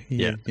 right?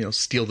 You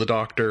steal the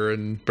Doctor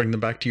and bring them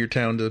back to your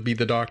town to be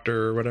the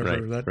Doctor or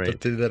whatever. That they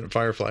did that in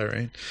Firefly,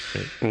 right?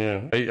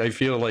 Yeah. I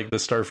feel like the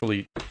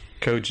Starfleet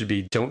code should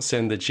be, don't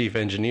send the chief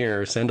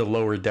engineer, send a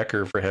lower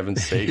decker for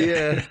heaven's sake.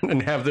 Yeah.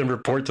 And have them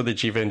report to the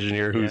chief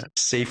engineer who's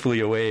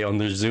safely away on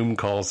their Zoom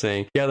call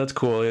saying, yeah, that's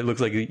cool. It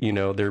looks like,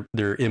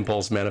 their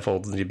impulse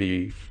manifolds need to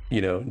be,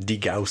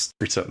 degaussed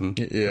or something.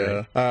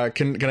 Yeah. Right?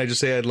 Can I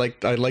just say I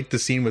like the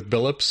scene with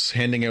Billups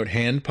handing out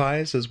hand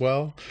pies as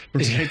well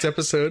from tonight's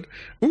episode.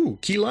 Ooh,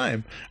 key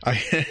lime.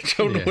 I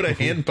don't know what a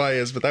hand pie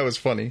is, but that was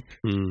funny.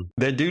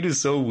 That dude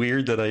is so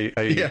weird that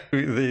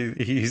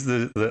he's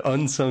the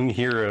unsung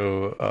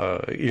hero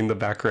in the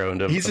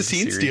background of he's a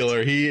scene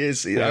stealer. He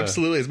is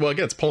absolutely. Well,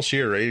 again, it's Paul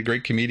Scheer, right? A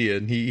great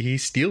comedian. He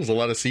steals a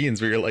lot of scenes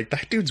where you're like,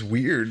 that dude's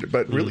weird,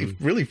 but really,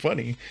 really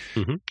funny.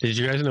 Mm-hmm. Did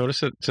you guys notice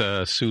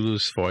that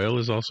Sulu's foil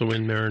is also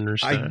in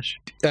Mariner's stash?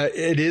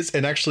 It is,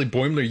 and actually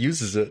Boimler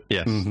uses it.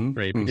 Yes,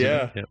 right.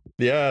 Mm-hmm.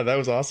 Yeah, that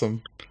was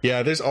awesome.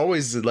 Yeah, there's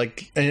always and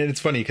it's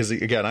funny because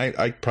again,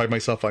 I pride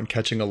myself on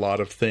catching a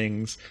lot of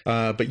things,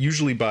 but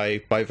usually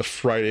by the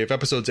Friday, if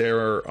episodes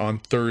air on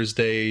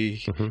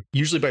Thursday,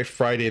 usually by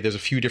Friday there's a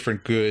few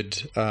different good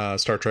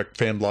Star Trek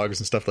fan blogs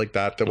and stuff like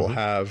that will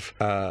have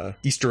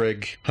Easter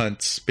egg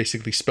hunts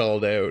basically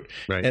spelled out,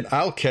 and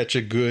I'll catch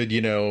a good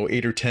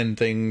 8 or 10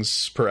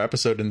 things per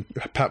episode and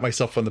pat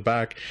myself on the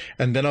back,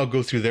 and then I'll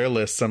go through their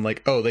lists. I'm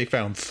like, oh, they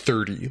found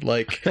 30.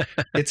 Like,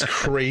 it's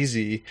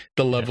crazy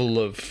the level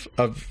of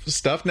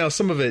stuff. Now,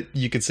 some of it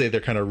you could say they're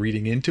kind of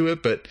reading into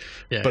it, but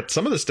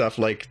some of the stuff,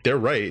 like, they're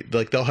right.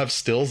 Like, they'll have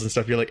stills and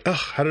stuff. You're like, oh,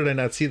 how did I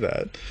not see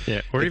that?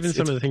 Yeah, or even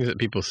some of the things that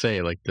people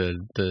say, like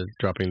the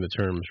dropping the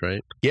terms,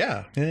 right?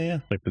 Yeah.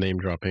 Like the name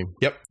dropping.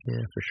 Yep.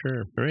 Yeah, for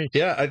sure. Right.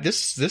 Yeah,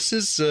 this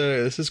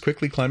is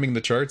quickly climbing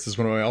the charts as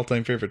one of my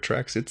all-time favorite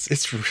treks.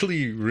 It's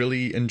really,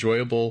 really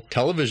enjoyable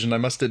television. I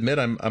must admit,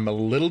 I'm a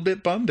little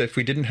bit bummed. If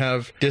we didn't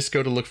have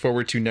Disco to look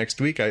forward to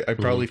next week, I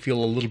probably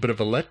feel a little bit of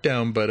a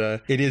letdown,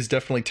 but it is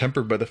definitely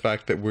tempered by the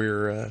fact that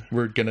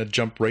we're gonna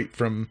jump right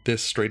from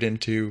this straight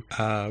into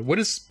what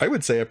is, I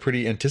would say, a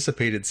pretty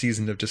anticipated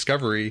season of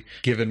Discovery,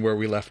 given where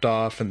we left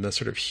off and the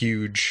sort of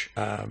huge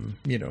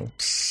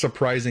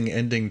surprising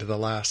ending to the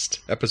last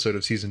episode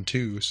of season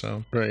 2.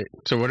 So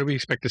so what do we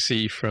expect to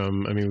see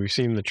from, we've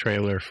seen the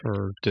trailer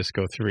for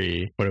Disco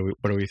 3. What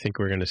do we think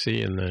we're going to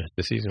see in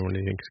the season? What do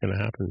you think is going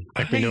to happen?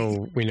 Like,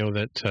 we know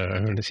that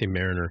I'm going to say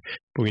Mariner,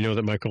 but we know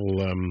that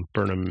Michael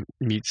Burnham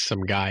meets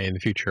some guy in the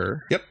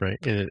future. Yep. Right.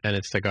 And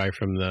it's the guy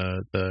from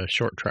the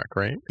short trek,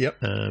 right? Yep.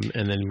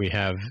 And then we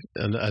have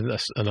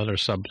another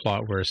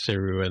subplot where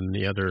Saru and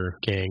the other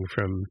gang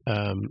from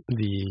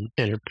the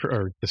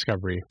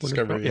Discovery.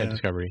 Discovery,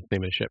 Discovery,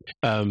 name of the ship.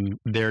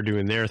 They're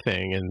doing their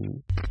thing,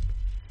 and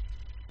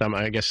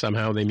I guess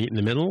somehow they meet in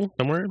the middle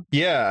somewhere.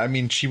 Yeah,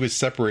 she was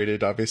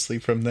separated, obviously,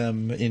 from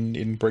them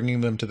in bringing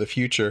them to the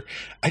future.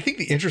 I think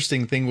the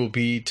interesting thing will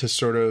be to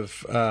sort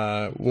of,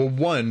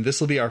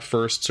 this will be our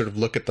first sort of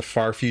look at the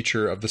far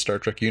future of the Star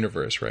Trek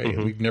universe, right?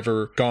 Mm-hmm. We've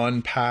never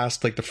gone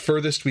past, like, the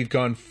furthest we've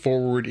gone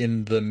forward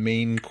in the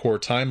main core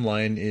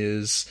timeline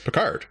is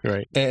Picard.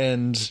 Right.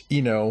 And,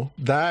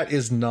 that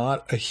is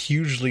not a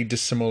hugely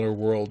dissimilar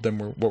world than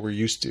what we're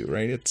used to,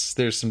 right?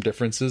 There's some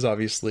differences,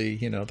 obviously,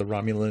 the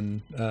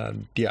Romulan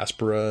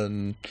diaspora,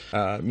 and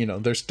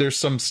there's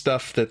some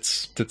stuff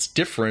that's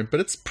different, but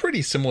it's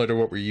pretty similar to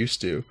what we're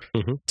used to.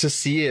 Mm-hmm. To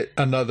see it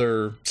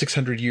another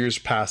 600 years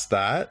past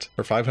that,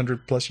 or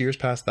 500 plus years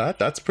past that,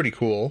 that's pretty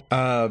cool.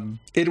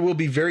 It will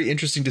be very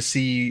interesting to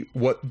see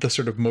what the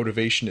sort of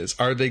motivation is.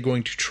 Are they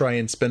going to try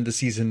and spend the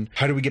season,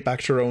 how do we get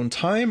back to our own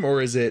time,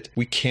 or is it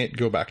we can't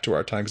go back to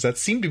our time? Because that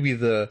seemed to be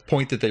the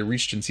point that they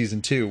reached in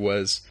season 2,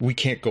 was we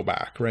can't go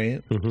back,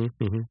 right?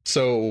 Mm-hmm, mm-hmm.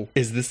 So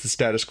is this the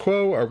status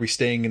quo? Are we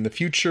staying in the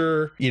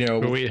future?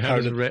 But wait, how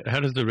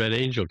does the Red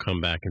Angel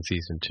come back in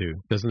season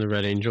 2? Doesn't the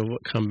Red Angel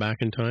come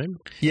back in time?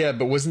 Yeah,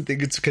 but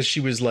it's because she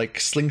was like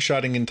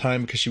slingshotting in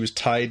time because she was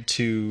tied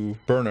to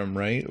Burnham,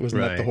 right?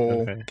 Wasn't that the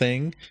whole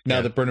thing?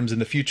 Now that Burnham's in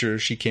the future,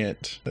 she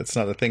can't. That's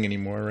not a thing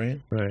anymore, right?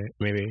 Right,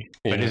 maybe.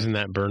 Yeah. But isn't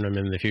that Burnham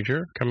in the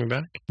future coming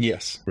back?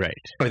 Yes. Right.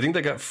 I think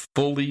that got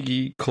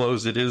fully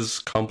closed. It is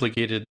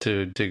complicated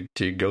to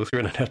go through,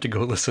 and I'd have to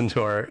go listen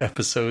to our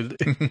episode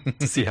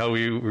to see how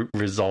we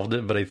resolved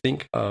it. But I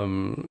think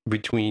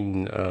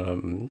between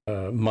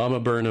Mama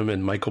Burnham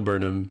and Michael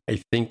Burnham,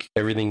 I think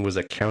everything was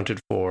accounted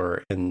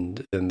for,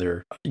 and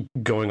they're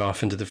going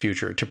off into the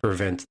future to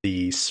prevent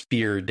the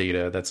sphere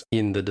data that's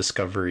in the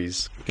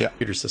Discovery's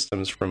computer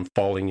systems from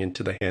falling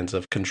into the hands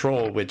of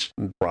Control, which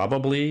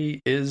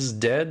probably is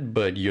dead,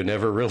 but you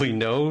never really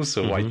know.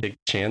 So why take a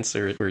chance?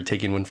 Or we're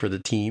taking one for the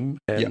team.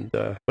 And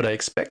what I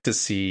expect to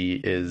see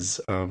is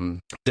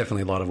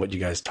definitely a lot of what you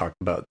guys talked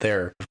about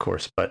there, of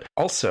course, but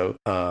also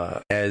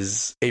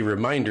as a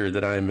reminder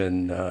that I'm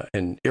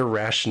an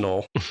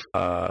irrational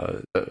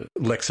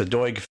Lexa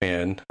Doig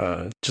fan.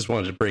 Just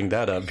wanted to bring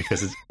that up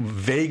because it's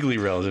vaguely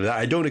relevant.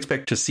 I don't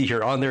expect to see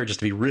her on there, just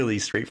to be really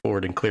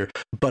straightforward and clear,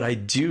 but I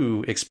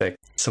do expect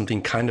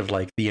something kind of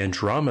like the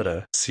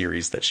Andromeda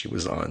series that she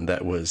was on,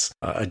 that was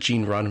a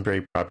Gene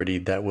Roddenberry property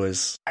that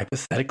was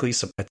hypothetically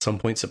at some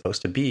point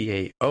supposed to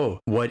be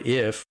what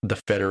if the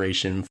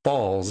Federation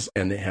falls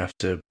and they have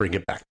to bring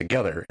it back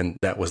together? And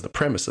that was the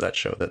premise of that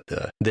show,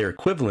 that their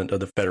equivalent of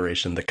the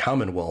Federation, the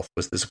Commonwealth,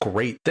 was this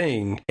great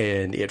thing,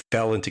 and it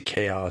fell into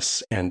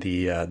chaos, and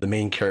the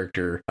main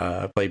character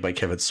played by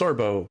Kevin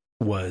Sorbo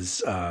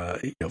was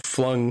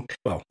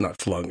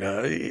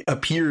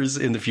appears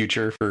in the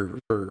future for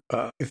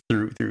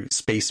through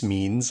space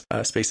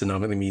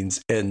anomaly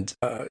means, and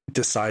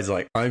decides,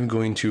 like, I'm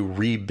going to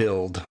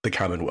rebuild the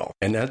Commonwealth.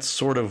 And that's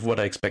sort of what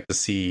I expect to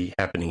see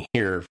happening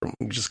here, from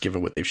just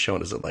given what they've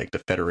shown, is that, like,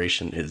 the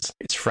Federation it's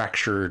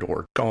fractured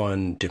or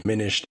gone,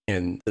 diminished,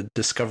 and the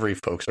Discovery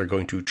folks are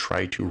going to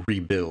try to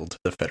rebuild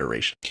the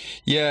Federation.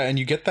 Yeah, and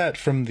you get that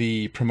from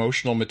the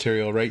promotional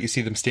material, right? You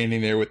see them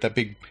standing there with that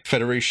big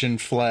Federation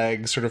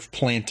flag sort of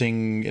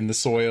planting in the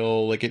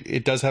soil. Like,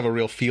 it does have a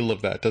real feel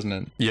of that, doesn't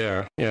it?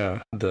 Yeah.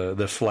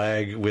 The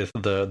flag with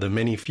the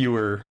many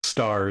fewer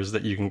stars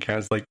that you can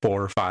count, like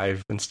 4 or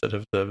 5 instead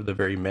of the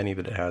very many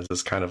that it has,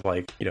 is kind of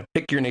like,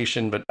 pick your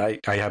nation, but I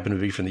happen to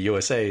be from the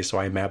USA, so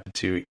I map it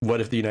to,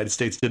 what if the United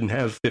States didn't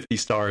have 50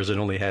 stars and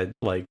only had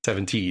like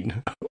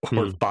 17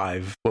 or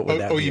 5? What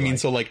would that be? You mean like?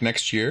 So like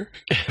next year?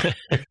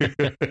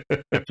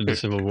 After the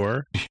Civil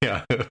War?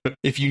 Yeah.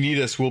 If you need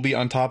us, we'll be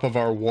on top of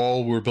our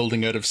wall we're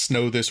building out of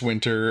snow this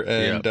winter,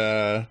 and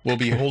we'll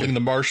be holding the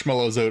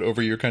marshmallows out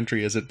over your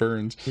country as it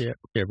burns. Yeah,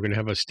 we're going to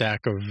have a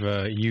stack of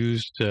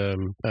used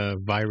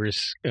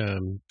virus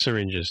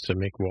syringes to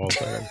make walls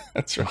out of.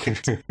 That's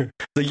right.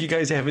 So you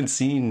guys haven't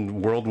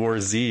seen World War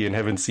Z and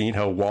haven't seen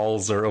how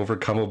walls are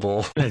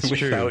overcomable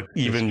without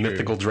even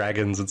mythical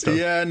dragons and stuff.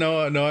 Yeah,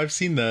 no, I've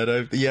seen that.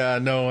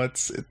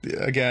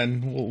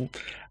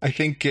 I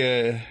think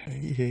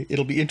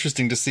it'll be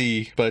interesting to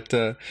see, but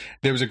there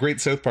was a great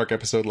South Park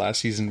episode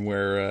last season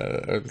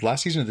where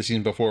last season or the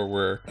season before,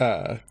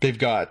 where they've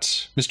got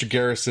Mr.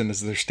 Garrison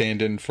as their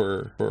stand-in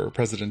for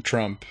President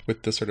Trump,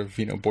 with the sort of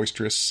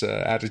boisterous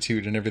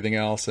attitude and everything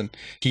else, and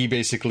he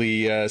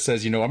basically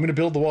says, I'm going to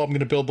build the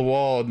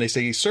wall, and they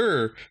say,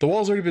 sir, the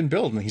wall's already been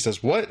built, and he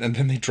says, what? And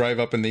then they drive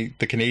up, and the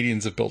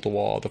Canadians have built a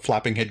wall. The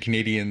flapping head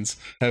Canadians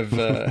have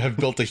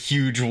built a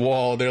huge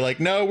wall. They're like,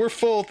 no, we're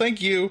full,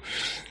 thank you.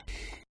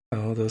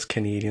 Oh, those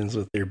Canadians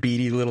with their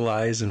beady little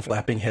eyes and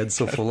flapping heads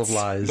so full of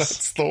lies.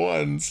 That's the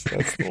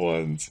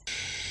ones.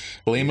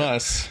 Blame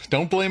us.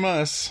 Don't blame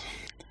us.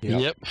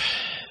 Yep.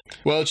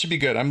 Well, it should be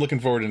good. I'm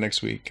looking forward to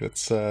next week.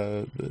 That's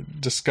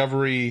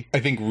Discovery, I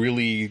think,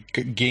 really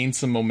gained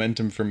some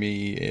momentum for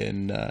me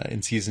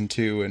in season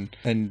 2,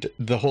 and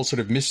the whole sort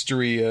of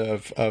mystery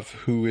of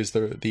who is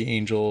the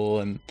angel,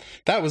 and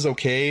that was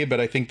okay, but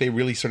I think they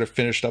really sort of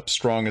finished up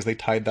strong as they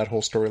tied that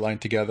whole storyline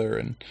together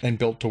and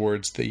built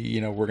towards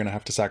the we're going to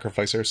have to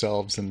sacrifice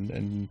ourselves,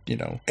 and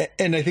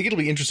I think it'll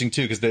be interesting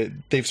too, because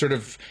they've sort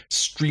of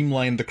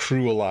streamlined the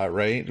crew a lot,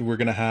 right? We're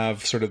going to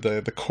have sort of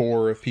the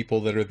core of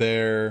people that are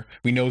there.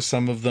 We know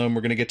some of them.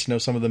 We're going to get to know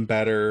some of them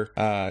better.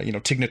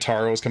 Tig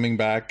Notaro is coming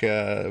back,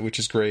 which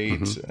is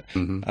great.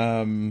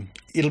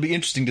 It'll be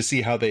interesting to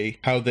see how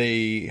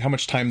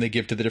much time they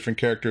give to the different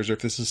characters, or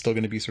if this is still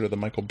going to be sort of the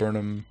Michael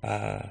Burnham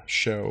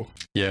show.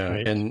 Yeah,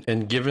 right.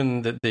 and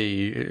given that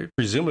they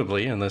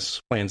presumably, unless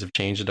plans have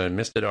changed and I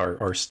missed it,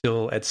 are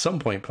still at some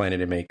point planning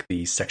to make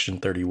the Section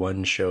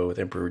 31 show with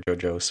Emperor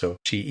Jojo. So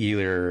she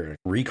either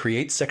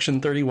recreates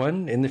Section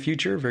 31 in the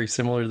future, very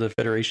similar to the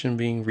Federation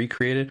being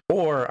recreated,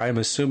 or I'm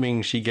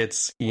assuming she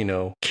gets,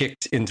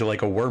 kicked into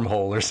like a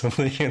wormhole or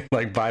something, and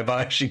like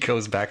bye-bye, she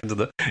goes back into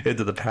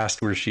the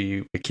past where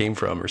she came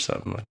from or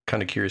something. I'm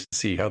kind of curious to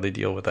see how they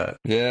deal with that.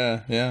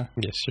 Yeah. Yes,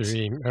 sir.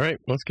 All right,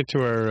 let's get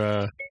to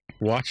our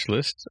watch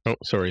list. Oh,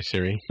 sorry,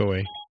 Siri. Go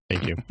away.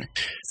 Thank you.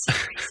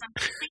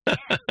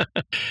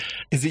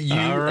 Is it you?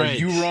 Right. Are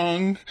you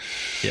wrong?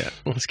 Yeah.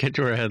 Let's get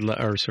to our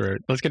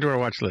let's get to our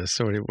watch list.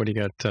 So what do you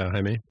got,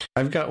 Jaime?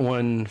 I've got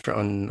one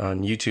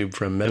on YouTube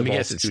from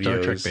Metaball Studios. It's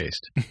Star Trek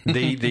based.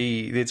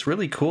 It's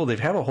really cool. They've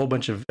had a whole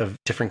bunch of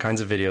different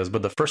kinds of videos,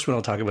 but the first one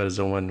I'll talk about is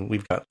the one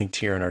we've got linked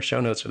here in our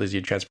show notes for those of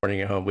you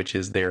transporting it home, which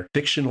is their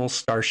fictional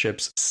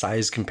starships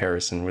size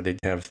comparison, where they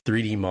have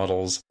 3D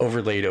models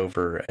overlaid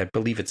over, I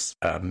believe it's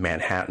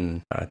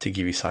Manhattan, to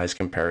give you size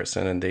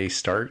comparison, and they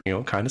start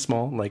kind of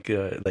small, like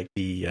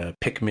the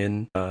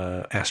Pikmin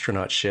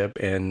astronaut ship,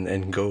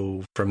 and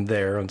go from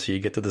there until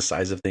you get to the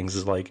size of things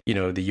is like the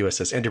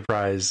USS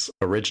Enterprise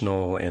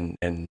original and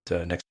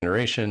Next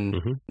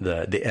Generation,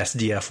 the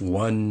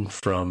SDF-1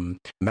 from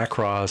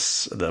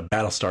Macross, the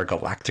Battlestar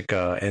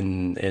Galactica,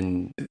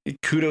 and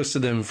kudos to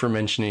them for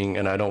mentioning,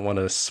 and I don't want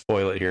to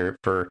spoil it here,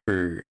 for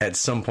at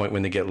some point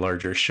when they get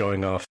larger,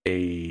 showing off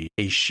a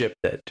ship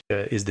that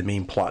is the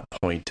main plot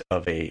point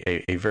of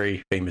a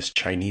very famous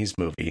Chinese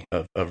movie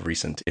of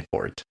recent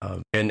import,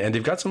 and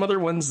they've got some other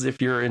ones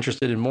if you're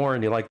interested in more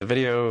and you like the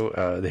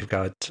video. They've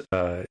got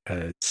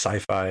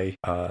sci-fi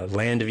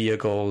land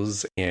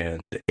vehicles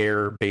and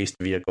air-based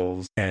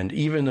vehicles, and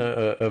even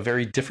a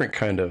very different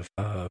kind of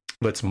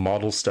let's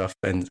model stuff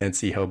and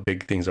see how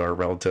big things are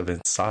relative in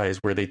size,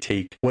 where they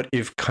take what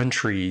if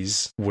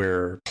countries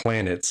were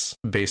planets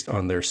based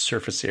on their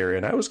surface area.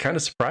 And I was kind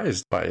of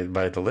surprised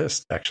by the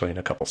list, actually, in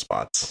a couple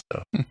spots.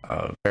 So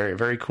very,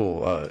 very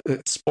cool.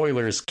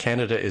 Spoilers,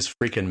 Canada is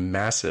freaking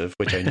massive,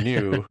 which I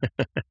knew,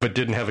 but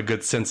didn't have a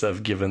good sense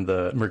of given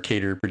the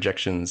Mercator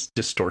projections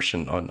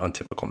distortion on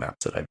typical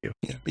maps that I view.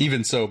 Yeah.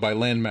 Even so, by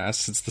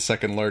landmass, it's the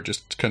second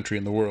largest country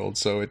in the world,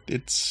 so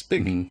it's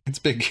big. Mm-hmm. It's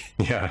big.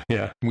 Yeah.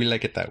 We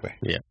like it that way.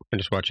 Yeah. I'm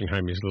just watching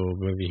Jaime's little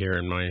movie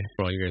here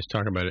while you guys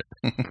talk about it.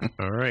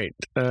 All right.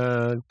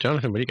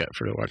 Jonathan, what do you got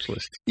for the watch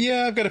list?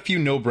 Yeah, I've got a few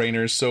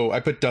no-brainers. So I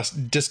put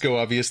Disco,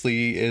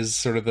 obviously, is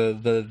sort of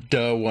the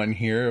duh one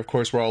here. Of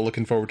course, we're all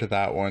looking forward to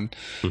that one.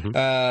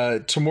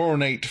 Mm-hmm. Tomorrow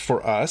night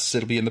for us,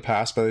 it'll be in the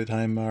past by the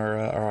time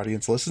our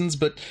audience listens,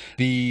 but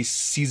the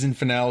season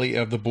finale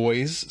of The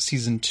Boys,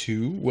 season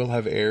 2, will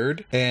have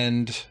aired,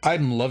 and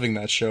I'm loving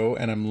that show,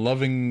 and I'm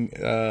loving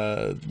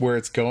where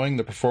it's going.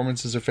 The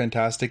performances are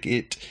fantastic.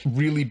 It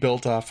really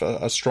built off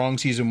a strong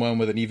season 1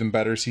 with an even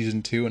better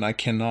season 2, and I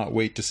cannot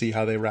wait to see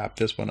how they wrap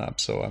this one up.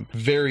 So I'm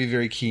very,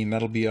 very keen.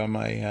 That'll be on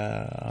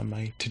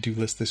my to-do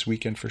list this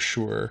weekend for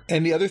sure.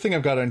 And the other thing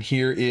I've got on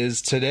here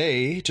is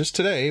just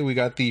today, we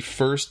got the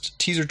first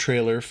teaser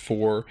trailer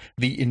for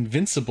the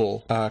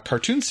Invincible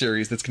cartoon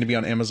series that's going to be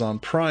on Amazon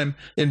Prime.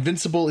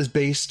 Invincible is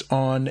based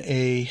on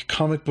a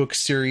comic book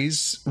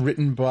series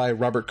written by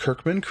Robert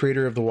Kirkman,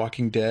 creator of The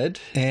Walking Dead,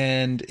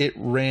 and it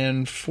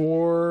ran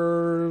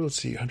for,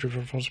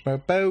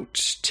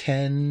 about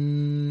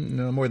 10,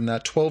 no more than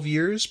that, 12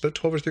 years, about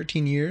 12 or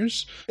 13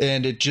 years,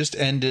 and it just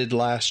ended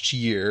last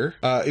year.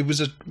 It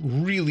was a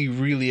really,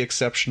 really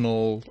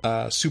exceptional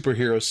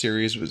superhero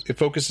series. It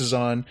focuses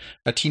on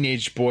a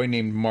teenage boy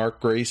named Mark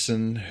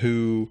Grayson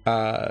who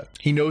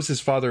he knows his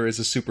father is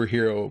a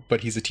superhero,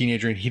 but he's a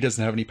teenager and he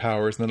doesn't have any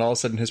powers, and then all of a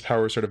sudden his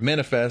powers sort of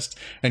manifest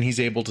and he's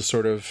able to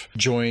sort of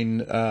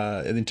join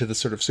into the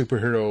sort of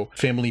superhero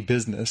family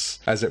business,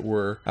 as it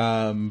were.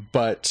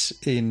 But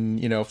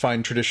in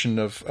fine tradition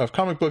of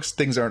comic books,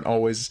 things aren't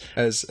always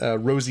as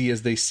rosy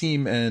as they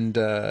seem,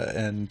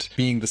 and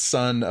being the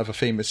son of a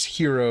famous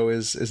hero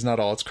is not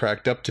all it's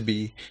cracked up to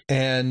be.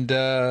 And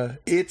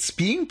it's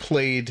being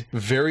played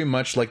very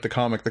much like the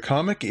comic. The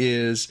comic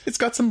it's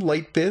got some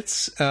light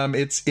bits.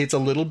 It's a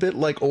little bit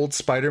like old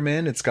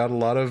Spider-Man. It's got a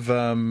lot of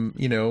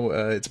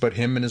it's about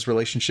him and his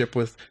relationship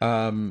with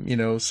some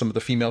of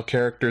the female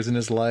characters in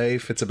his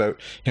life. It's about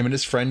him and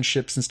his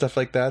friendships and stuff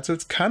like that. So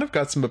it's kind of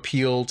got some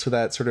appeal to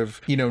that sort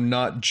of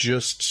not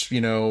just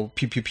pew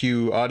pew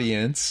pew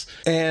audience.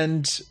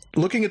 And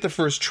looking at the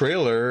first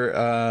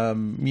trailer,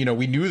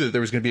 we knew that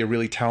there was going to be a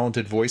really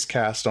talented voice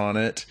cast on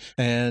it,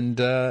 and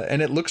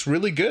it looks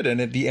really good.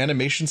 And the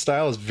animation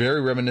style is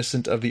very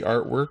reminiscent of the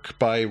artwork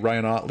by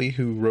Ryan Otley,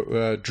 who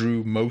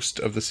drew most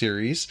of the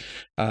series.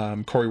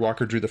 Cory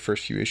Walker drew the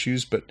first few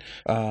issues, but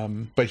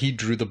he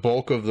drew the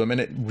bulk of them,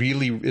 and it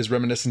really is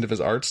reminiscent of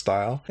his art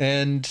style.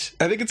 And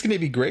I think it's going to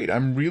be great.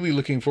 I'm really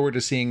looking forward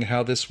to seeing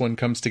how this one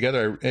comes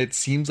together. It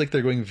seems like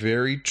they're going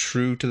very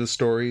true to the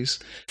stories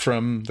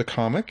from the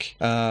comic.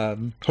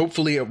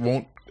 Hopefully it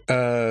won't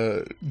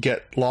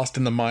get lost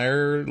in the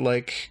mire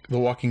like The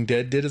Walking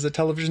Dead did as a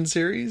television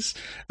series.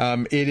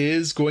 It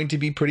is going to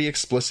be pretty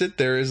explicit.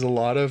 There is a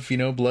lot of,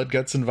 blood,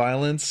 guts, and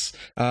violence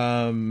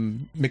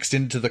mixed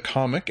into the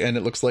comic, and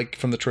it looks like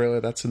from the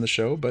trailer that's in the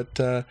show. But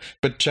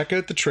check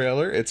out the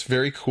trailer. It's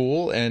very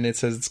cool, and it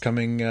says it's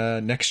coming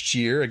next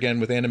year. Again,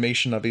 with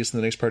animation, obviously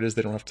the next part is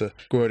they don't have to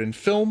go out and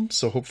film,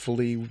 so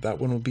hopefully that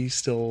one will be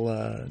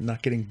still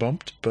not getting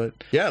bumped. But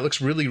yeah, it looks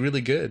really,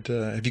 really good.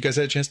 Have you guys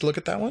had a chance to look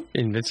at that one?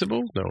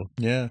 Invincible? No.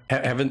 Yeah.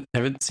 Haven't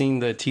seen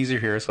the teaser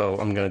here, so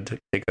I'm going to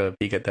take a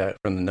peek at that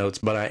from the notes.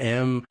 But I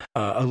am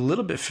a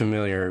little bit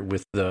familiar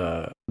with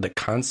the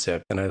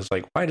concept, and I was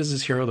like, why does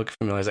this hero look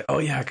familiar? I was like, oh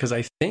yeah, because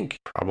I think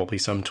probably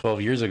some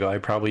 12 years ago, I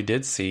probably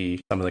did see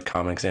some of the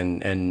comics,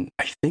 and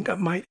I think I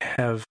might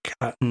have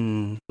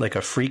gotten like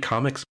a free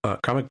comic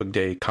book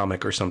day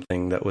comic or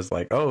something that was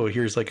like, oh,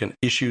 here's like an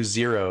issue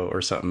 0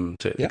 or something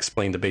to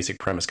explain the basic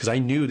premise. Because I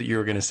knew that you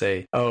were going to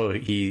say, oh,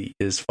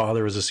 his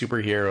father was a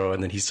superhero,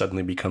 and then he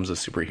suddenly becomes a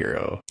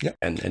superhero,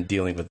 and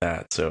dealing with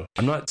that. So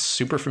I'm not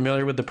super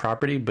familiar with the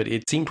property, but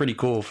it seemed pretty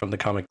cool from the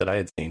comic that I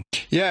had seen.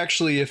 Yeah,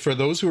 actually, for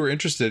those who are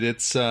interested,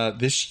 it's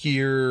this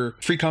year,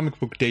 Free Comic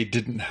Book Day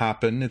didn't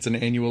happen. It's an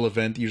annual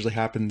event that usually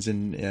happens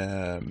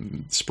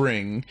in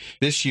spring.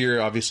 This year,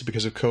 obviously,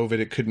 because of COVID,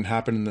 it couldn't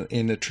happen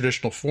in a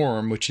traditional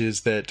form, which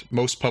is that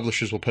most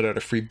publishers will put out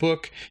a free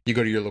book. You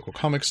go to your local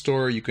comic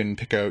store, you can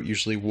pick out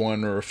usually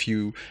one or a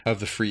few of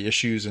the free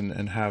issues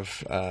and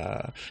have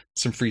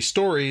some free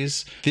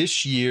stories.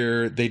 This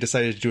year, they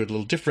decided to do it a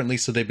little differently,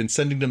 so they've been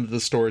sending them to the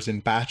stores in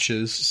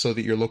batches so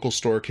that your local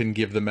store can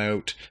give them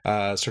out,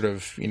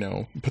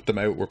 put them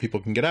out where people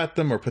can get at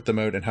them, or put them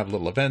out and have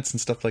little events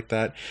and stuff like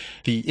that.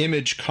 The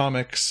Image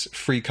Comics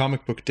Free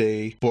Comic Book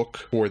Day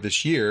book for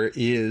this year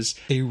is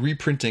a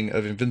reprinting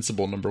of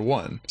Invincible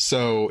 #1.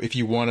 So if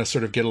you want to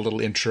sort of get a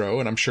little intro,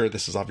 and I'm sure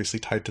this is obviously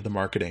tied to the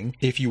marketing,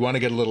 if you want to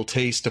get a little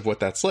taste of what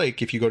that's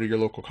like, if you go to your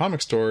local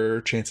comic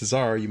store, chances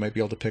are you might be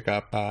able to pick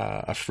up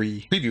a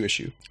free preview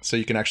issue. So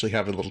you can actually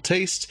have a little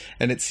taste.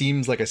 And it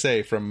seems, like I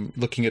say, from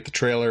looking at the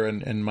trailer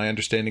and my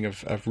understanding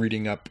of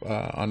reading up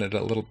on it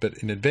a little bit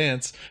in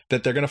advance,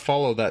 that they're going to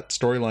follow that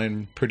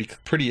storyline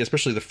pretty,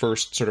 especially the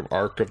first sort of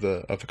arc of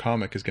the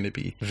comic is going to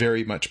be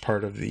very much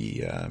part of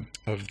the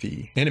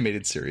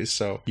animated series.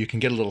 So you can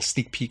get a little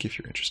sneak peek if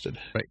you're interested.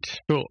 Right.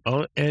 Cool.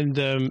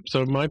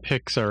 So my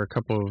picks are a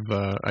couple of,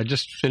 I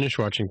just finished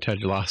watching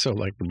Ted Lasso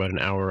like about an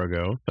hour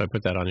ago. So I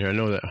put that on here. I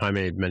know that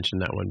Jaime had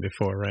mentioned that one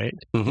before, right?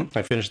 Mm-hmm.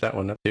 I finished that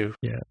one up too.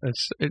 Yeah.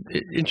 It's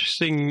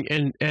interesting.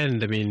 And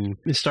I mean,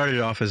 it started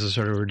off as a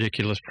sort of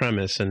ridiculous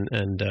premise, and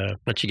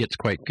she gets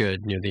quite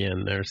good near the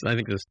end. I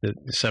think the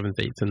 7th,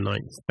 8th, and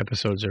 9th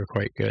episodes are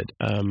quite good.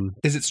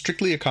 Is it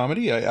strictly a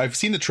comedy? I've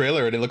seen the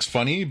trailer and it looks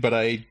funny, but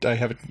I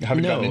haven't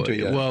gotten into it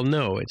yet. Well,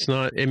 no, it's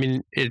not. I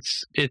mean,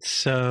 it's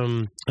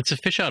a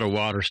fish out of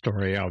water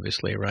story,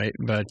 obviously, right?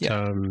 But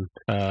and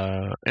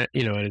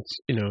it's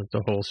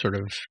the whole sort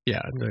of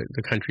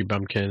the country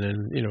bumpkin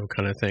and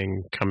kind of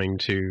thing coming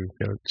to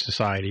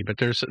society. But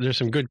there's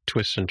some good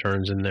twists and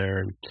turns in there,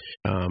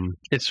 and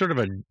it's sort of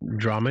a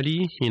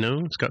dramedy.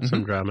 It's got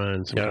some drama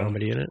and some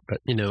comedy in it. But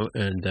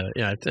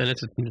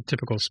it's a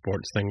typical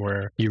sports thing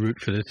where you root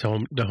for the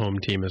home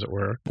team, as it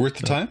were. Worth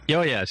the time?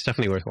 Oh yeah, it's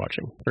definitely worth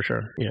watching for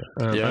sure. Yeah.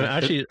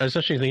 I was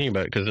actually thinking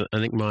about it because I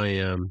think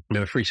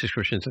my free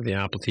subscription to the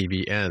Apple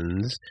TV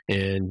ends,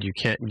 and you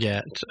can't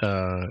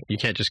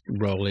just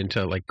roll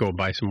into go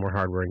buy some more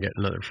hardware and get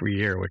another free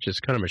year, which is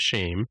kind of a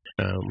shame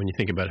when you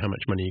think about how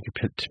much money you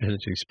could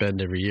potentially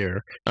spend every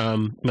year.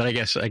 But I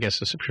guess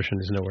the subscription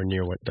is nowhere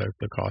near what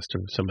the cost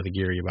of some of the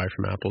gear you buy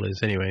from Apple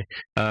is anyway.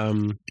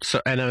 And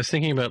I was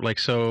thinking about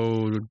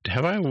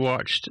have I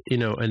watched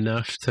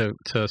enough to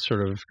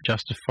sort of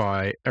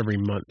justify every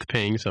month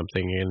paying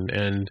something,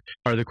 and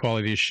are the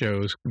quality of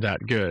shows that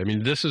good? I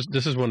mean, this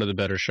is one of the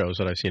better shows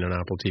that I've seen on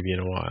Apple TV in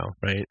a while,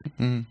 right?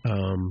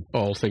 Mm-hmm.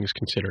 All things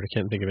considered, I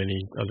can't think of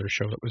any other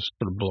show that was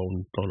sort of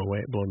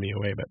blown me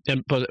away.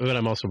 But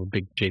I'm also a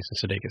big Jason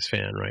Sudeikis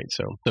fan, right?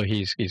 So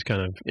he's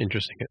kind of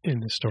interesting in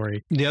the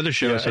story. The other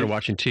show I started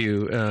watching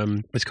too,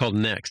 it's called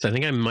Next. I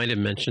think I might have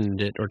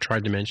mentioned it or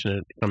tried to mention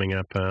it coming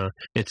up.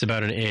 It's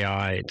about an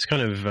AI. It's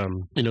kind of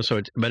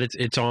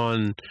it's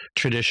on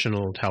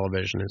traditional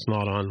television. It's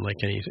not on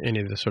any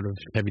of the sort of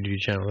heavy duty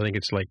channels. I think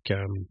it's like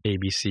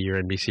ABC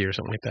or NBC or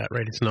something like that,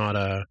 right? It's not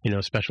a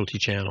specialty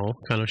channel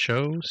kind of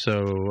show.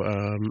 So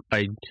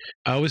I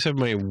always have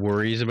my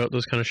worries about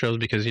those kind of shows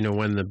because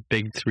when the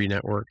big three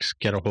networks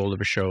get a hold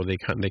of a show, they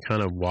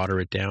kind of water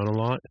it down a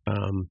lot.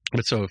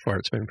 But so far,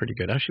 it's been pretty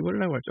good. Actually, what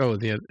did I watch? Oh,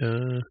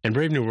 and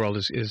Brave New World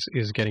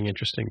is getting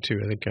interesting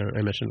too. I think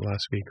I mentioned it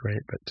last week,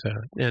 right? But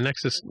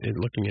Nexus is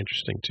looking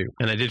interesting too.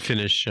 And I did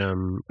finish.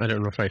 I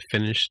don't know if I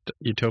finished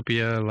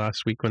Utopia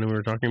last week when we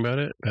were talking about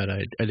it, but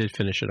I did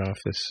finish it off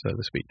this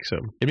week. So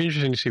it'd be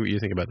interesting to see what you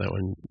think about that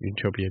one,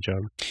 Utopia,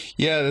 John.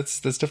 Yeah,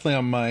 that's definitely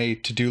on my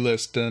to-do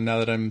list. Now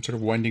that I'm sort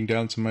of winding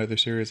down some of my other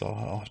series,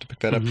 I'll have to pick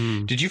that up.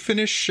 Did you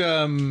finish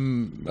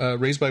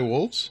Raised by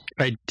Wolves?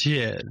 I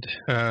did.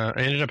 I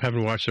ended up having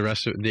to watch the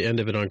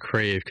end of it on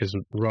Crave because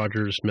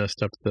Rogers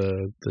messed up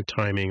the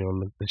timing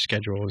on the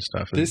schedule and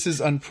stuff. And this is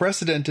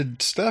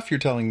unprecedented stuff you're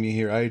telling me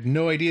here. I had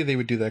no idea they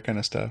would do that kind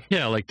of stuff.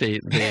 Yeah, like they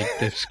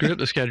screwed up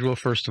the schedule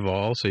first of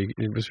all, so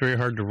it was very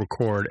hard to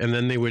record, and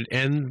then they would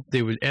end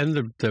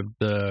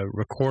the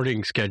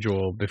recording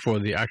schedule before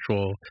the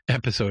actual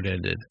episode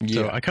ended.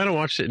 Yeah. So I kind of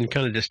watched it in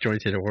kind of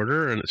disjointed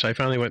order, and so I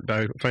finally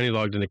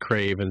logged into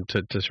Crave and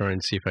to try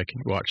and see if I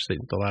could watch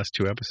the last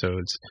 2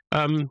 episodes.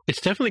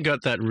 It's definitely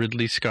got that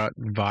Ridley Scott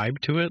vibe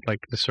to it, like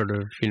the sort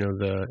of,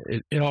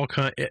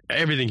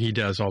 everything he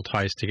does all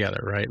ties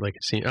together, right? Like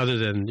other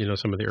than,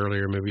 some of the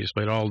earlier movies,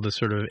 but all the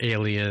sort of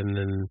Alien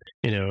and,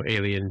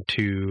 Alien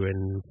 2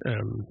 and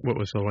what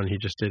was the one he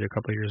just did a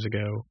couple of years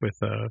ago with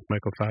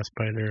Michael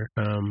Fassbender,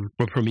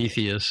 or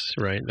Prometheus,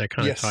 right? That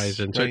kind of ties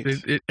in. So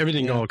right.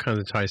 Everything all kind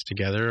of ties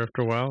together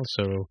after a while.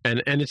 So,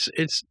 and it's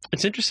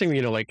interesting,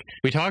 like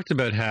we talked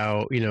about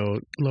how,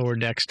 Lower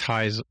Decks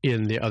ties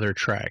in the other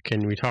Trek,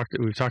 and we've talked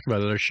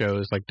about other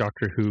shows like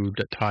Doctor Who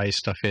that ties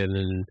stuff in,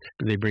 and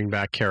they bring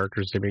back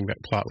characters, they bring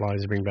back plot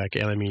lines, they bring back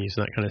enemies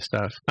and that kind of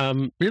stuff.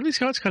 Ridley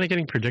Scott's kind of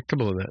getting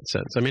predictable in that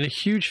sense. I mean, a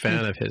huge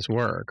fan of his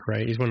work,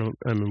 right? He's one of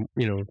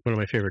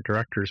my favorite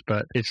directors,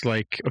 but it's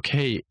like,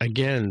 okay,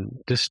 again,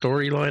 this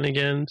storyline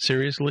again,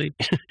 seriously,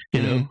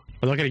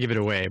 I'm not going to give it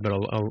away, but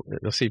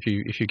I'll see if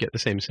you get the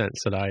same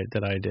sense that I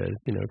did,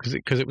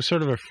 because it was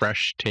sort of a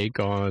fresh take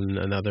on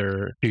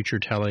another future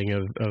telling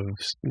of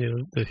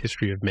the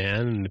history of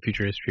man and the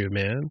future history of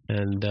man,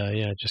 and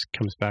it just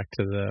comes back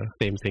to the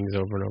same things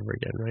over and over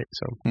again, right?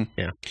 So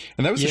yeah,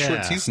 and that was a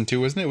short season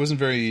too, wasn't it? It wasn't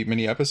very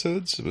many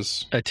episodes. It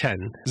was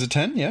 10. Is it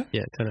 10? Yeah,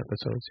 10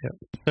 episodes. Yeah,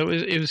 so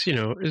it was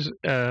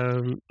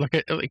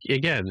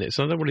again, it's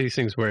not one of these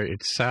things where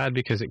it's sad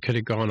because it could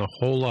have gone a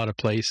whole lot of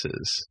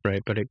places,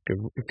 right? But it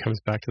comes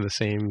back to the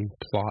same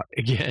plot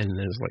again. And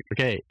it's like,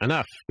 okay,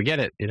 enough. We get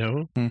it,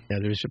 Yeah,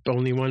 there's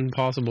only one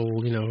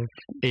possible,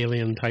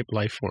 alien type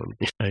life form.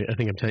 I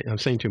think I'm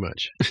saying too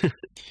much.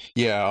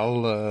 Yeah,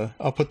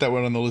 I'll put that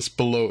one on the list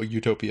below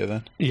Utopia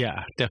then.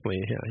 Yeah,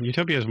 definitely. Yeah,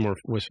 Utopia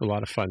was a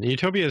lot of fun.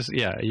 Utopia is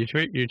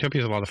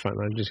a lot of fun.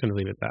 I'm just going to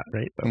leave it at that,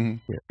 right? So,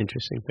 yeah,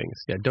 interesting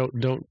things. Yeah,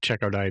 don't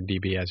check out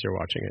IMDb as you're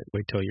watching it.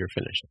 Wait till you're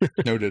finished.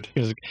 Noted.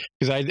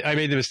 Because I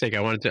made the mistake.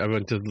 I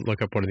wanted to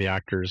look up one of the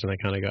actors, and I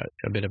kind of got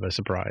a bit of a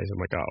surprise. I'm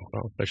like, oh,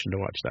 well, I shouldn't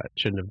have watched that.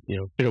 Shouldn't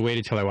have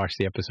waited till I watched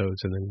the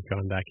episodes and then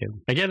gone back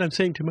in. Again, I'm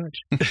saying too much.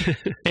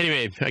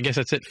 Anyway, I guess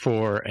that's it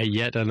for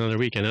yet another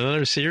week and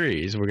another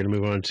series. We're going to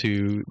move on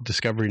to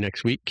Discovery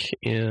next week.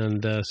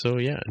 And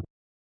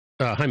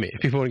Jaime,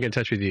 if people want to get in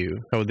touch with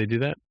you, how would they do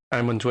that?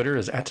 I'm on Twitter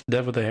as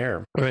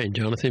 @DevWithAHair. All right,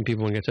 Jonathan,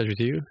 people want to get in touch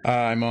with you?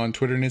 I'm on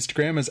Twitter and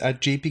Instagram as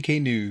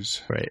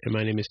 @JPKNews. Right, and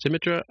my name is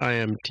Timitra. I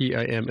am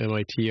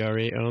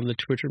TIMMITRA on the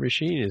Twitter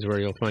machine is where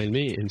you'll find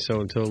me. And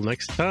so until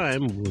next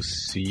time, we'll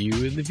see you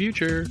in the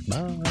future.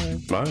 Bye.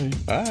 Bye.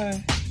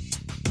 Bye.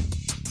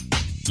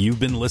 You've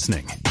been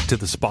listening to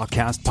the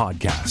Spockcast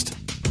podcast.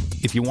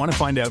 If you want to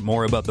find out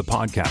more about the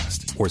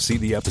podcast or see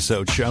the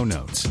episode show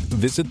notes,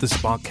 visit the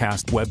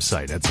Spockcast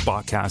website at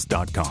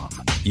spockcast.com.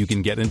 You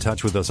can get in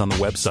touch with us on the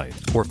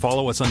website or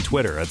follow us on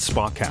Twitter at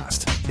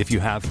Spockcast. If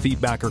you have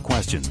feedback or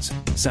questions,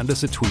 send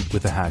us a tweet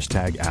with the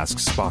hashtag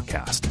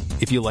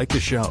AskSpockcast. If you like the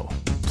show,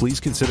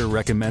 please consider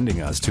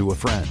recommending us to a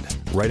friend,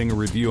 writing a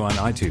review on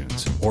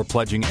iTunes, or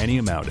pledging any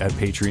amount at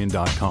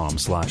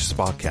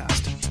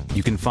patreon.com/Spockcast.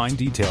 You can find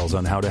details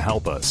on how to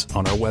help us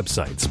on our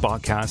website,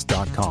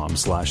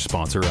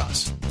 spockcast.com/sponsor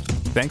us.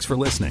 Thanks for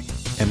listening,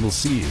 and we'll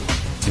see you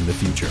in the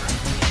future.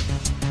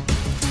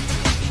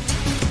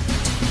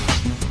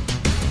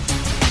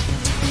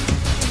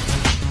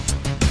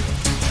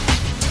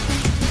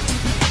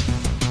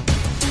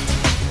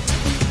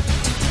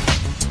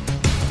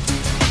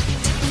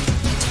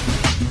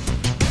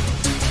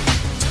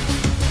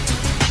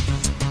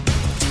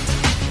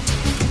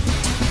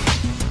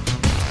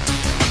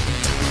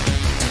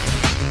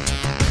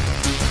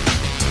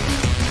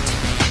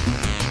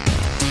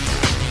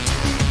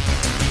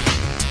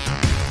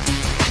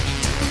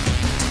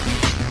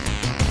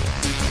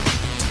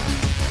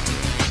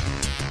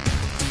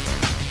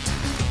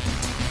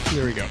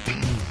 There we go.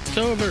 It's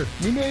over.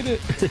 We made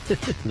it.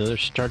 Another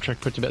Star Trek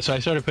put to bed. So I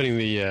started putting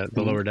the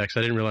lower decks.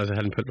 I didn't realize I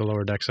hadn't put the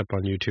lower decks up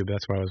on YouTube.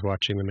 That's why I was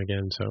watching them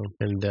again. So,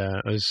 and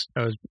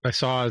I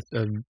saw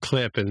a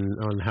clip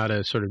on how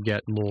to sort of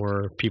get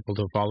more people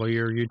to follow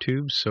your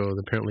YouTube. So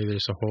apparently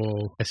there's a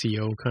whole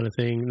SEO kind of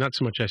thing. Not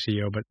so much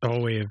SEO, but the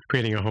whole way of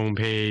creating a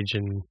homepage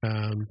and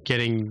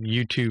getting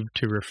YouTube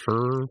to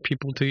refer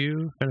people to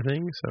you kind of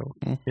thing. So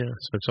yeah,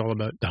 so it's all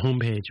about the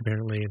homepage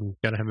apparently, and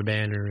got to have a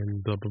banner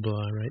and blah blah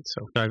blah, right?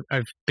 So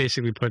I've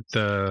basically put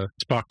the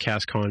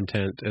Spockcast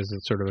content as a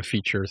sort of a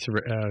feature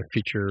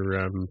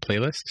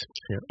playlist.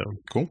 Yeah, so.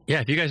 Cool.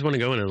 Yeah, if you guys want to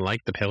go in and like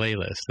the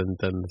playlist, then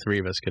the three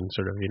of us can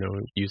sort of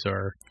use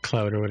our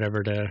cloud or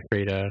whatever to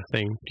create a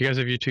thing. Do you guys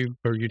have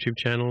YouTube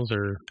channels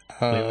or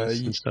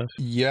playlists and stuff?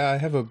 Yeah, I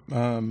have a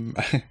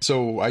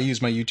so I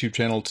use my YouTube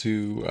channel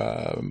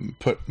to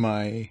put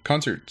my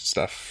concert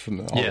stuff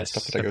from all the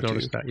stuff that I go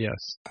to. That,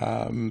 yes.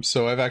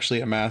 So I've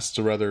actually amassed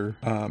a rather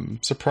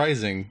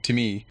surprising to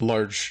me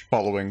large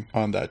following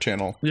on that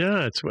channel.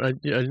 Yeah, I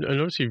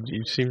notice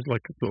you seem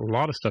like a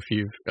lot of stuff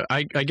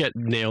I get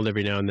nailed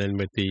every now and then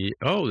with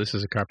this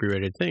is a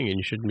copyrighted thing and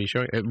you shouldn't be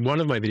showing it.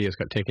 One of my videos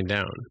got taken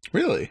down.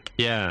 Really?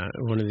 Yeah,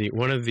 one of the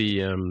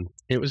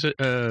it was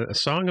a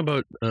song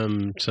about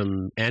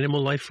some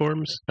animal life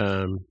forms.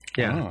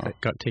 It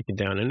got taken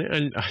down,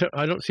 and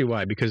I don't see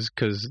why, because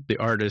the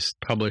artist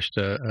published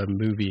a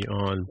movie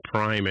on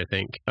Prime, I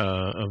think,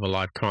 of a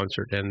live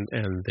concert,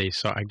 and they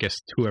saw, I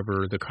guess,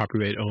 whoever the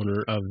copyright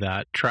owner of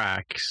that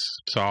track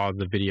saw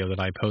the video that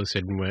I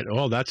posted and went,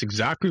 oh, that's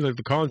exactly like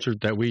the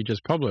concert that we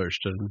just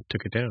published, and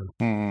took it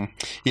down.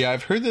 Yeah,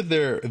 I've heard that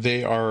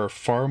they are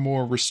far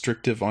more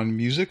restrictive on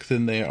music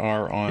than they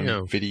are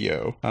on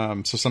video.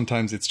 So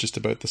sometimes it's just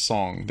about the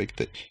song. They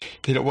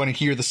don't want to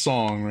hear the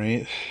song,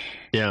 right?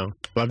 Yeah.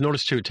 Well, I've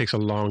noticed, too, it takes a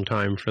long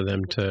time for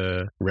them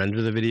to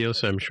render the video,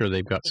 so I'm sure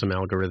they've got some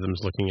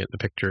algorithms looking at the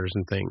pictures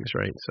and things,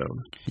 right? So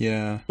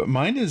yeah. But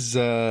mine is,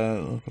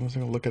 I'm going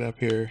to look it up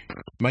here.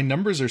 My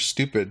numbers are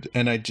stupid,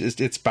 and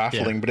it's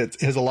baffling, but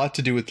it has a lot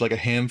to do with like a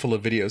handful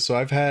of videos. So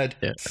I've had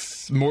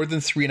more than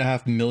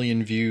 3.5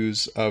 million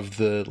views of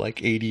the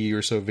like 80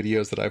 or so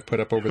videos that I've put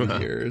up over the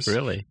years.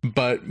 Really?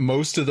 But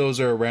most of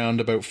those are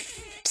around about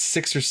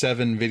 6 or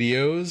 7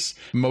 videos.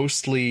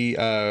 Mostly,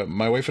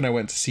 my wife and I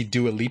went to see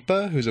Dua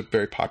Lipa, who's a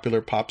very popular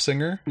pop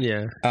singer.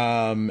 Yeah.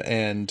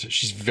 And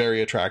she's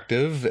very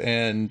attractive.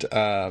 And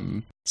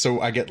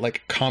so I get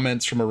like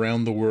comments from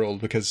around the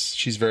world because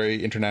she's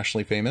very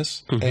internationally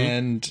famous. Mm-hmm.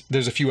 And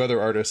there's a few other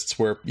artists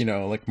where,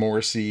 like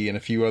Morrissey and a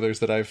few others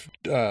that I've,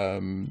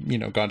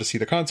 gone to see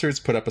the concerts,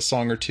 put up a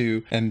song or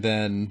two. And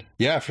then,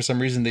 for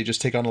some reason, they just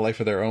take on a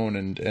life of their own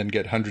and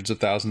get hundreds of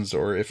thousands,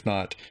 or if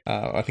not,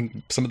 I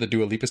think some of the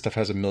Dua Lipa stuff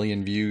has 1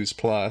 million views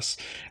plus.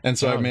 And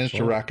so I managed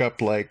to rack up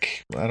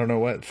like, I don't know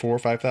what,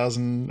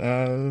 4,000 or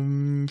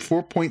 5,000,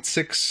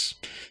 4.6.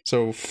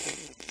 So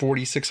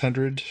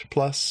 4,600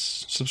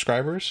 plus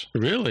subscribers.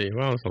 Really?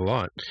 Wow, that's a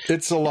lot.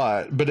 It's a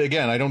lot, but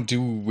again, I don't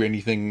do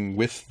anything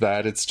with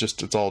that. It's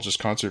all just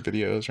concert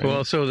videos, right?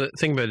 Well, so the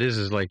thing about it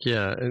is like,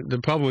 the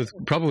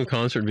problem with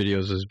concert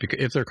videos is because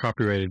if they're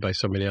copyrighted by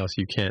somebody else,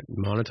 you can't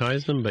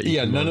monetize them. But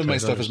none of my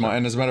stuff is mine.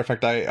 And as a matter of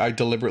fact, I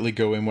deliberately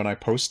go in when I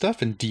post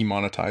stuff and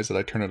demonetize it.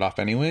 I turn it off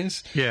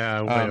anyways.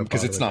 Yeah,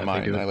 because it's not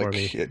mine.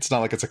 It's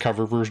not like it's a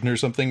cover version or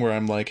something where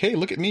I'm like, hey,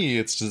 look at me.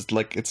 It's just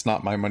like it's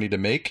not my money to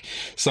make.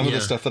 Some of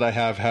the stuff that I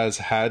have has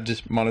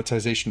had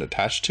monetization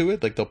attached to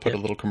it, like they'll put a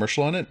little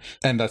commercial on it,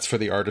 and that's for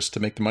the artist to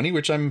make the money,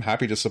 which I'm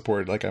happy to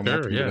support. Like I'm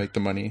happy to make the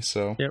money.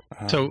 So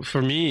so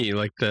for me,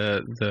 like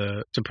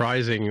the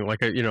surprising,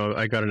 like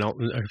I got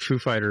a Foo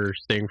Fighters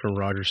thing from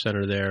Rogers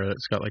Center there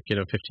that's got like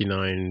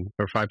 59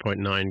 or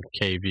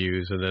 5.9k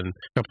views, and then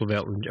a couple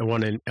of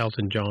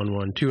Elton John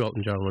one, 2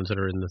 Elton John ones that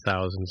are in the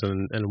thousands,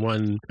 and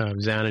one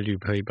Xanadu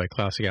played by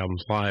Classic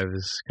Albums Live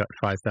has got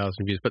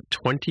 5,000 views, but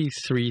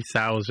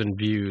 23,000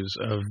 views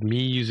of me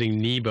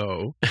using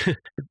Nebo,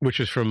 which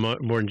was from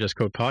More Than Just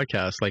Code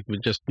podcast, like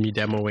with just me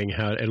demoing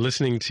how and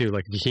listening to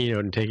like the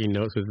keynote and taking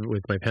notes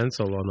with my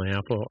pencil on my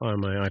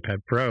iPad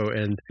Pro,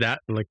 and that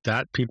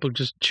people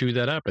just chew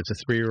that up. It's a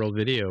 3-year-old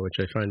video, which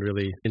I find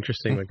really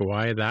interesting. Like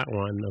why that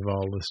one of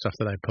all the stuff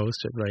that I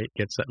posted, right,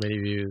 gets that many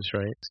views,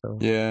 right? So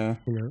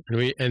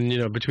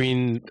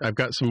between I've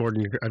got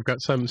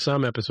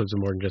some episodes of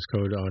More Than Just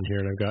Code on here,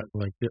 and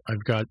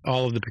I've got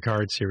all of the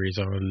Picard series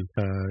on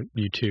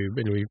YouTube,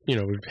 and we've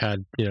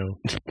had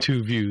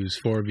 2 views,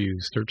 4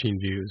 views, 13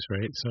 views,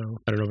 right? So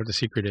I don't know what the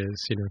secret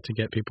is, to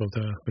get people to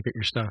look at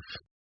your stuff.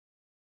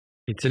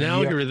 It's an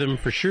algorithm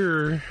for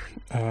sure.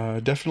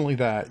 Definitely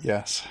that,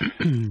 yes.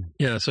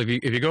 Yeah. So if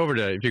you go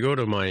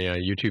to my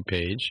YouTube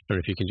page, I don't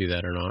know if you can do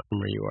that or not from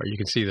where you are. You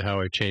can see how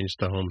I changed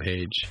the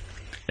homepage.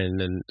 And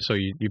then, so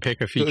you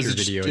pick a feature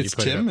video and you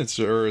put Tim? it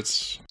up.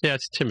 It's Yeah,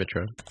 it's Tim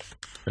Mitra.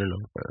 I don't know.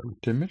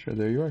 Tim Mitra.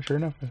 There you are. Sure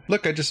enough.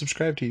 Look, I just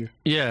subscribed to you.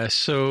 Yeah.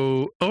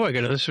 So, I got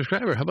another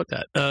subscriber. How about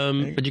that?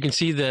 But you can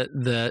see that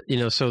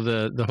so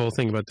the whole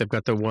thing about they've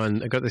got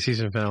I got the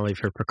season finale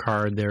for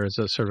Picard there as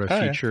a sort of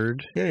a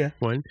featured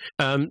one.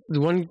 The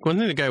one thing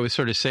the guy was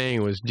sort of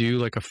saying was do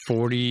like a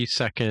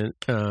 40-second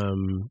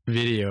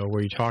video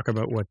where you talk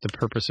about what the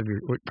purpose of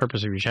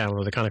your channel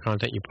or the kind of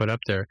content you put up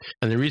there.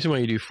 And the reason why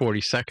you do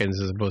 40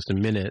 seconds as opposed to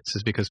minutes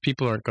is because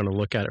people aren't going to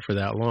look at it for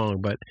that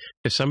long. But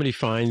if somebody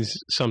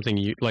finds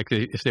something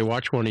if they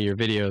watch one of your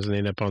videos and they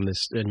end up on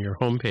your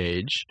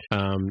homepage,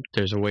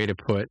 there's a way to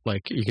put,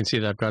 like, you can see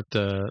that I've got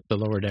the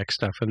Lower Deck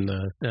stuff and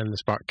the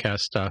Spotcast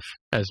stuff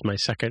as my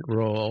second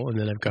roll, and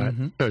then I've got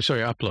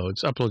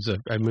uploads.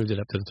 I moved it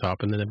up to the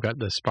top, and then I've got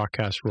the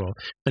Spotcast roll.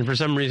 And for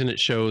some reason, it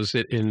shows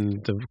it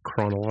in the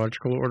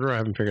chronological order. I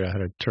haven't figured out how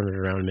to turn it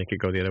around and make it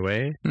go the other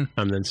way.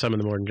 Then some of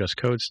the More Than Just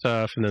Code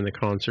stuff, and then the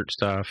concert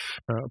stuff,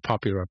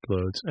 popular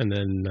uploads, and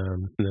then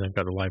I've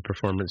got the live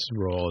performance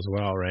roll as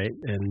well, right?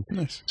 And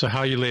nice. So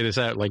how you lay this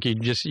out, like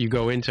you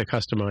go into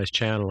customized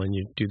channel and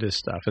you do this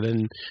stuff, and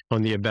then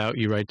on the about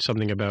you write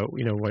something about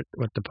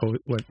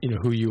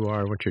who you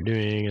are, what you're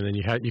doing, and then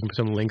you can put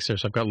some links there.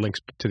 So I've got links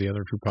to the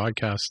other two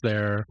podcasts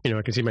there.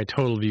 I can see my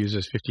total views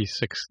is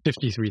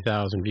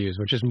 53,000 views,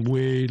 which is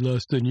way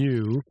less than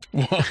you.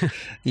 Well,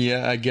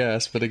 yeah, I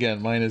guess, but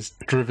again, mine is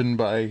driven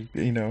by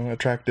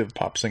attractive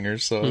pop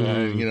singers. So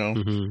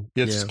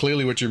yes,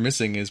 clearly what you're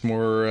missing is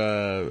more.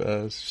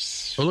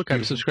 Look,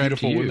 I'm subscribed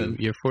to you. Women.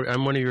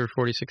 I'm one of your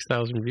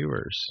 46,000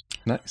 viewers.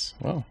 Nice.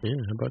 Wow. Yeah,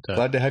 how about that?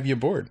 Glad to have you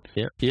aboard.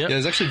 Yeah.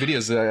 There's actually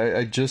videos.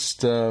 I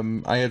just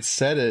I had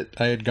said it.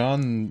 I had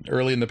gone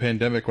early in the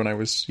pandemic when I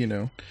was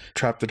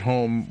trapped at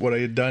home. What I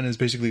had done is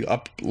basically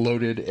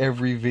uploaded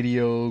every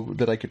video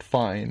that I could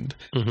find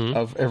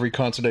of every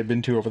concert I've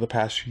been to over the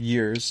past few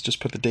years. Just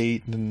put the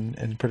date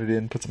and put it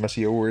in, put some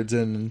SEO words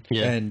in,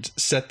 and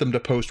set them to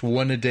post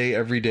one a day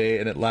every day,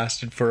 and it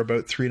lasted for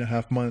about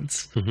 3.5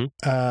 months.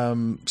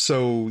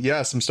 So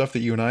yeah, some stuff that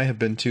you and I have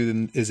been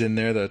to is in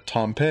there. The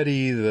Tom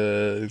Petty,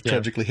 the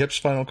Tragically Hip's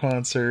final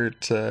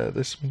concert.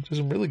 There's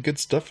some really good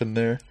stuff in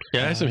there.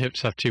 Yeah, I had some hip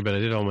stuff too, but I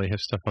did all my hip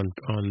stuff on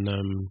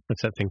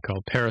what's that thing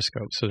called?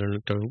 Periscope. So they're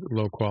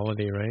low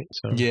quality, right?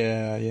 So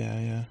yeah.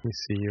 Let me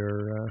see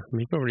let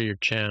me go over to your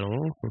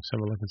channel. Let's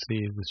have a look and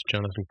see this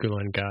Jonathan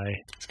Gulan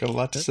guy. He's got a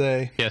lot to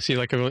say. Yeah, see,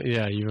 like, you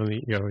obviously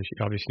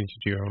need to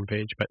do your own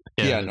page, but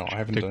I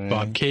haven't done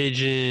Bob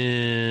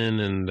Cajun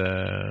and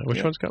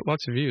which one's got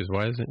lots of views?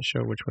 Why doesn't it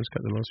show which one's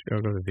got the most?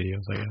 I'll go to the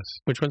videos, I guess.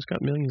 Which one's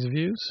got millions of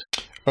views?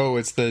 Oh,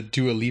 it's the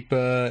Dua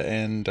Lipa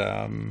and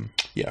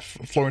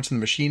Florence and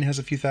the Machine has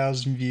a few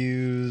thousand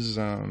views.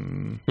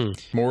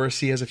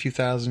 Morrissey has a few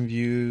thousand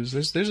views.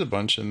 There's a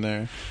bunch in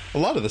there. A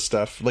lot of the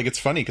stuff, like, it's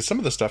funny because some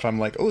of the stuff I'm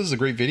like, oh, this is a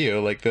great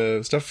video. Like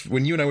the stuff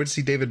when you and I went to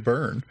see David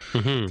Byrne,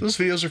 those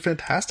videos are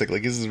fantastic.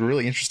 Like, this is a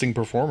really interesting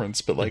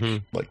performance, but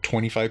like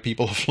 25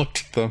 people have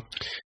looked at them.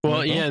 Well,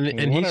 like,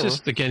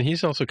 and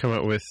he's also come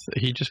out with,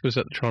 he just was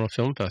at the Toronto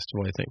Film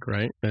Festival, I think,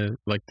 right?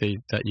 Like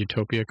that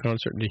Utopia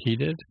concert that he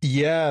did.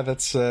 Yeah,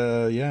 that's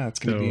it's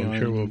going to be on. I'm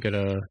sure we'll get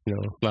a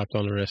lapped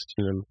on the wrist,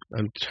 and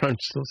I'm trying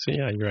to still see.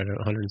 Yeah, you're at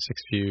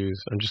 106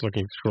 views. I'm just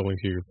scrolling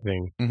through your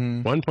thing.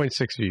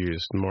 1.6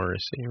 views,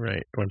 Morrissey,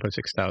 right? 1.6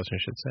 thousand, I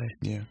should say.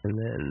 Yeah, and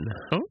then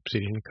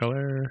seating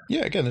color.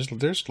 Yeah, again,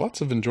 there's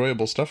lots of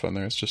enjoyable stuff on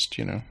there. It's just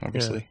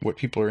obviously what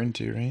people are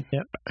into, right?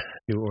 Yep.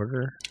 New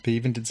Order. They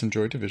even did some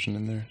Joy Division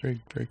in there.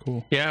 Very, very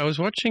cool. Yeah, I was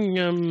watching.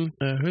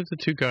 Who's the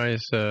two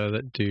guys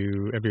that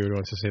do Everyone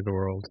Wants to Save the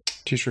World?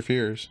 Tears for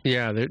Fears.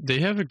 Yeah, they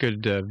have a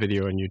good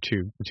video on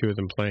YouTube. The two of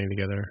them playing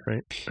together,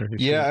 right?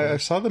 Yeah, I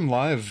saw them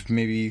live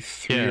maybe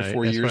 3 or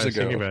 4 years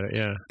ago. Thinking about it,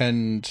 yeah.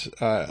 And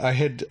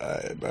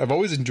I've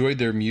always enjoyed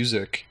their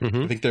music. I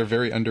think they're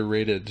very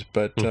underrated,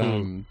 but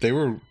they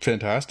were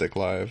fantastic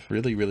live.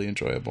 Really, really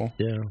enjoyable.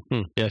 Yeah.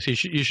 Yeah. So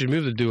you should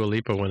move the Dua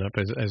Lipa one up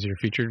as your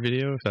featured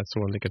video if that's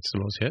the one that gets the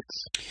most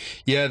hits.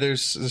 Yeah,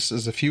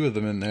 there's a few of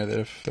them in there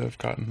that have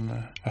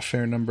gotten a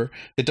fair number.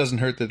 It doesn't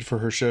hurt that for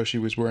her show she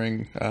was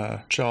wearing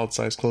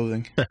child-sized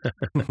clothing.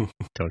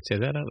 Don't say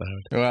that out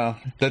loud. Well,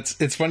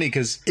 it's funny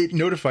because it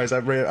notifies.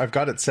 I've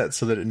got it set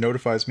so that it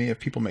notifies me if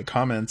people make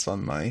comments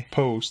on my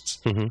posts,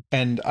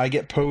 and I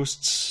get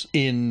posts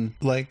in,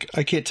 like,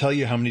 I can't tell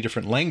you how many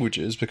different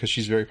languages because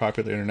she's very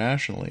popular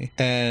internationally,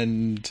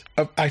 and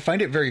I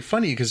find it very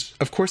funny because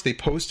of course they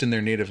post in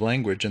their native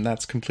language and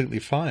that's completely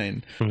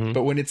fine,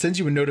 but when it sends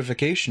you a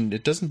notification,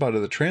 it doesn't bother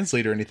the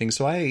translator or anything,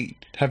 so I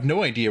have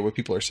no idea what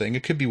people are saying.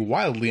 It could be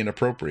wildly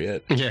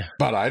inappropriate,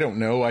 but I don't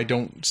know. I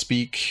don't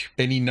speak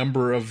any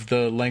number of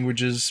the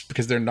languages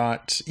because they're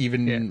not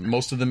even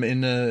most of them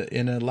in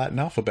a Latin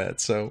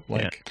alphabet. So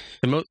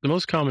the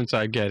most comments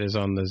I get is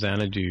on the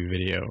Xanadu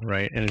video,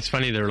 right? And it's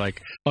funny, they're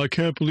like, I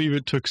can't believe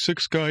it took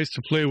 6 guys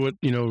to play what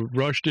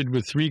Rush did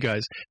with 3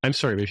 guys. I'm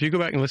sorry, but if you go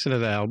back and listen to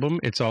the album,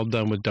 it's all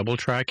done with double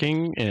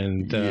tracking,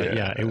 and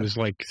it was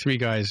like 3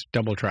 guys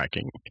double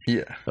tracking.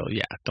 Yeah. So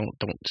yeah, don't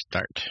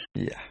start.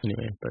 Yeah.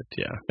 Anyway, but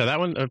yeah, now that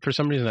one for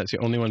some reason that's the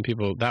only one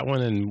people. That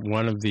one and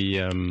one of the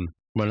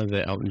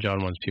Elton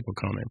John ones people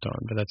comment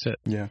on, but that's it.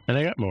 Yeah. And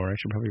I got more. I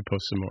should probably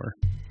post some more.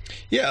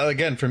 Yeah,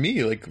 again, for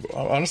me, like,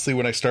 honestly,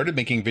 when I started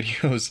making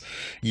videos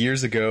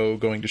years ago,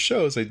 going to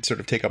shows, I'd sort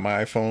of take out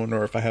my iPhone,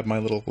 or if I have I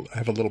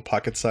have a little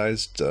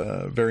pocket-sized,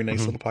 very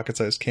nice little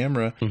pocket-sized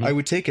camera, I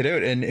would take it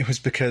out, and it was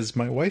because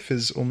my wife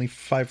is only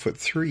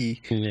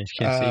 5'3". Yeah, she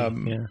can't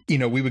see. Yeah. You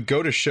know, we would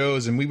go to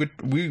shows, and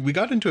we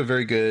got into a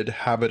very good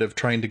habit of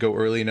trying to go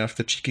early enough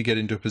that she could get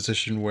into a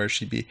position where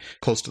she'd be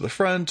close to the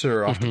front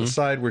or off to the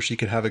side, where she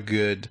could have a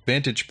good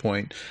vantage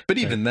point. But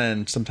even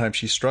then, sometimes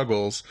she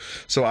struggles.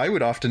 So I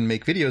would often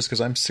make videos,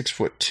 because I'm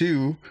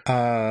 6'2".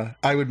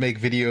 I would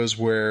make videos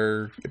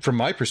where, from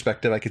my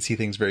perspective, I could see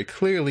things very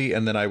clearly,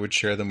 and then I would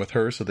share them with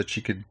her so that she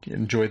could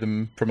enjoy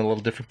them from a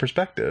little different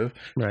perspective.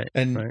 Right.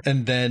 And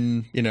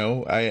then, you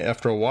know,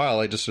 after a while,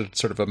 I just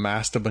sort of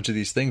amassed a bunch of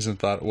these things and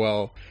thought,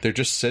 well, they're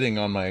just sitting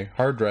on my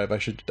hard drive. I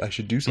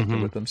should do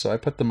something with them. So I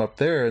put them up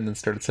there, and then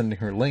started sending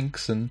her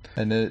links, and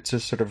it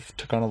just sort of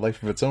took on a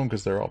life of its own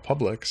because they're all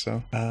public.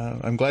 So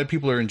I'm glad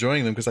people are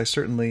enjoying them, because I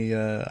certainly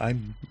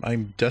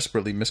I'm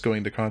desperately miss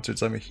going to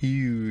concerts. I'm a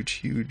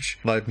huge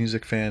live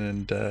music fan,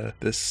 and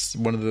this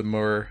one of the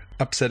more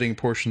upsetting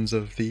portions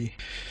of the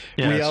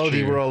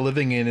reality we're all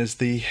living in is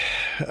the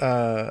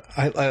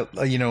I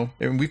you know,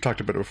 and we've talked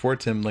about it before,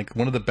 Tim, like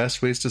one of the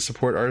best ways to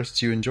support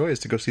artists you enjoy is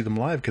to go see them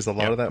live, because a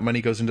lot of that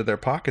money goes into their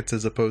pockets,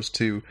 as opposed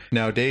to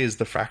nowadays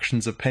the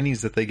fractions of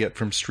pennies that they get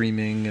from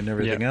streaming and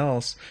everything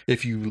else.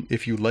 If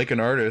you like an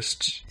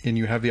artist and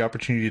you have the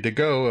opportunity to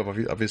go,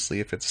 obviously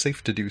if it's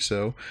safe to do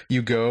so,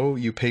 you go,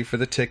 you pay for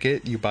the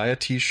ticket, you buy a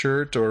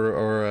t-shirt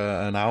or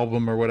an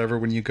album or whatever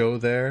when you go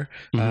there,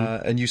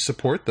 and you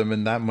support them,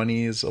 and that money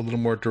is a little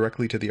more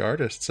directly to the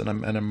artists, and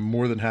I'm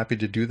more than happy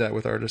to do that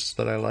with artists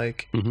that I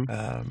like.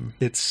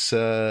 It's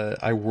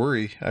I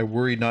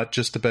worry not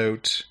just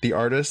about the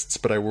artists,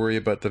 but I worry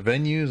about the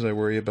venues. I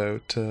worry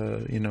about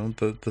you know,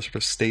 the sort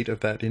of state of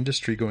that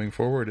industry going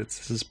forward.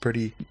 This is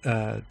pretty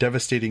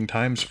devastating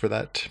times for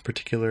that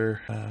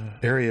particular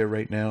area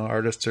right now.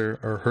 Artists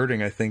are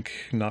hurting, I think,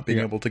 not being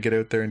able to get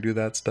out there and do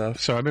that stuff.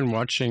 So I've been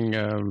watching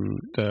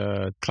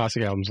the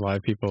Classic Albums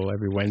Live people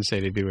every Wednesday.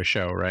 They do a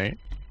show, right?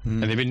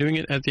 And they've been doing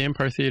it at the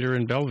Empire Theatre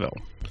in Belleville.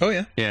 Oh,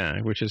 yeah.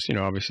 Yeah, which is, you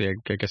know, obviously,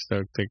 I guess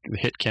the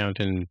hit count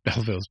in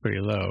Belleville is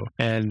pretty low.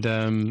 And,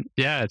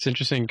 yeah, it's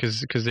interesting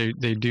because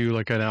they do,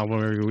 like, an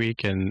album every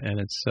week, and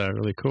it's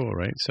really cool,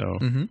 right? So,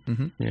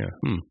 yeah.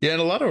 Yeah,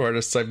 and a lot of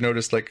artists I've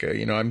noticed, like,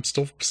 you know, I'm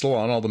still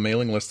on all the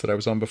mailing lists that I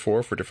was on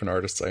before for different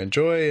artists I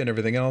enjoy and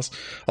everything else.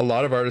 A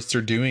lot of artists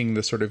are doing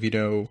the sort of, you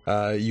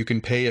know, you can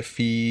pay a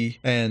fee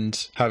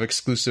and have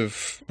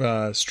exclusive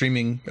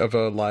streaming of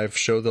a live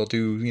show. They'll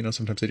do, you know,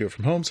 sometimes they do it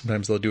from home,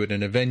 sometimes they'll do it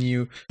in a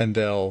venue, and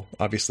they'll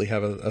obviously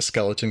have a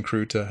skeleton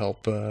crew to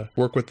help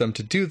work with them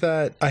to do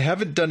that. I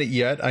haven't done it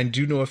yet. I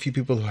do know a few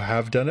people who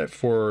have done it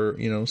for,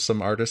 you know,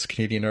 some artists,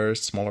 Canadian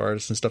artists, smaller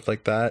artists and stuff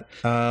like that.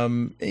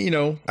 You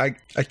know, I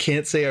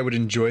can't say I would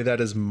enjoy that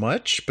as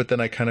much, but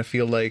then I kind of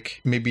feel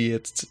like maybe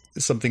it's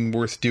something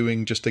worth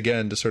doing, just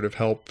again to sort of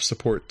help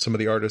support some of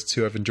the artists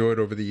who I've enjoyed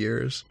over the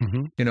years.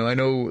 You know, I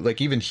know,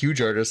 like, even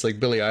huge artists like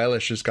Billie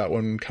Eilish has got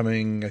one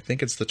coming, I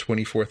think it's the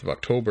 24th of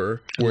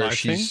October, where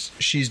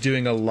she's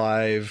doing a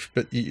live,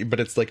 but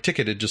it's like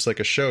ticketed, just like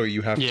a show.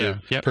 You have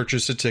to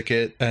purchase a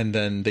ticket, and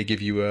then they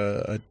give you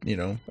a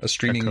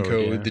streaming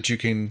code that you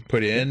can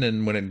put in,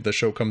 and when the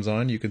show comes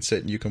on, you can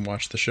sit and you can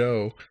watch the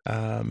show.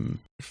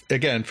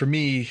 Again, for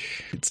me,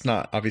 it's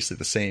not obviously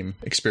the same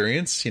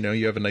experience. You know,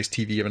 you have a nice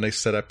TV, you have a nice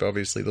setup.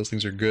 Obviously, those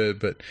things are good,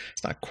 but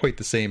it's not quite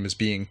the same as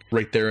being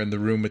right there in the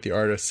room with the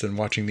artists and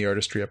watching the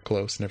artistry up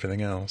close and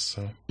everything else.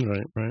 So,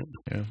 right.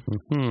 Yeah.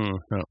 Well,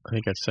 I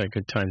think that's a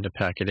good time to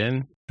pack it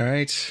in. All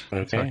right.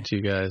 Okay. Talk to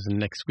you guys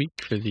next week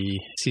for the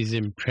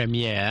season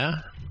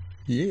premiere.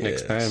 Yeah.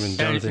 Next time, and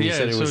Jonathan, you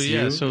said it was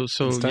you.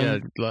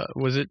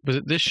 Was it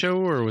this show,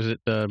 or was it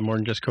More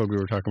Than Just Code? We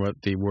were talking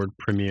about the word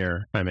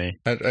premiere. I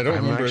don't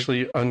remember. I'm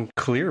actually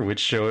unclear which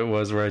show it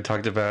was where I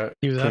talked about.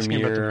 He was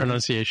asking about the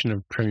pronunciation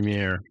of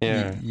premiere.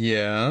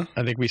 Yeah.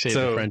 I think we say it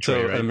the French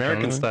way, right?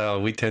 American style,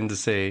 we tend to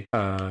say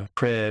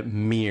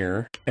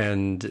premiere,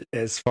 and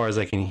as far as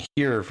I can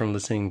hear from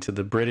listening to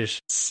the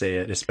British say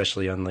it,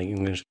 especially on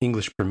the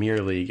English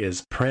Premier League,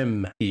 is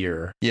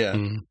premiere. Yeah.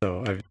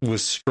 So I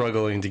was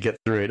struggling to get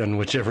through it on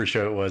whichever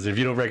show it was. If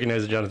you don't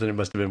recognize it, Jonathan, it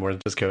must have been More Than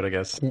Just Code, I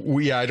guess.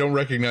 Yeah, I don't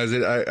recognize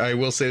it. I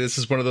will say this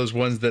is one of those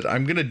ones that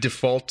I'm going to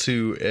default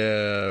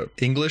to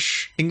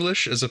English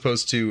as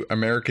opposed to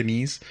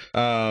Americanese.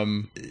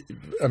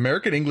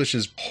 American English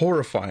is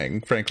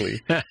horrifying,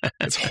 frankly.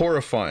 It's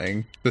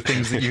horrifying, the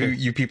things that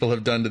you people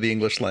have done to the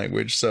English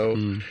language.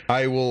 So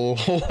I will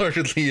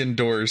wholeheartedly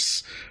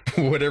endorse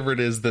whatever it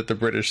is that the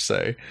British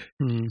say.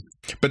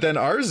 But then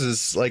ours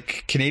is,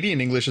 like,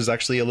 Canadian English is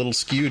actually a little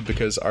skewed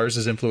because ours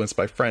is influenced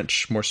by French.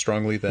 French more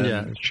strongly than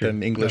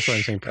English. That's why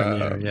I'm saying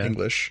Premier,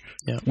 English.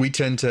 Yeah. We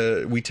tend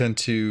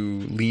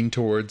to lean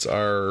towards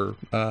our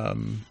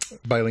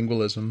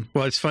bilingualism.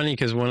 Well, it's funny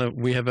because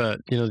we have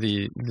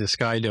the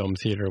Sky Dome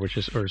Theater,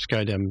 or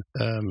Sky Dome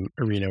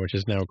Arena, which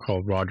is now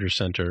called Rogers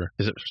Centre.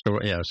 Is it?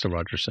 Yeah, it's the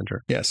Rogers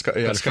Centre. Yeah, but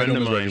a friend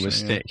of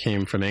mine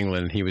came from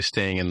England. He was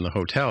staying in the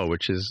hotel,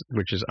 which is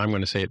I'm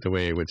going to say it the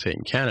way I would say it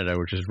in Canada,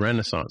 which is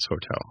Renaissance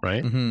Hotel,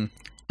 right? Mm-hmm.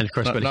 And of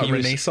course, not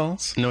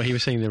Renaissance? No, he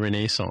was saying the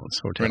Renaissance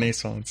Hotel.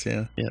 Renaissance,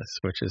 yeah. Yes,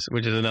 which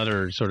is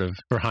another sort of,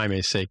 for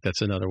Jaime's sake,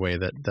 that's another way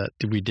that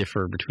we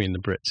differ between the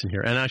Brits in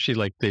here. And actually,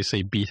 like, they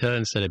say beta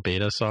instead of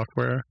beta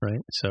software, right?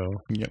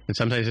 So, and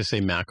sometimes they say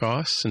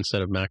macOS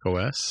instead of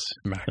macOS.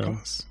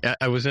 macOS. So,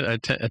 I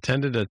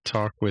attended a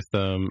talk with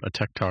a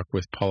tech talk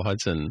with Paul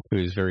Hudson, who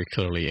is very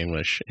clearly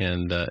English,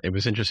 and it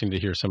was interesting to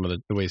hear some of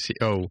the ways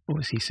what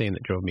was he saying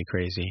that drove me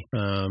crazy?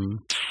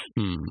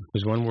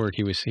 There's one word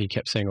he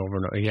kept saying over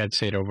and over. He had to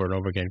say it over and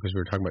over again because we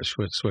were talking about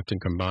Swift and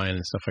Combine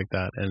and stuff like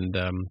that. And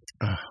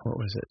what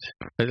was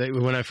it?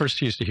 When I first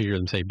used to hear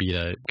them say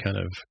beta, it kind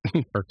of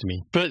irked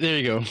me. But there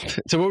you go.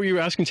 So what were you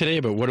asking today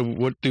about?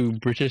 What do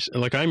British,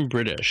 like, I'm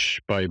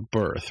British by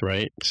birth,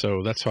 right?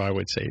 So that's why I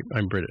would say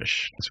I'm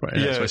British. That's why.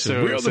 That's why I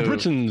said, we're the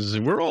Britons.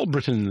 We're all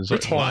Britons.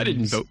 Well, I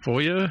didn't vote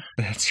for you.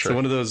 That's true. So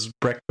one of those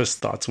breakfast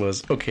thoughts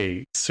was,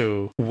 okay,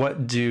 so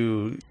what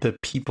do the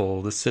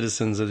people, the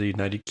citizens of the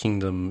United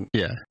Kingdom,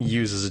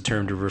 use as a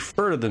term to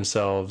refer to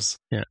themselves?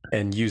 Yeah.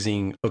 And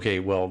using,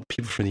 people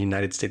from the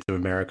United States of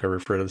America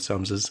refer to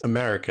themselves as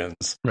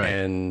Americans. Right.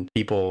 And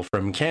people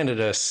from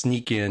Canada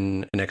sneak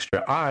in an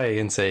extra I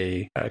and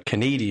say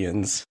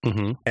Canadians.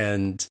 Mm-hmm.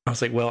 And I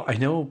was like, well, I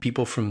know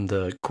people from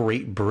the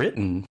Great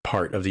Britain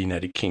part of the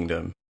United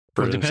Kingdom.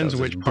 Well, it depends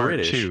which part,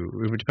 British. too.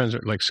 It depends.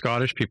 Like,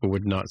 Scottish people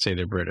would not say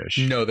they're British.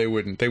 No, they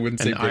wouldn't. They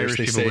wouldn't say and British. Irish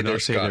they people say would they're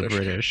not say Scottish.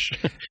 they're British.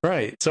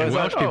 Right. So and I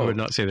Welsh thought, people would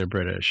not say they're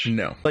British.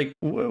 No. Like,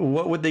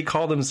 what would they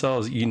call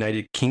themselves?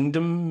 United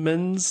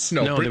Kingdomans?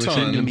 No,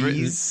 Britain.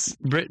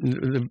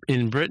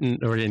 In Britain,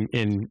 or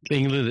in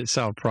England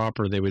itself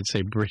proper, they would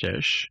say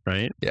British,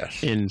 right?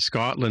 Yes. In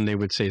Scotland, they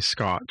would say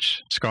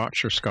Scotch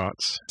or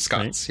Scots.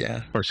 Scots, right?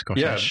 yeah. Or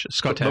Scottish. Yeah.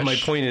 Scottish. But my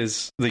point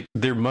is, like,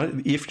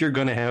 if you're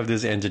going to have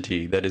this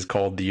entity that is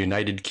called the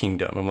United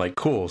Kingdom, I'm like,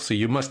 cool. So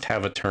you must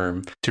have a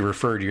term to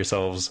refer to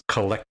yourselves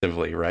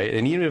collectively, right?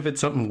 And even if it's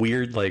something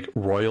weird like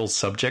royal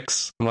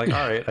subjects, I'm like,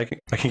 all right, I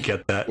can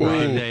get that. Ooh,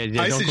 right?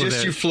 I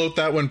suggest you float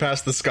that one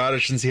past the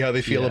Scottish and see how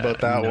they feel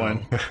about that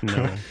one.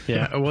 No.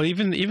 Yeah. Well,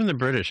 even the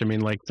British. I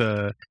mean, like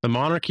the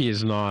monarchy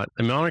is not.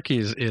 The monarchy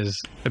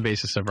is the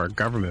basis of our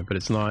government, but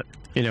it's not.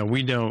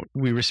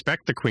 We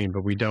respect the Queen,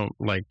 but we don't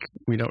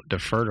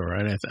defer to her.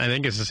 And I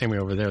think it's the same way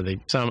over there.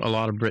 A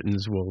lot of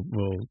Britons will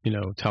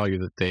tell you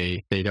that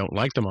they don't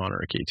like the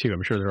monarchy too.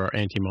 I'm sure there are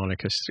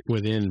anti-monarchists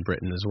within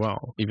Britain as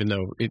well, even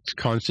though it's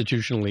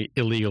constitutionally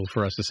illegal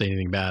for us to say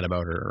anything bad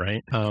about her,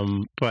 right?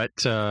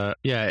 It's I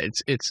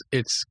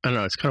don't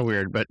know, it's kind of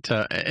weird, but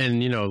to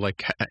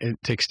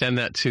extend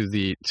that to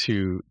the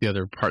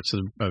other parts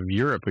of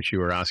Europe, which you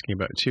were asking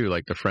about too,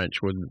 like the French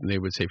they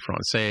would say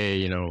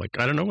Francais,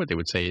 I don't know what they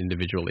would say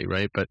individually,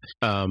 right? But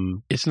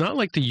it's not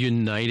like the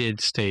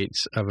United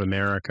States of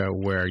America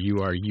where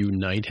you are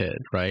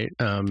united, right?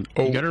 You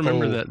got to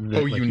remember that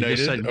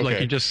united.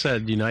 Like you just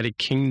said, United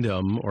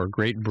Kingdom or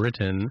Great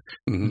Britain,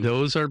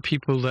 those are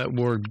people that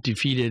were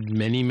defeated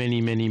many,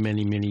 many, many,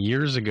 many, many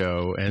years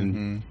ago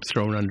and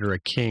thrown under a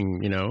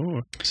king,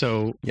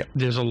 So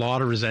there's a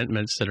lot of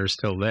resentments that are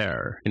still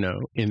there,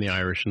 in the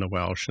Irish and the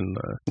Welsh and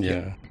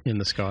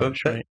the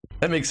Scottish, right?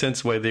 That makes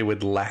sense why they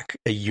would lack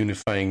a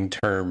unifying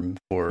term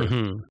for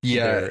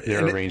their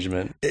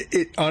arrangement.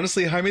 It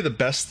honestly, Jaime, the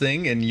best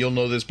thing, and you'll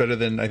know this better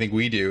than I think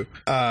we do,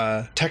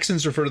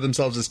 Texans refer to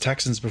themselves as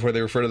Texans before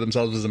they refer to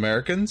themselves as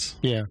Americans.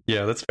 Yeah,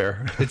 that's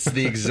fair. It's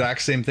the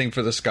exact same thing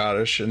for the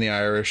Scottish and the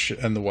Irish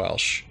and the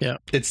Welsh. Yeah,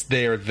 it's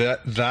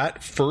that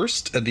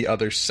first and the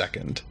other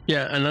second.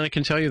 Yeah, and I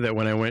can tell you that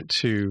when I went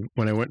to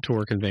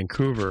work in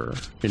Vancouver,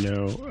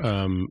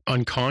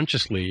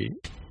 unconsciously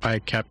I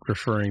kept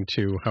referring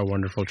to how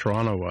wonderful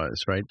Toronto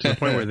was, right? To the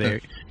point where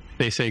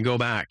they say, go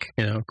back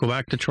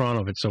to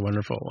Toronto if it's so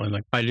wonderful. And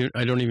like, I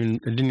didn't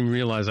even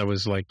realize I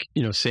was like,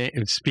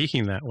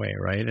 speaking that way.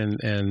 Right.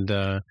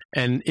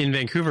 And in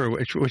Vancouver,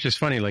 which is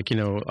funny, like,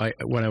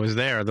 when I was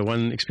there, the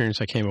one experience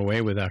I came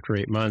away with after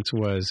 8 months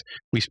was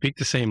we speak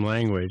the same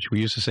language, we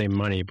use the same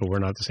money, but we're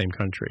not the same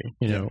country,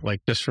 like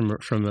just from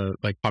the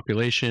like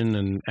population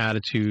and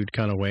attitude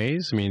kind of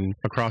ways. I mean,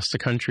 across the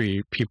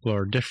country, people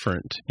are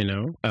different,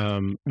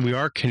 we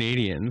are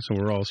Canadians and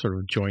we're all sort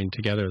of joined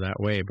together that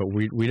way, but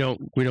we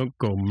don't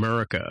go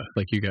America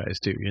like you guys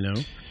do, you know?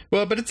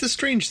 Well, but it's a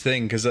strange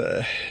thing because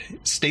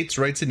states'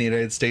 rights in the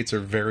United States are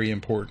very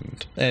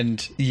important.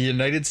 And the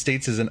United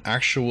States is an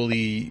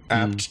actually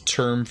apt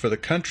term for the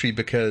country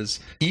because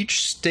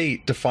each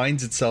state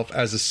defines itself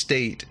as a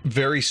state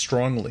very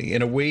strongly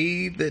in a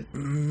way that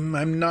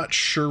I'm not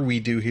sure we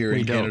do here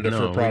in Canada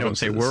for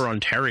provinces. We don't say we're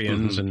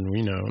Ontarians and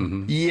we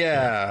know.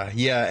 Yeah.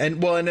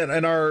 And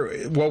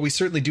while we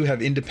certainly do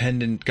have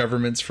independent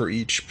governments for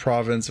each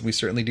province, and we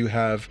certainly do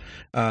have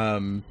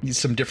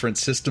some different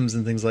systems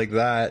and things like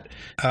that,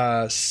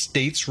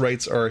 states'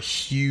 rights are a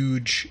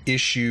huge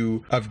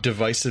issue of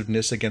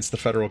divisiveness against the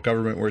federal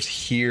government, whereas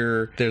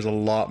here there's a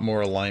lot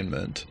more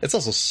alignment. It's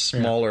also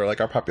smaller.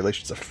 Like our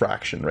population's a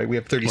fraction, right? We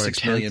have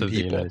 36 million people.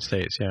 The United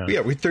States, we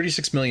have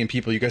 36 million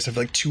people. You guys have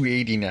like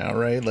 280 now,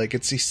 right? Like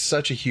it's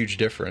such a huge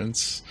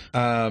difference.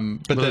 But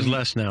there's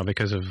less now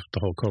because of the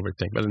whole COVID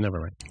thing, but never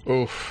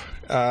mind.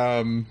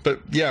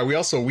 But yeah,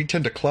 we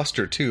tend to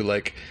cluster too.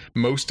 Like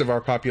most of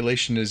our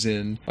population is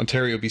in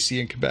Ontario, BC,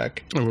 and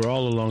Quebec. And we're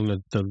all along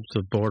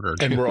the border.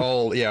 And we're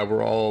all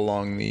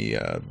along the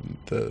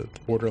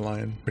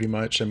borderline pretty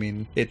much. I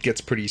mean, it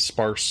gets pretty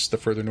sparse the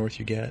further north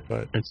you get,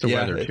 but it's the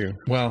weather too.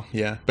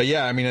 But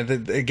yeah, I mean,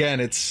 again,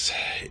 it's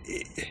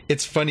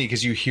funny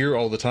because you hear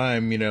all the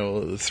time, you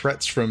know,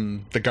 threats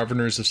from the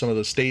governors of some of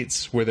the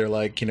states where they're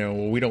like, you know,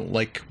 well, we don't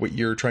like what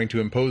you're trying to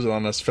impose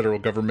on us, federal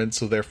government,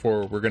 so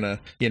therefore we're gonna,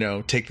 you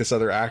know, take this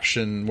other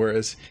action.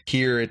 Whereas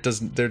here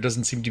there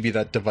doesn't seem to be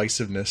that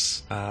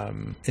divisiveness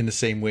in the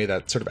same way,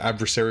 that sort of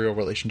adversarial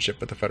relationship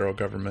with the federal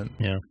government.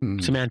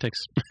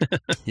 Semantics.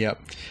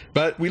 Yep.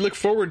 But we look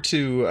forward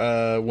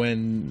to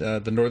when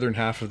the northern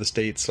half of the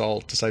states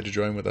all decide to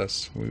join with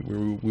us.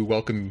 We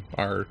welcome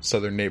our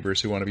southern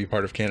neighbors who want to be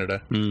part of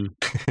Canada.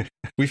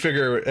 We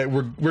figure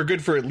we're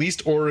good for at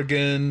least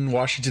Oregon,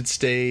 Washington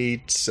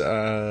State,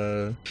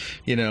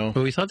 you know.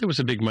 But we thought there was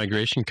a big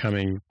migration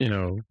coming, you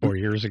know, 4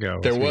 years ago.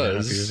 There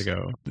was. Years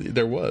ago.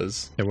 There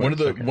was. One of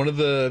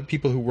the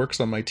people who works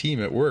on my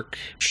team at work,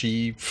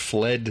 she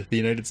fled the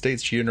United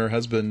States. She and her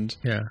husband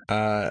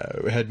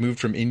had moved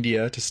from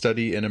India to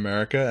study in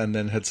America and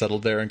then had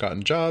settled there and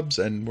gotten jobs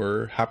and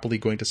were happily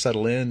going to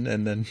settle in.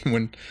 And then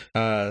when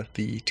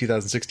the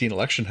 2016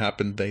 election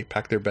happened, they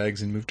packed their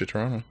bags and moved to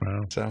Toronto.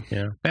 Wow. So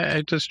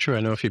it's true. I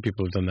know a few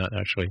people who've done that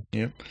actually.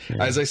 Yeah.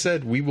 As I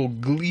said, we will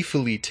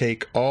gleefully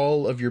take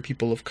all of your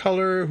people of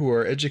color who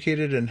are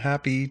educated and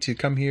happy to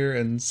come here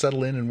and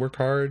settle in and work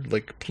hard.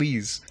 Like,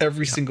 please,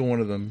 every single one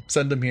of them,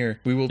 send them here.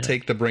 We will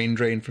take the brain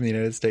drain from the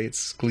United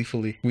States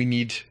gleefully. We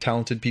need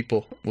talented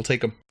people. We'll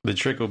take them. The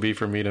trick will be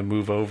for me to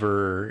move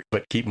over,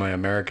 but keep my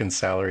American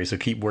salary. So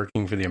keep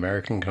working for the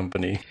American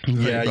company.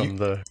 Yeah,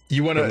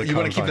 you want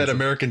to keep that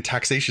American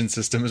taxation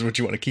system is what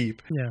you want to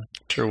keep. Yeah,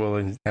 sure. Well,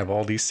 and have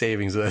all these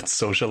savings. That's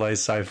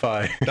socialized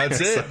sci-fi. That's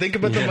it. Think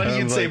about the money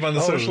you'd save on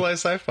the socialized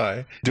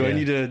sci-fi. Do I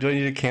need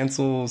to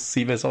cancel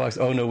CBS All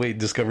Access? Oh no, wait.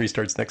 Discovery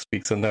starts next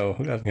week, so no,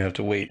 I'm gonna have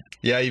to wait.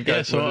 Yeah, you've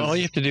got. So all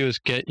you have to do is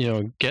get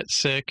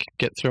sick,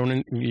 get thrown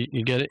in,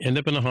 you end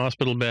up in a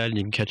hospital bed, and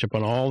you can catch up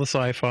on all the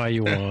sci-fi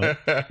you want.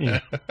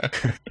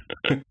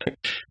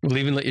 We'll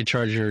even let you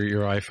charge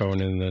your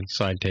iPhone in the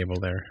side table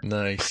there.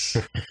 Nice.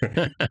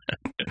 All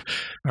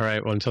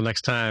right. Well, until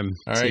next time.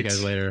 See you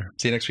guys later.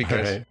 See you next week,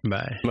 guys.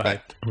 Right.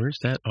 Bye. Where's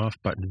that off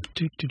button?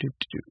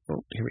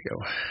 Oh, here we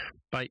go.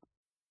 Bye.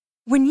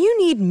 When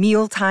you need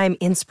mealtime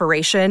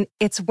inspiration,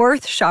 it's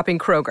worth shopping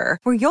Kroger,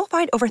 where you'll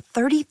find over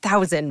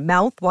 30,000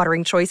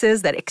 mouth-watering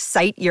choices that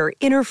excite your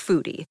inner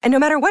foodie. And no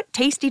matter what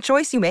tasty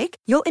choice you make,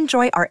 you'll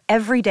enjoy our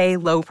everyday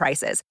low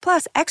prices,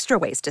 plus extra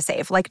ways to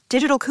save, like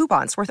digital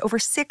coupons worth over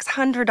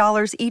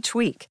 $600 each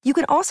week. You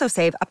can also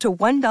save up to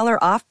 $1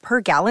 off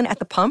per gallon at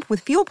the pump with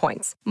fuel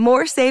points.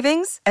 More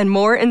savings and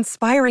more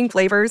inspiring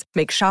flavors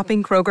make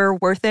shopping Kroger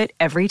worth it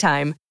every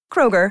time.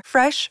 Kroger,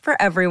 fresh for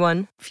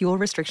everyone. Fuel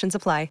restrictions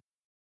apply.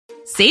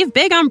 Save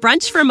big on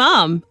brunch for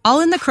mom, all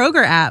in the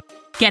Kroger app.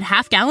 Get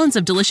half gallons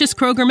of delicious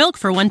Kroger milk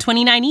for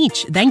 $1.29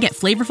 each. Then get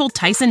flavorful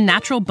Tyson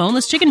natural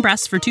boneless chicken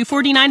breasts for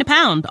 $2.49 a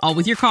pound, all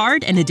with your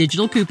card and a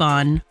digital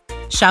coupon.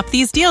 Shop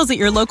these deals at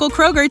your local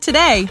Kroger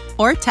today,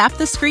 or tap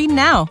the screen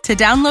now to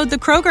download the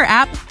Kroger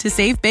app to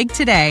save big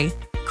today.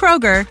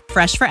 Kroger,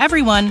 fresh for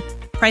everyone.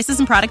 Prices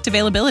and product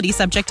availability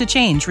subject to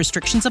change.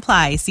 Restrictions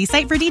apply. See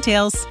site for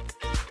details.